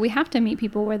they are. We have to meet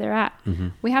people where they're at.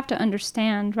 We have to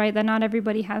understand, right, that not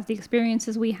everybody has the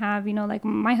experiences we have. You know, like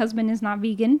my husband is not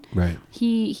vegan. Right.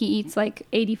 He eats like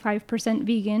 85%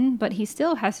 vegan, but he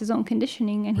still has his own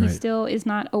conditioning, and he still is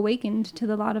not awakened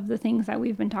to a lot of the things that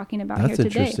we've been talking about here today.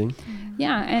 That's interesting.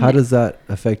 Yeah. And how does that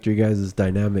affect your guys'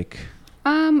 dynamic?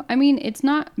 I mean, it's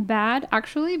not bad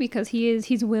actually, because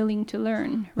he's willing to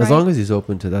learn. Right? As long as he's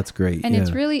open to, that's great. And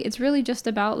it's really just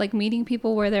about like meeting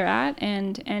people where they're at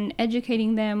and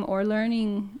educating them or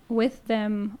learning with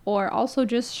them, or also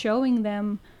just showing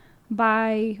them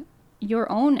by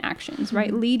your own actions,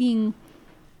 right? Leading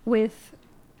with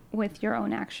your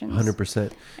own actions.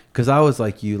 100%. Because I was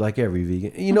like you, like every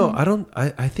vegan. You know,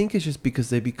 I think it's just because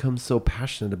they become so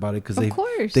passionate about it, because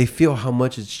they feel how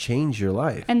much it's changed your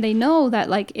life. And they know that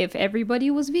like if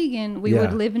everybody was vegan, we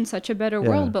would live in such a better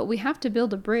world, but we have to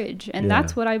build a bridge. And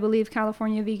that's what I believe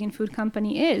California Vegan Food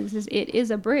Company is it is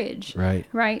a bridge.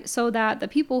 Right. So that the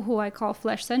people who I call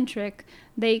flesh centric,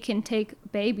 they can take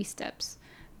baby steps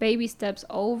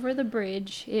over the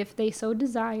bridge if they so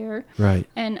desire. Right.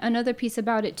 And another piece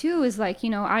about it too is like, you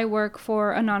know, I work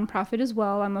for a nonprofit as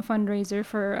well. I'm a fundraiser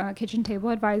for Kitchen Table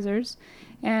Advisors,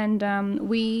 and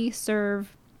we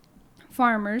serve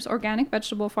farmers, organic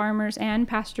vegetable farmers, and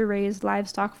pasture-raised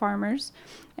livestock farmers.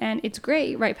 And it's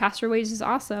great, right? Pasture-raised is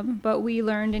awesome, but we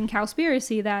learned in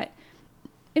Cowspiracy that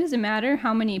it doesn't matter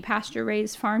how many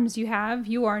pasture-raised farms you have,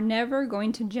 you are never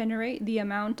going to generate the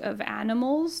amount of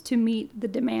animals to meet the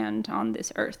demand on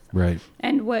this earth. Right.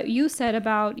 And what you said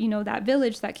about, you know, that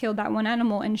village that killed that one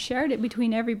animal and shared it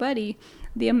between everybody,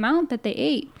 the amount that they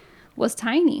ate was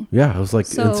tiny. Yeah, it was like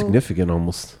insignificant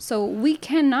almost. So we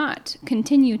cannot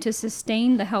continue to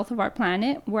sustain the health of our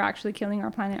planet. We're actually killing our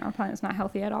planet. Our planet's not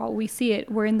healthy at all. We see it.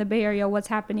 We're in the Bay Area. What's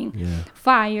happening? Yeah.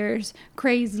 Fires,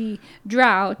 crazy,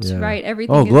 drought, right?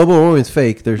 Everything. Oh, global warming's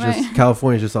fake. There's just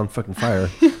California's just on fucking fire.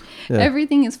 Yeah.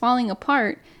 Everything is falling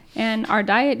apart. And our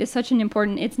diet is such an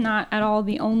important, it's not at all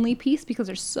the only piece, because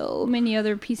there's so many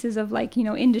other pieces of like, you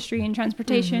know, industry and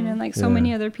transportation and like so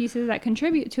many other pieces that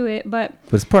contribute to it. But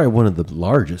it's probably one of the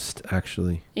largest,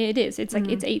 actually. It is. It's like,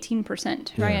 it's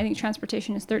 18%, right? I think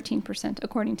transportation is 13%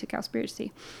 according to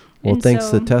Cowspiracy. Well, and thanks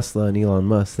to Tesla and Elon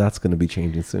Musk, that's going to be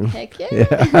changing soon. Heck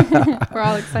yeah. We're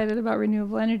all excited about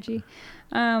renewable energy.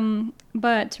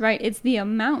 But right, it's the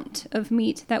amount of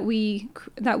meat that we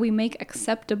make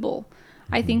acceptable.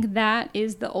 I think that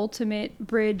is the ultimate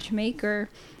bridge maker,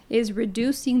 is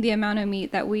reducing the amount of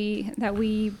meat that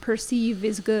we perceive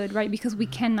is good, right? Because we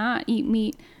cannot eat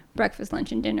meat breakfast,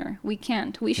 lunch, and dinner. We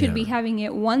can't. We should be having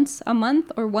it once a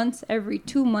month or once every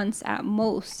 2 months at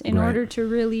most in order to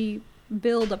really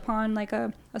build upon like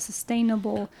a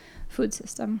sustainable food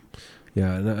system.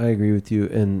 Yeah, and I agree with you.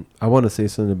 And I want to say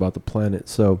something about the planet.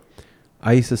 So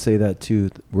I used to say that too.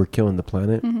 We're killing the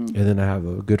planet. And then I have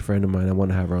a good friend of mine. I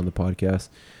want to have her on the podcast.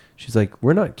 She's like,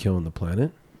 we're not killing the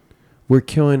planet. We're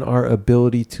killing our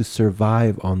ability to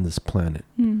survive on this planet.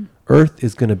 Earth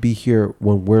is going to be here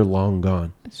when we're long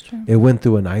gone. That's true. It went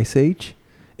through an ice age.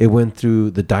 It went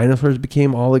through, the dinosaurs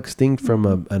became all extinct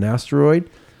from an asteroid.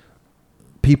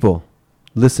 People,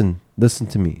 listen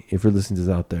to me. If you're listening to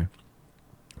this out there,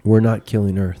 we're not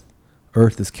killing Earth.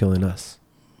 Earth is killing us.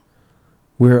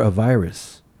 We're a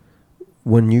virus.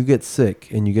 When you get sick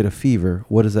and you get a fever,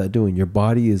 what is that doing? Your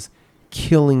body is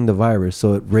killing the virus.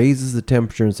 So it raises the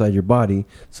temperature inside your body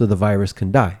so the virus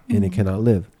can die and it cannot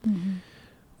live.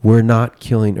 We're not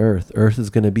killing Earth. Earth is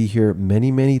going to be here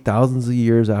many, many thousands of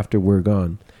years after we're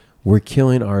gone. We're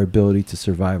killing our ability to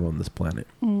survive on this planet.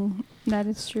 That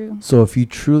is true. So if you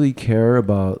truly care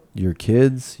about your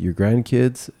kids, your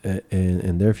grandkids,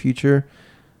 and their future,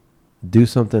 do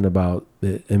something about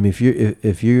it. I mean,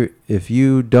 if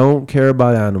you don't care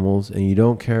about animals and you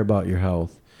don't care about your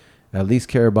health, at least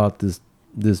care about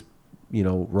this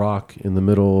rock in the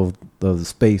middle of the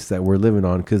space that we're living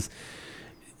on, because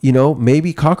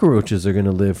maybe cockroaches are going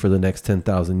to live for the next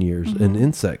 10,000 years, and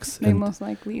insects. They most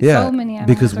likely. Yeah, so many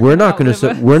animals because we're not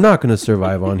going to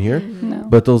survive on here. No.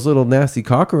 But those little nasty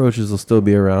cockroaches will still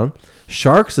be around.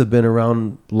 Sharks have been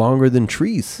around longer than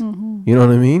trees. You know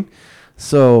what I mean?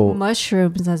 So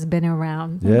mushrooms has been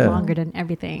around longer than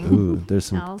everything. Ooh, there's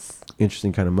some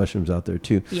interesting kind of mushrooms out there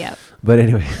too. Yeah. But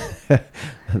anyway,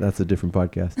 that's a different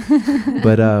podcast.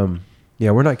 But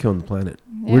we're not killing the planet.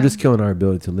 Yeah. We're just killing our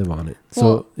ability to live on it.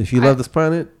 So if you love this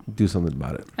planet, do something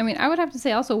about it. I mean, I would have to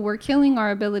say also we're killing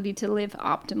our ability to live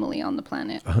optimally on the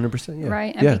planet. 100%, yeah.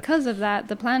 Right? And because of that,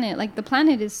 the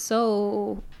planet is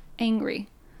so angry.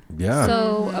 Yeah.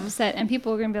 So upset. And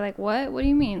people are going to be like, what? What do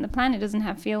you mean? The planet doesn't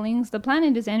have feelings. The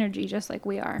planet is energy just like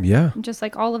we are. Yeah. Just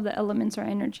like all of the elements are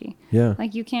energy. Yeah.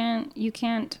 Like you can't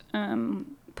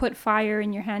put fire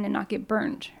in your hand and not get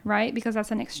burned, right? Because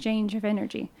that's an exchange of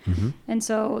energy. And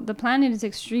so the planet is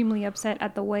extremely upset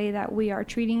at the way that we are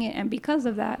treating it. And because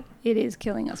of that, it is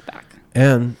killing us back.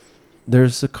 And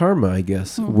there's a karma, I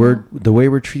guess. The way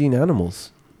we're treating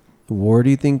animals. Where do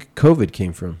you think COVID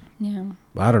came from? Yeah.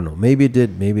 I don't know. Maybe it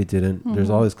did. Maybe it didn't. There's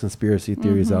all these conspiracy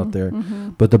theories out there.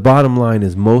 But the bottom line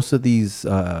is most of these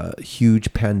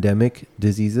huge pandemic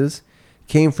diseases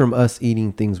came from us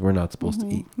eating things we're not supposed to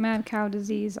eat. Mad cow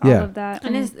disease, all of that.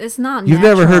 And it's not You've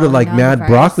never heard of like mad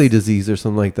broccoli disease or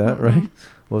something like that, right?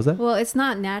 What was that? Well, it's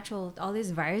not natural. All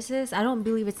these viruses, I don't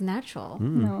believe it's natural.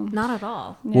 No. Not at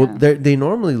all. Yeah. Well, they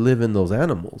normally live in those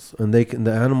animals, and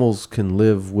the animals can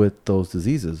live with those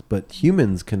diseases, but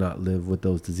humans cannot live with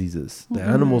those diseases. The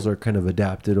animals are kind of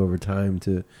adapted over time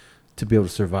to be able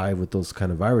to survive with those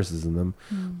kind of viruses in them.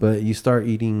 But you start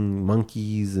eating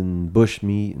monkeys and bush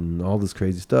meat and all this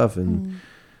crazy stuff, and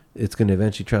it's going to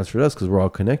eventually transfer to us because we're all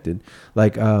connected.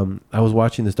 Like I was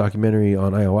watching this documentary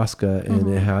on ayahuasca,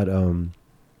 and it had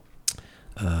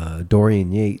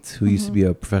Dorian Yates, who used to be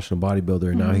a professional bodybuilder,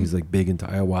 and now he's like big into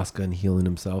ayahuasca and healing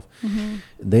himself.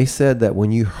 They said that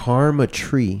when you harm a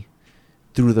tree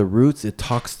through the roots, it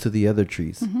talks to the other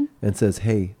trees and says,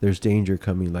 hey, there's danger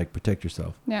coming, like protect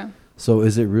yourself. Yeah. So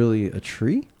is it really a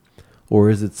tree,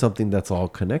 or is it something that's all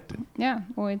connected? Yeah.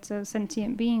 Well, it's a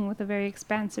sentient being with a very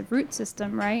expansive root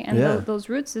system, right? And those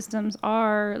root systems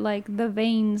are like the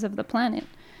veins of the planet.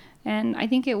 And I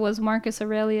think it was Marcus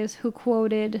Aurelius who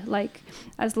quoted, like,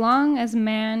 as long as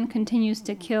man continues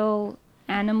to kill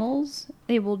animals,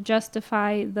 they will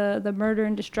justify the murder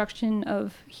and destruction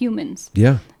of humans.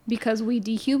 Yeah. Because we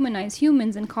dehumanize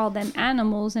humans and call them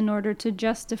animals in order to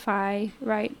justify,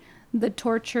 right, the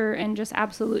torture and just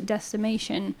absolute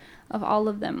decimation of all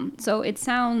of them. So it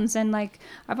sounds, and like,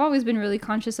 I've always been really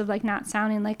conscious of like not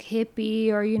sounding like hippie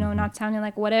or, not sounding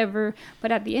like whatever.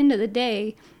 But at the end of the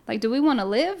day, like, do we want to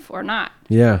live or not?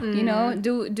 Yeah.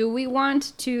 Do we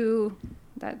want to...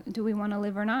 do we want to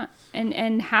live or not?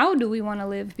 And how do we want to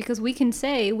live? Because we can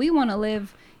say we want to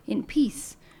live in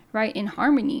peace, right? In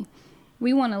harmony.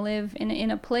 We want to live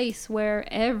in a place where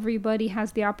everybody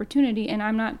has the opportunity. And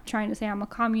I'm not trying to say I'm a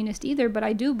communist either, but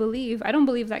I don't believe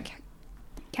that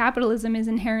capitalism is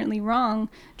inherently wrong,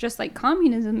 just like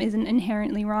communism isn't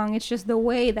inherently wrong. It's just the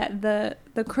way that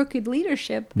the crooked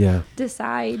leadership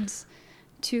decides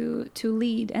to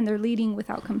lead, and they're leading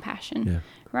without compassion. Yeah.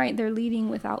 Right? They're leading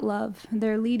without love.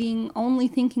 They're leading only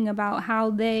thinking about how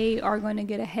they are going to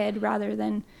get ahead rather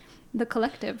than the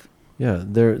collective. Yeah,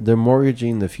 they're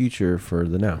mortgaging the future for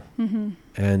the now.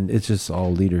 And it's just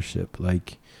all leadership.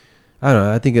 Like, I don't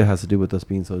know, I think it has to do with us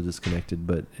being so disconnected,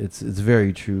 but it's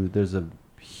very true. There's a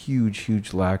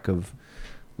huge lack of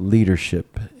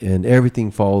leadership, and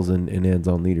everything falls and ends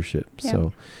on leadership. Yeah.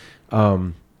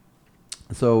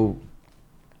 So,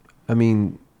 I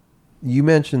mean, you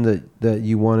mentioned that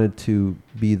you wanted to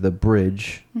be the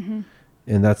bridge, and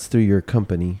that's through your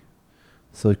company.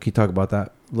 So can you talk about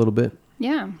that a little bit?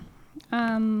 Yeah.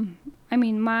 I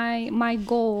mean, my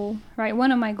goal, right?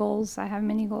 One of my goals, I have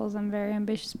many goals. I'm a very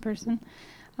ambitious person.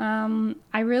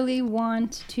 I really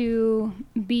want to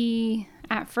be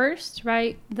at first,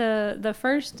 right? The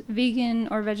first vegan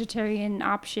or vegetarian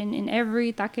option in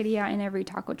every taqueria and every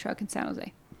taco truck in San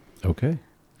Jose. Okay.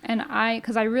 And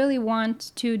because I really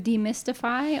want to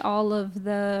demystify all of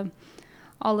the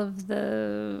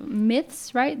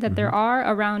myths, right, that there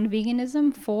are around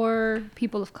veganism for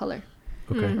people of color.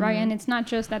 Okay. Right. And it's not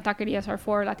just that taquerias are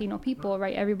for Latino people,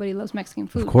 right? Everybody loves Mexican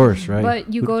food. Of course, right.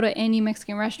 But you go to any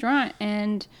Mexican restaurant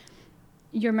and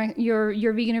your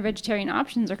vegan or vegetarian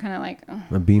options are kind of like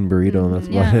a bean burrito, and that's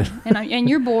about it. and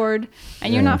you're bored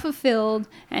and you're not fulfilled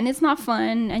and it's not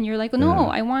fun and you're like, no,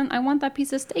 I want that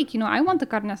piece of steak, I want the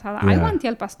carne asada, I want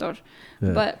el pastor.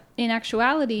 But in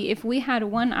actuality, if we had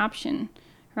one option,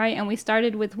 right, and we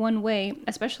started with one way,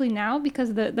 especially now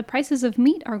because the prices of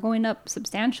meat are going up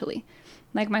substantially.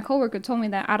 Like my coworker told me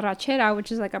that arrachera,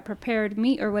 which is like a prepared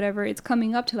meat or whatever, it's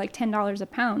coming up to like $10 a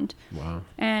pound. Wow.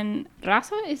 And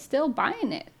Rosa is still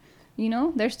buying it.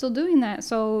 They're still doing that.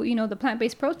 So, the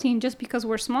plant-based protein, just because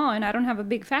we're small and I don't have a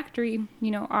big factory,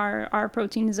 our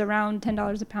protein is around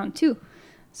 $10 a pound too.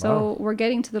 So we're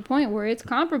getting to the point where it's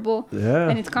comparable,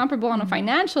 and it's comparable on a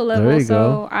financial level.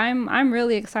 So I'm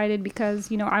really excited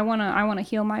because, I want to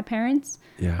heal my parents.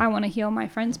 Yeah. I want to heal my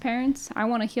friends' parents.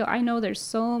 I know there's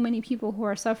so many people who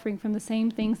are suffering from the same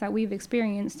things that we've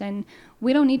experienced, and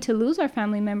we don't need to lose our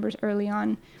family members early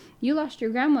on. You lost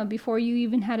your grandma before you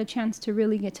even had a chance to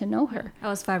really get to know her. I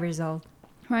was 5 years old.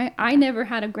 Right? I never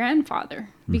had a grandfather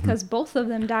because both of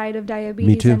them died of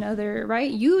diabetes and other,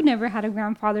 right? You never had a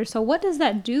grandfather. So what does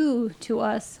that do to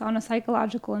us on a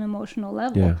psychological and emotional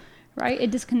level? Yeah. Right?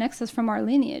 It disconnects us from our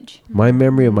lineage. My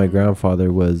memory of my grandfather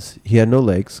was he had no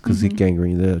legs because he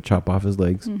gangrene. They had to chop off his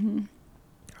legs.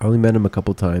 I only met him a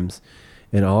couple times.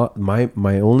 And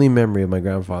my only memory of my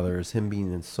grandfather is him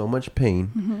being in so much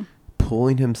pain,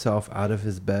 pulling himself out of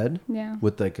his bed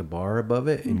with like a bar above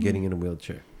it and getting in a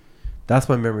wheelchair. That's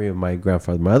my memory of my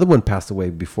grandfather. My other one passed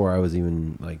away before I was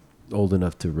even like old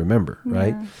enough to remember,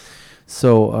 right?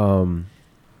 So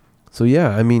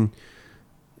yeah, I mean,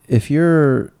 if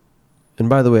you're, and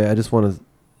by the way, I just want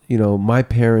to, my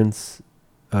parents,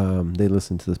 they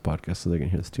listen to this podcast, so they're going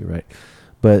to hear this too, right?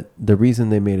 But the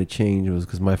reason they made a change was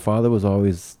because my father was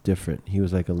always different. He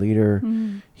was like a leader.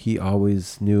 He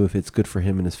always knew if it's good for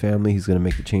him and his family, he's going to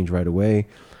make the change right away.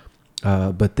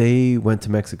 But they went to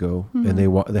Mexico and they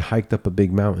hiked up a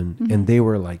big mountain and they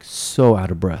were like so out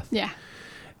of breath. Yeah.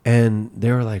 And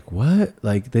they were like, what?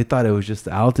 Like they thought it was just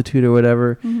the altitude or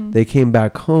whatever. They came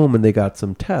back home and they got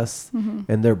some tests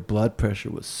and their blood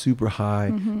pressure was super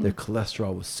high. Their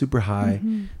cholesterol was super high.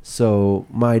 So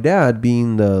my dad,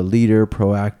 being the leader,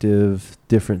 proactive,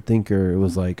 different thinker, it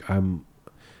was like,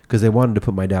 because they wanted to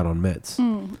put my dad on meds.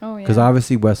 Because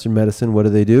obviously Western medicine,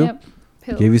 what do? Yep.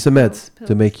 Pills, give you some meds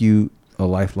to make you a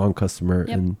lifelong customer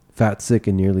and fat, sick,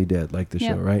 and nearly dead, like the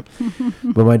show, right?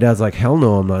 But my dad's like, hell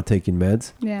no, I'm not taking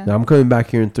meds. Yeah. Now I'm coming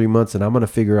back here in 3 months and I'm going to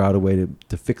figure out a way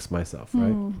to fix myself,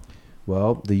 right?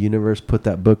 Well, the universe put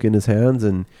that book in his hands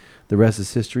and the rest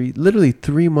is history. Literally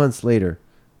 3 months later,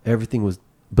 everything was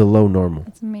below normal.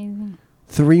 That's amazing.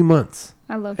 3 months.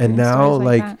 I love and now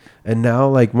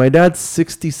like my dad's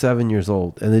 67 years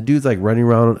old and the dude's like running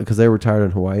around because they retired in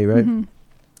Hawaii, right?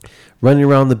 Running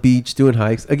around the beach, doing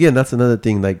hikes. Again, that's another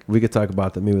thing. Like we could talk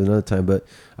about that maybe another time, but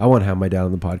I want to have my dad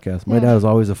on the podcast. My dad was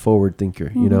always a forward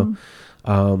thinker,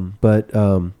 But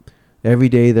every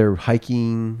day they're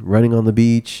hiking, running on the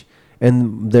beach,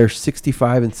 and they're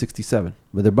 65 and 67.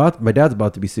 But my dad's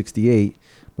about to be 68.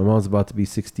 My mom's about to be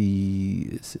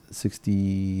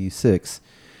 66.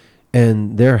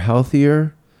 And they're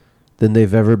healthier than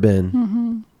they've ever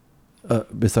been,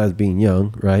 besides being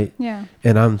young, right? Yeah.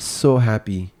 And I'm so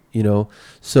happy.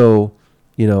 So,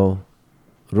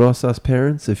 Rosa's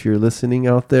parents, if you're listening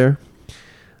out there,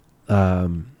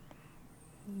 talk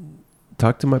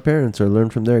to my parents or learn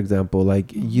from their example.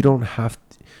 Like you don't have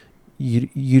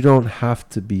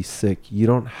to be sick. You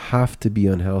don't have to be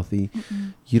unhealthy.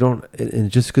 You don't,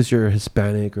 and just because you're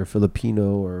Hispanic or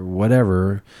Filipino or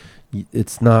whatever,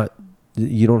 it's not,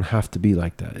 you don't have to be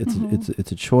like that.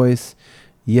 It's a choice.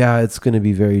 Yeah, it's going to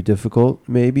be very difficult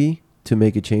maybe to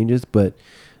make changes, but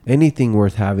anything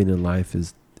worth having in life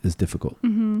is difficult.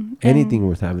 Anything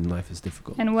worth having in life is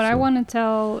difficult. And what I want to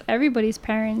tell everybody's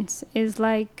parents is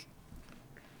like,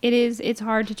 it's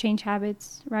hard to change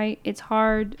habits, right? It's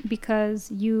hard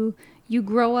because you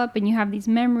grow up and you have these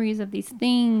memories of these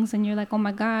things, and you're like, oh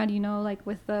my God, you know, like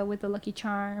with the Lucky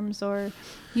Charms, or,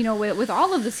 you know, with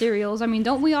all of the cereals. I mean,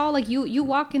 don't we all, like, you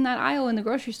walk in that aisle in the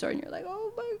grocery store and you're like,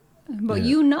 oh my, but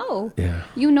you know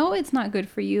it's not good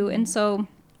for you. And so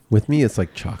with me, it's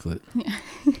like chocolate.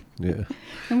 Yeah.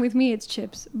 And with me, it's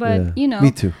chips. But, you know.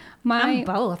 Me too. I'm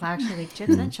both, actually,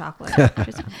 chips and chocolate.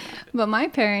 But my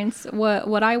parents,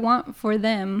 what I want for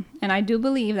them, and I do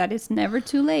believe that it's never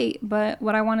too late, but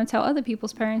what I want to tell other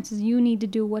people's parents is you need to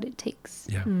do what it takes.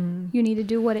 Yeah. You need to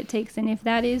do what it takes. And if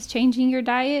that is changing your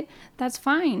diet, that's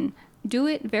fine. Do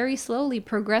it very slowly.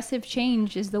 Progressive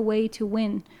change is the way to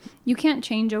win. You can't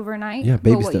change overnight. Yeah,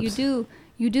 baby but what steps.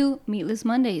 you do meatless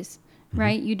Mondays,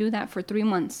 right? You do that for 3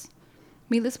 months.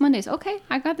 Meatless Mondays. Okay,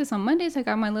 I got this on Mondays. I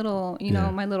got my little,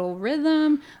 my little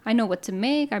rhythm. I know what to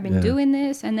make. I've been doing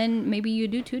this. And then maybe you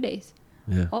do 2 days.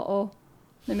 Yeah. Uh-oh.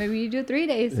 Then maybe you do 3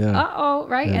 days. Yeah. Uh-oh,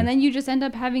 right? Yeah. And then you just end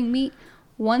up having meat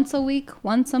once a week,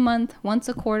 once a month, once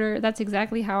a quarter. That's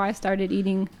exactly how I started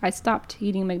eating. I stopped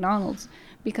eating McDonald's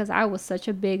because I was such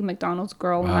a big McDonald's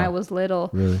girl when I was little.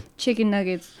 Really? Chicken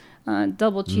nuggets.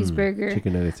 Double cheeseburger.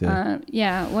 Chicken nuggets,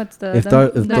 what's the if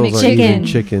those McChicken? are even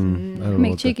chicken, I don't know.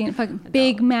 McChicken, fucking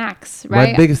Big Macs,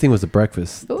 right? My biggest thing was the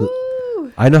breakfast.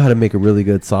 Ooh. I know how to make a really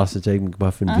good sausage egg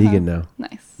McMuffin vegan now.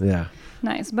 Nice. Yeah.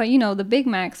 Nice. But, the Big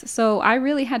Macs. So I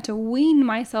really had to wean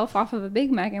myself off of a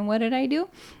Big Mac. And what did I do?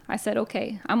 I said,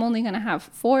 okay, I'm only going to have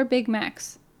 4 Big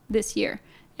Macs this year.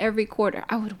 Every quarter.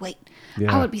 I would wait.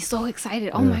 Yeah. I would be so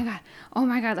excited. Oh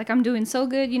my God. Like, I'm doing so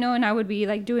good, and I would be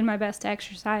like doing my best to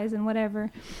exercise and whatever.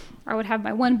 I would have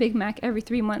my 1 Big Mac every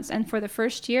 3 months. And for the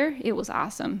first year, it was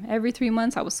awesome. Every 3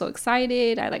 months, I was so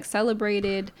excited. I like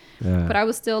celebrated, but I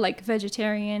was still like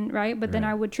vegetarian, right? But then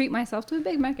I would treat myself to a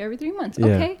Big Mac every 3 months.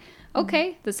 Yeah.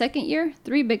 Okay. The second year,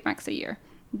 3 Big Macs a year.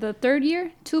 The third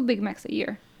year, 2 Big Macs a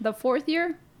year. The fourth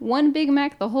year, 1 Big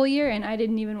Mac the whole year, and I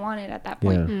didn't even want it at that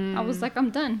point. Yeah. I was like, I'm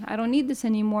done. I don't need this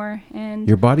anymore. And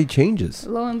your body changes.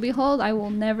 lo and behold, I will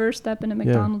never step into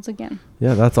McDonald's again.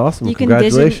 Yeah, that's awesome. You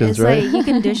Congratulations, right? Like you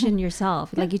condition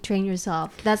yourself. Like you train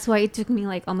yourself. That's why it took me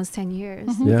like almost 10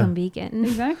 years to become vegan.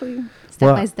 Exactly.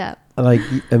 Step by step. Like,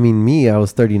 I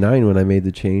was 39 when I made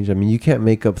the change. I mean, you can't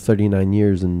make up 39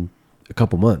 years in a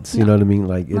couple months. You know what I mean?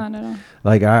 Like, not at all.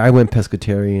 Like I went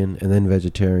pescatarian and then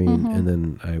vegetarian and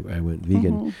then I went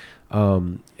vegan.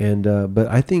 But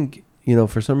I think,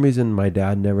 for some reason my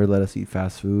dad never let us eat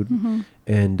fast food.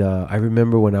 And I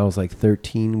remember when I was like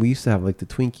 13, we used to have like the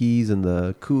Twinkies and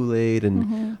the Kool-Aid,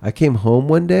 and I came home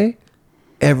one day,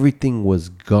 everything was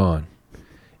gone.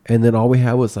 And then all we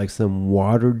had was like some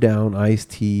watered down iced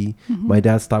tea. My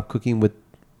dad stopped cooking with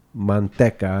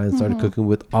manteca and started cooking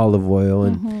with olive oil,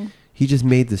 and he just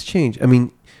made this change. I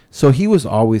mean, so he was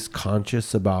always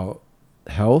conscious about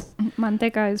health.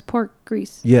 Manteca is pork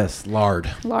grease. Yes,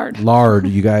 lard. Lard.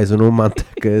 You guys know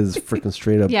manteca is freaking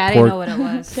straight up yeah, I pork didn't know what it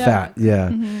was. fat. Yeah.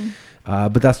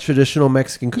 But that's traditional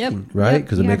Mexican cooking, right?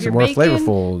 Because it makes it more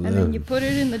flavorful. And then you put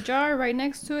it in the jar right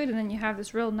next to it, and then you have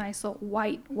this real nice little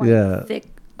white thick.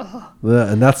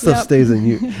 Yeah, and that stuff stays in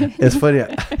you. It's funny.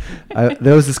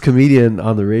 There was this comedian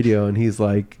on the radio, and he's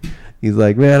like,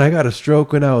 man, I got a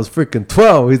stroke when I was freaking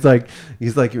 12.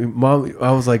 He's like, Mom,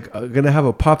 I was like, gonna have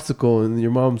a popsicle, and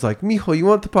your mom's like, mijo, you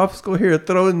want the popsicle? Here,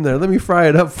 throw it in there. Let me fry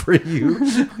it up for you.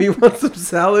 You want some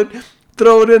salad?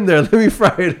 Throw it in there. Let me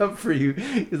fry it up for you.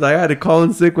 He's like, I had to call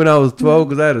in sick when I was 12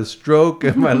 because I had a stroke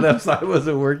and my left side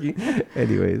wasn't working.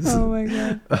 Anyways. Oh my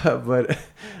God.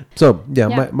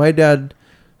 My dad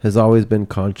has always been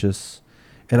conscious,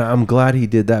 and I'm glad he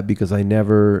did that because I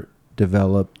never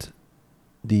developed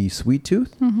the sweet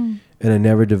tooth and I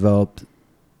never developed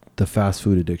the fast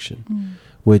food addiction,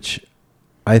 which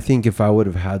I think if I would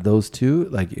have had those two,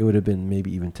 like it would have been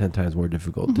maybe even 10 times more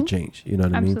difficult to change. You know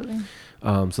what I mean?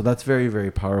 So that's very,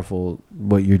 very powerful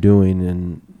what you're doing.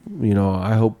 And,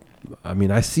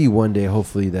 I see one day,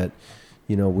 hopefully that,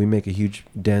 we make a huge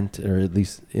dent or at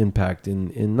least impact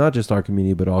in not just our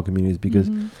community, but all communities, because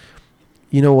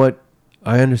you know what?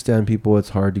 I understand people, it's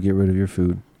hard to get rid of your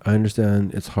food. I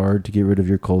understand it's hard to get rid of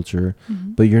your culture,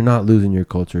 but you're not losing your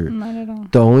culture. Not at all.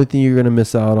 The only thing you're going to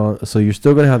miss out on, so you're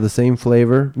still going to have the same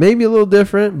flavor, maybe a little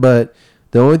different, but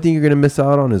the only thing you're going to miss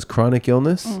out on is chronic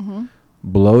illness,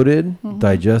 bloated,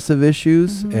 digestive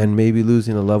issues, and maybe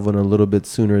losing a loved one a little bit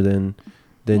sooner than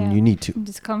you need to.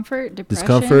 Discomfort,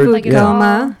 depression, food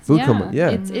coma. Food coma, yeah.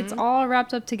 It's all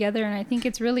wrapped up together, and I think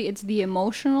it's the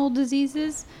emotional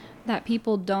diseases that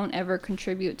people don't ever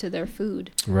contribute to their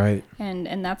food. Right.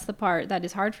 And that's the part that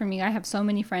is hard for me. I have so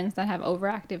many friends that have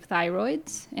overactive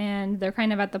thyroids, and they're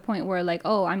kind of at the point where like,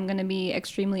 oh, I'm going to be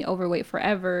extremely overweight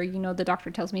forever. You know, the doctor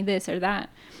tells me this or that.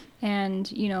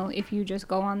 And, you know, if you just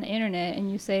go on the internet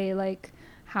and you say like,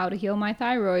 how to heal my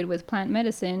thyroid with plant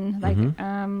medicine, like,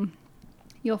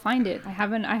 you'll find it. I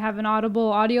have an Audible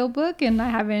audiobook, and I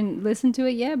haven't listened to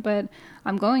it yet, but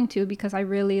I'm going to, because I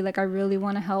really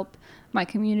want to help my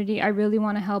community. I really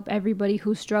want to help everybody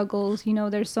who struggles. You know,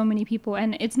 there's so many people,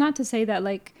 and it's not to say that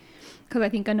like, because I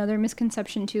think another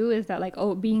misconception too is that like,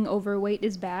 oh, being overweight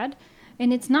is bad,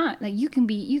 and it's not. Like, you can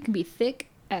be thick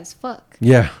as fuck.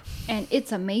 Yeah. And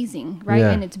it's amazing, right?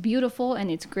 Yeah. And it's beautiful and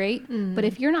it's great. But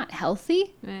if you're not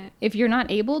healthy, if you're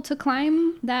not able to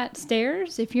climb that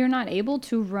stairs, if you're not able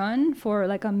to run for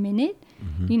like a minute,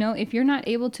 you know, if you're not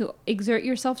able to exert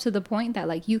yourself to the point that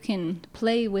like you can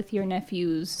play with your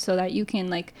nephews, so that you can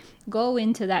like go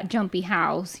into that jumpy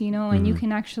house, you know, and you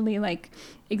can actually like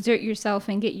exert yourself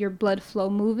and get your blood flow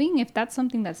moving, if that's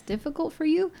something that's difficult for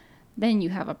you, then you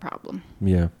have a problem.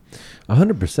 Yeah,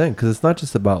 100%. Because it's not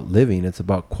just about living; it's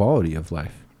about quality of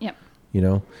life. Yep. You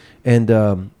know, and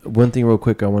one thing real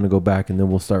quick, I want to go back, and then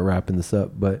we'll start wrapping this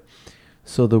up. But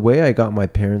so the way I got my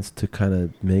parents to kind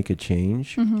of make a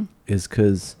change is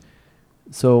because,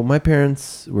 so my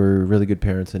parents were really good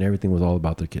parents, and everything was all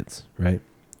about their kids, right?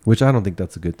 Which I don't think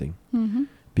that's a good thing,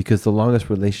 because the longest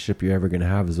relationship you're ever going to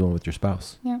have is the one with your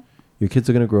spouse. Yeah. Your kids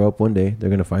are going to grow up one day; they're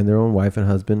going to find their own wife and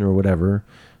husband or whatever.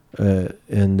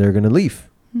 And they're going to leave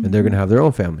and they're going to have their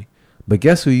own family. But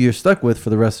guess who you're stuck with for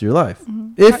the rest of your life?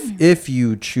 If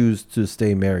you choose to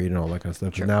stay married and all that kind of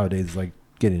stuff. Sure. Nowadays, it's like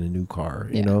getting a new car,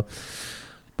 you know.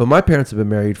 But my parents have been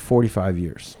married 45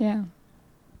 years. Yeah.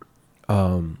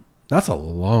 That's a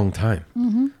long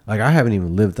time. Like, I haven't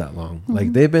even lived that long.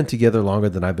 Like, they've been together longer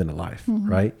than I've been alive,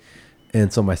 right?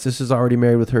 And so my sister's already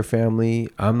married with her family.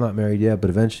 I'm not married yet, but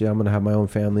eventually I'm going to have my own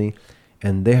family.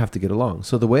 And they have to get along.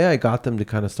 So the way I got them to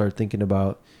kind of start thinking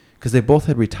about, because they both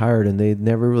had retired and they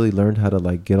never really learned how to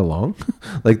like get along.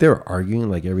 Like, they were arguing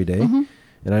like every day. And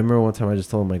I remember one time I just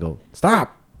told them, I go,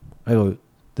 stop. I go,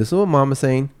 this is what mom is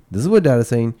saying. This is what dad is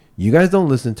saying. You guys don't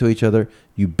listen to each other.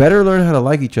 You better learn how to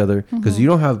like each other, because you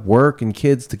don't have work and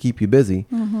kids to keep you busy.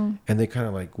 And they kind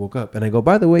of like woke up. And I go,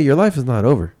 by the way, your life is not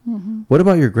over. What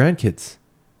about your grandkids?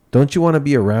 Don't you want to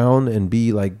be around and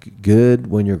be like good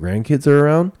when your grandkids are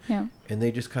around? Yeah. And they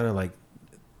just kind of like,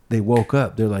 they woke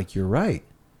up. They're like, you're right.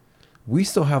 We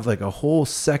still have like a whole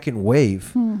second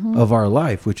wave of our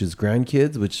life, which is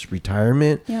grandkids, which is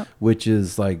retirement, which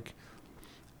is like,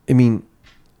 I mean,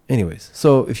 anyways.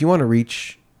 So if you want to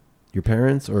reach your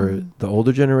parents or the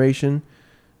older generation,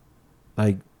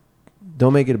 like,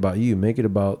 don't make it about you. Make it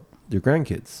about your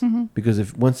grandkids. Because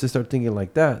if once they start thinking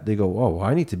like that, they go, oh, well,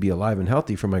 I need to be alive and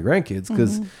healthy for my grandkids.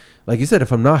 Because like you said,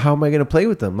 if I'm not, how am I going to play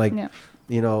with them? Like,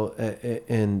 you know,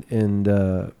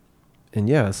 and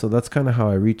yeah, so that's kind of how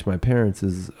I reached my parents.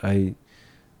 Is I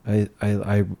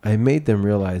made them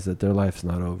realize that their life's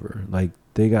not over. Like,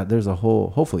 there's a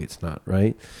whole, hopefully it's not,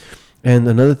 right? And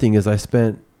another thing is I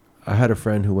had a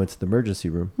friend who went to the emergency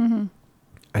room.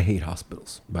 I hate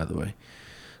hospitals, by the way.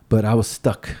 But I was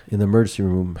stuck in the emergency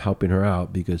room helping her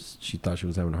out because she thought she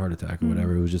was having a heart attack or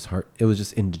whatever. It was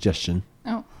just indigestion.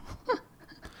 Oh.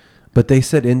 But they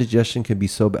said indigestion can be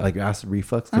so bad, like acid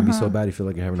reflux can be so bad you feel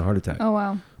like you're having a heart attack. Oh,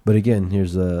 wow. But again,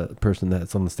 here's a person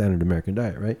that's on the standard American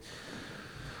diet, right?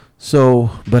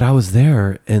 So, but I was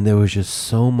there, and there was just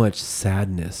so much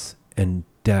sadness and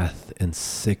death and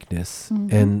sickness.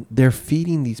 And they're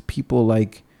feeding these people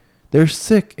like, they're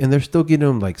sick, and they're still getting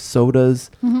them like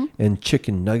sodas and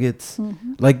chicken nuggets.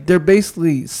 Like, they're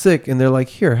basically sick, and they're like,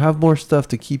 here, have more stuff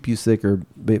to keep you sick, or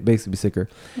basically be sicker.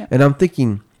 And I'm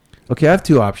thinking, okay, I have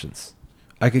two options.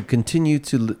 I could continue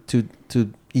to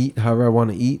eat however I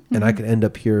want to eat, and I could end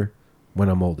up here when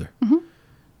I'm older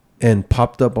and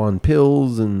popped up on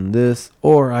pills and this,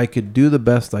 or I could do the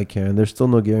best I can. There's still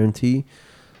no guarantee,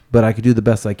 but I could do the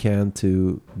best I can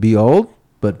to be old,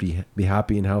 but be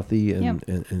happy and healthy.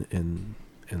 And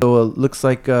so it looks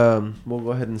like we'll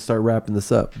go ahead and start wrapping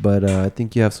this up. But I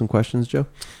think you have some questions, Joe.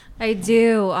 I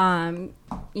do.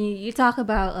 You talk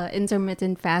about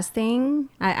intermittent fasting.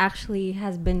 I actually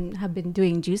have been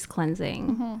doing juice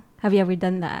cleansing. Have you ever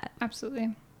done that?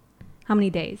 Absolutely. How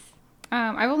many days?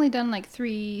 I've only done like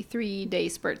three day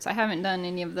spurts. I haven't done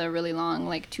any of the really long,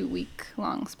 like 2-week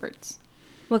long spurts.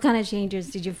 What kind of changes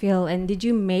did you feel? And did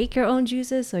you make your own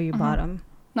juices, or you bought them?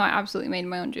 No, I absolutely made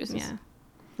my own juices. Yeah,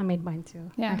 I made mine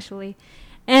too. Yeah, actually.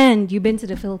 And you've been to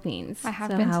the Philippines. I have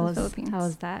been to the Philippines. How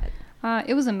was that?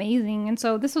 It was amazing. And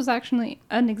so this was actually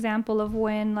an example of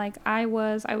when, like, I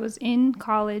was in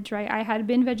college, right? I had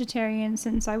been vegetarian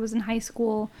since I was in high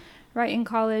school. Right, in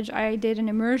college, I did an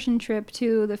immersion trip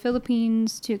to the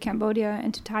Philippines, to Cambodia,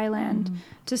 and to Thailand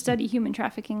to study human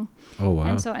trafficking. Oh,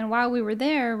 wow. And while we were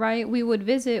there, right, we would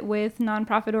visit with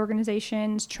nonprofit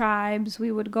organizations, tribes.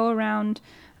 We would go around,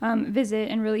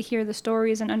 visit, and really hear the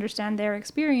stories and understand their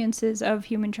experiences of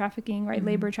human trafficking, right,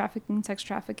 labor trafficking, sex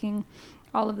trafficking,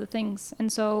 all of the things.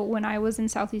 And so when I was in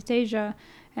Southeast Asia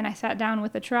and I sat down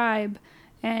with a tribe,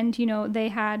 and, you know, they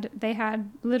had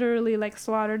literally, like,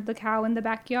 slaughtered the cow in the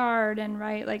backyard and,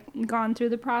 right, like, gone through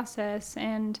the process.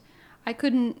 And I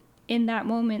couldn't, in that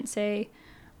moment, say,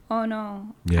 oh,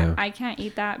 no, I can't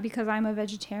eat that because I'm a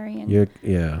vegetarian.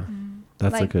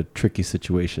 That's like a tricky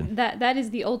situation. That is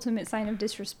the ultimate sign of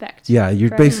disrespect. Yeah, you're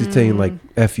basically saying, like,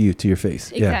 F you to your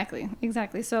face.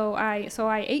 Exactly. So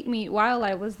I ate meat while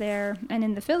I was there, and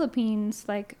in the Philippines,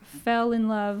 like, fell in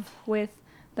love with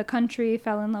the country,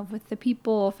 fell in love with the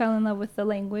people, fell in love with the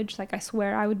language. Like, I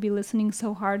swear I would be listening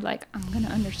so hard, like, I'm gonna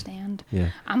understand.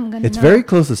 It's know. Very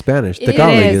close to Spanish.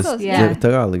 Tagalog is.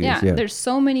 Tagalog is. There's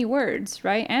so many words,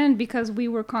 right? And because we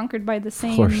were conquered by the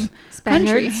same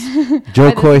Spaniards.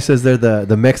 Joe Coy says they're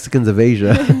the Mexicans of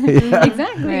Asia.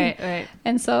 Exactly. Right.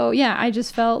 And so I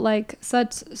just felt like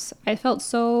I felt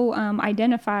so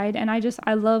identified, and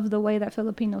I love the way that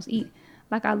Filipinos eat.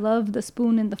 Like, I love the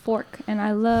spoon and the fork, and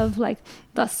I love, like,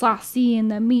 the saucy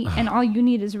and the meat, and all you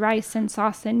need is rice and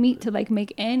sauce and meat to, like,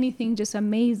 make anything just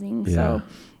amazing. So,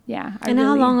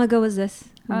 how long ago was this?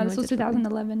 This was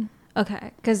 2011.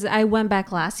 Okay, because I went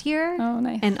back last year. Oh,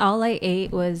 nice. And all I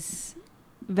ate was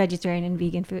vegetarian and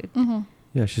vegan food. Mm-hmm.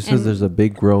 Yeah, she says there's a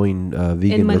big growing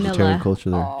vegan vegetarian culture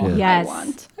there. Oh, yes. I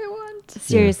want.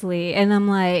 Seriously. And I'm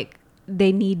like,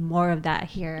 they need more of that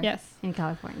here in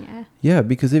California. Yeah,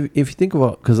 because if you think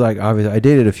about, because, like, obviously I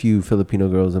dated a few Filipino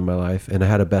girls in my life, and I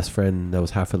had a best friend that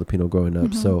was half Filipino growing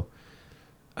up. So,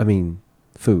 I mean,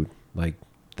 food, like,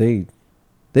 they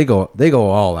go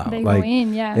all out. They like, go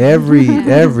in,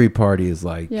 every party is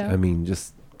like, I mean,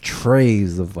 just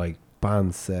trays of, like,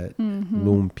 pancit,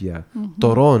 lumpia.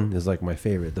 Toron is, like, my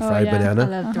favorite, the fried banana.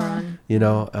 I love toron. You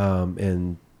know,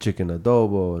 and chicken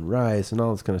adobo and rice and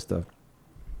all this kind of stuff.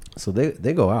 So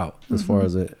they go out as far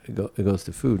as it goes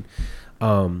to food.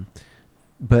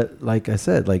 But like I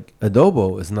said, like,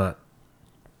 adobo is not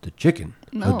the chicken.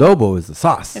 No. Adobo is the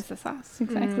sauce. It's the sauce,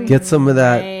 exactly. Get some of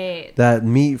that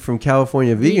meat from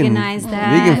California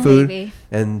vegan food,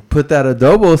 and put that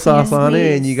adobo sauce on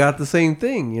it, and you got the same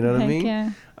thing. You know what I mean?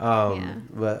 Yeah.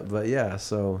 But yeah.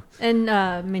 So. And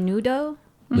menudo.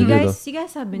 You guys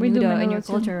have menudo in your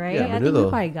culture, right? Yeah, I think we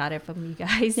probably got it from you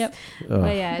guys. Yep. But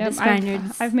the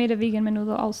Spaniards. I've made a vegan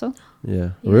menudo also.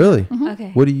 Yeah. Really? Mm-hmm.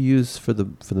 Okay. What do you use for the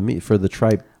meat, for the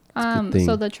tripe thing?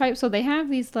 So they have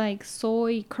these, like,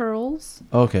 soy curls.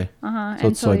 Okay. So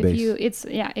it's soy based.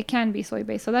 It can be soy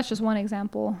based. So that's just one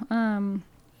example.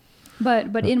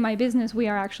 But in my business we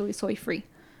are actually soy free.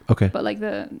 Okay. But, like,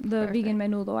 the vegan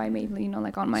menudo I made, you know,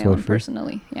 like, on my own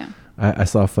personally. Yeah. I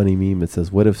saw a funny meme. It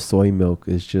says, what if soy milk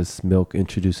is just milk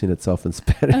introducing itself in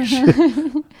Spanish?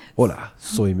 Hola,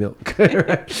 soy milk.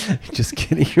 Just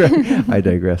kidding. Right? I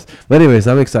digress. But anyways,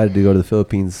 I'm excited to go to the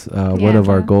Philippines. One of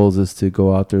our goals is to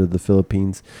go out there to the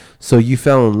Philippines. So you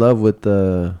fell in love with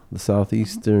the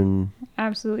Southeastern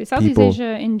Absolutely. Southeast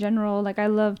Asia in general. Like, I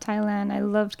love Thailand. I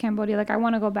loved Cambodia. Like, I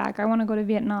want to go back. I want to go to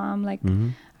Vietnam. Like,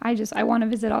 I want to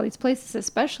visit all these places,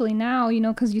 especially now, you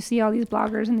know, because you see all these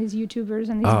bloggers and these YouTubers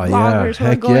and these bloggers who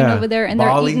are going over there and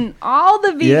Bali. They're eating all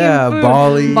the vegan food.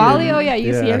 Bali. Oh yeah,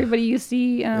 you see everybody. You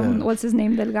see what's his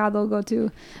name, Delgado, go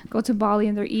to Bali,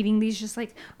 and they're eating these just,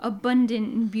 like,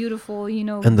 abundant and beautiful, you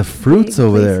know. And the fruits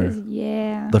over places.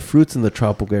 there, the fruits in the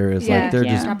tropical areas, like, they're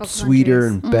just sweeter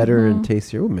and better and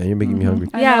tastier. Oh man, you're making me hungry.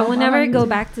 Yeah, whenever I go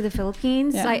back to the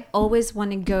Philippines, I always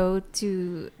want to go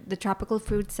to the tropical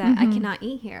fruits that I cannot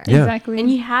eat here. Yeah. Exactly.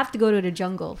 And you have to go to the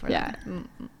jungle for that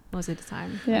most of the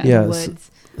time. Yeah.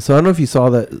 Woods. So I don't know if you saw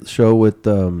that show with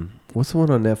what's the one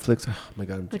on Netflix? Oh my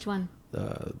god. Which one?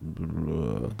 The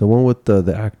one with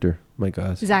the actor. My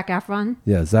gosh. Zac Efron.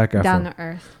 Yeah, Zac Efron. Down to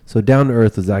Earth. So Down to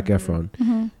Earth with Zac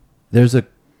Efron. There's a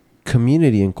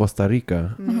community in Costa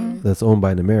Rica that's owned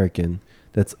by an American.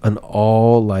 That's an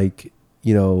all, like,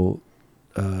 you know,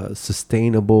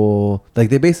 sustainable, like,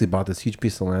 they basically bought this huge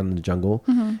piece of land in the jungle,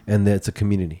 and it's a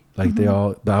community, like, they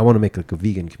all, but I want to make, like, a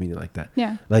vegan community like that.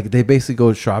 Like, they basically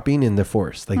go shopping in the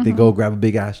forest, like, they go grab a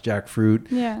big ass jackfruit,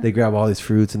 they grab all these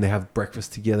fruits, and they have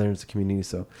breakfast together, and it's a community.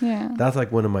 So that's,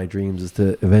 like, one of my dreams, is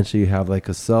to eventually have, like,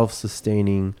 a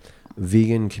self-sustaining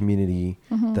vegan community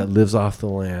that lives off the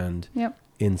land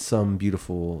in some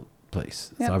beautiful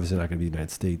place. It's obviously not going to be the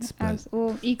United States. But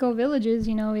well, eco villages,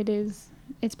 you know,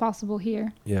 it's possible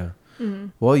here. Yeah. Mm-hmm.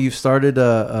 Well, you've started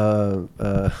a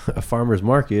farmer's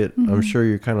market. Mm-hmm. I'm sure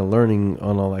you're kind of learning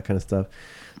on all that kind of stuff.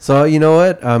 So, you know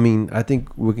what? I mean, I think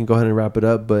we can go ahead and wrap it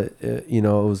up. But, you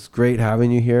know, it was great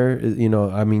having you here. You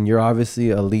know, I mean, you're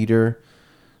obviously a leader,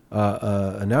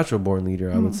 a natural born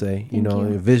leader, I would say. You know,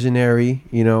 a visionary,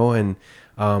 you know, and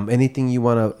anything you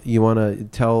wanna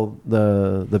tell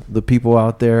the people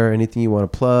out there, anything you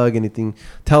want to plug, anything,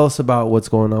 tell us about what's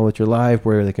going on with your life,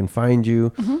 where they can find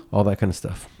you, all that kind of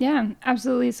stuff. Yeah,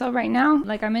 absolutely. So right now,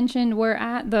 like I mentioned, we're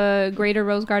at the Greater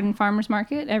Rose Garden Farmers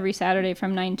Market every Saturday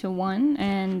from 9 to 1,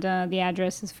 and the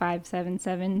address is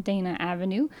 577 Dana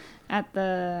Avenue at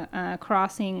the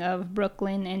crossing of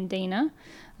Brooklyn and Dana.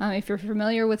 If you're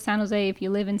familiar with San Jose, if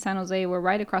you live in San Jose, we're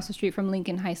right across the street from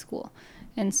Lincoln High School.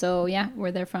 And so, yeah,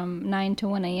 we're there from 9 to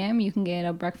 1 a.m. You can get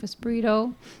a breakfast burrito.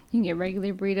 You can get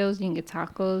regular burritos. You can get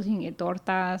tacos. You can get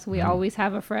tortas. We always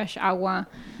have a fresh agua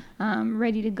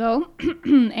ready to go.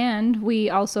 And we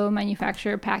also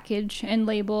manufacture, package, and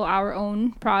label our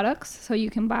own products. So you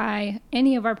can buy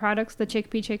any of our products, the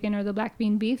chickpea chicken or the black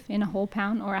bean beef, in a whole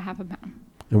pound or a half a pound.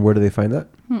 And where do they find that?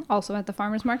 Also at the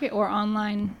farmers market or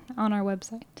online on our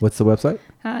website. What's the website?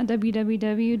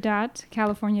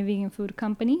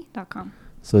 www.californiaveganfoodcompany.com.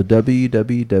 So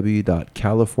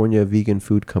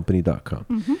www.californiaveganfoodcompany.com.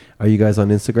 Mm-hmm. Are you guys on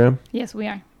Instagram? Yes, we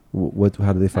are.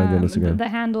 How do they find you on Instagram? The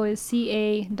handle is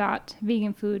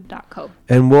ca.veganfood.co.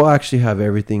 And we'll actually have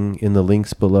everything in the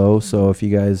links below. So if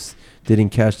you guys didn't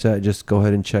catch that, just go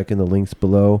ahead and check in the links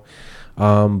below.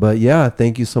 But yeah,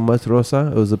 thank you so much,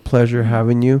 Rosa. It was a pleasure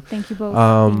having you. Thank you both.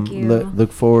 Thank you.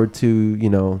 Look forward to,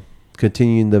 you know,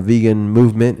 continuing the vegan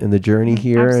movement and the journey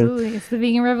here. Absolutely. It's the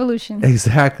vegan revolution.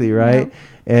 Exactly, right? Yep.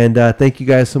 And thank you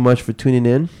guys so much for tuning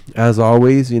in. As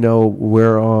always, you know,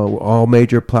 we're on all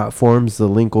major platforms. The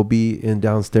link will be in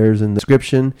downstairs in the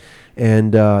description.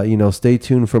 And, you know, stay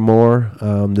tuned for more.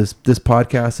 This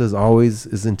podcast, as always,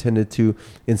 is intended to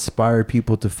inspire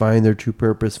people to find their true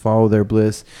purpose, follow their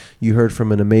bliss. You heard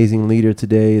from an amazing leader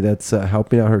today that's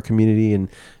helping out her community and,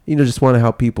 you know, just want to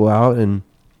help people out. And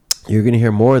you're going to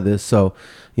hear more of this. So,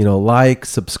 you know, like,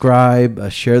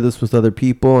 subscribe, share this with other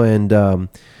people. And,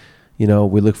 you know,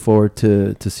 we look forward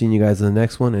to seeing you guys in the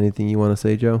next one. Anything you want to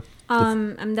say, Joe?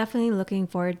 I'm definitely looking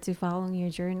forward to following your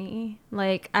journey.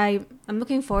 Like, I'm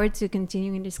looking forward to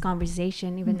continuing this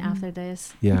conversation even after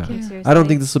this. Yeah. Like, I don't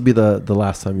think this will be the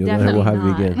last time we'll have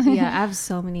you again. Yeah, I have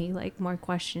so many, like, more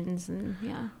questions. And,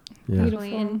 yeah. Beautiful.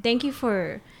 And thank you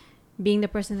for being the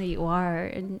person that you are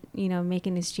and, you know,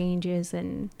 making these changes.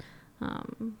 And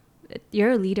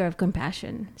you're a leader of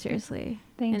compassion, seriously.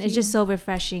 Thank you. It's just so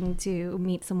refreshing to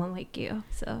meet someone like you.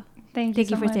 So thank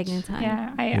you for taking the time.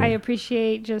 Yeah, I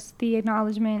appreciate just the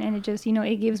acknowledgement, and it just, you know,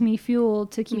 it gives me fuel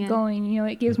to keep going. You know,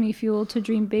 it gives me fuel to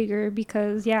dream bigger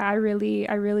because, I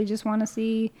really just want to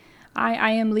see.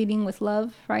 I am leading with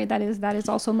love, right? That is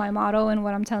also my motto, and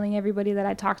what I'm telling everybody that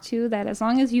I talk to, that as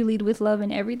long as you lead with love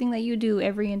in everything that you do,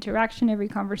 every interaction, every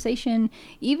conversation,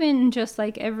 even just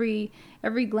like every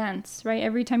glance, right?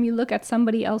 Every time you look at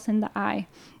somebody else in the eye,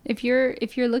 if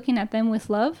you're looking at them with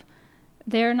love,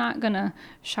 they're not gonna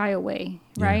shy away,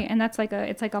 right? And that's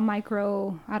it's like a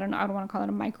micro, I don't want to call it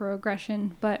a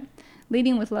microaggression, but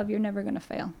leading with love, you're never gonna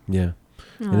fail. Yeah.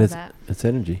 And it's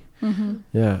energy. Mm-hmm.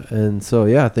 Yeah. And so,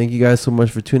 thank you guys so much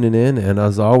for tuning in. And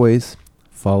as always,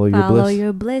 follow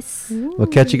your bliss. Ooh. We'll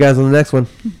catch you guys on the next one.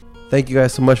 Thank you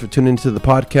guys so much for tuning into the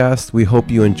podcast. We hope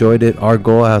you enjoyed it. Our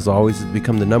goal, as always, is to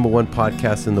become the #1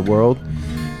 podcast in the world.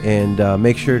 And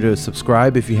make sure to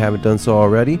subscribe if you haven't done so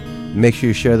already. Make sure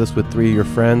you share this with 3 of your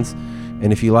friends.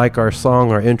 And if you like our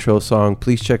intro song,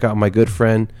 please check out my good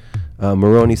friend,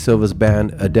 Maroni Silva's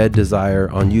band, A Dead Desire,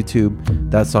 on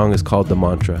YouTube. That song is called The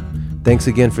Mantra. Thanks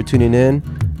again for tuning in,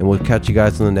 and we'll catch you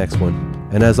guys on the next one.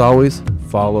 And as always,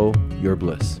 follow your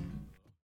bliss.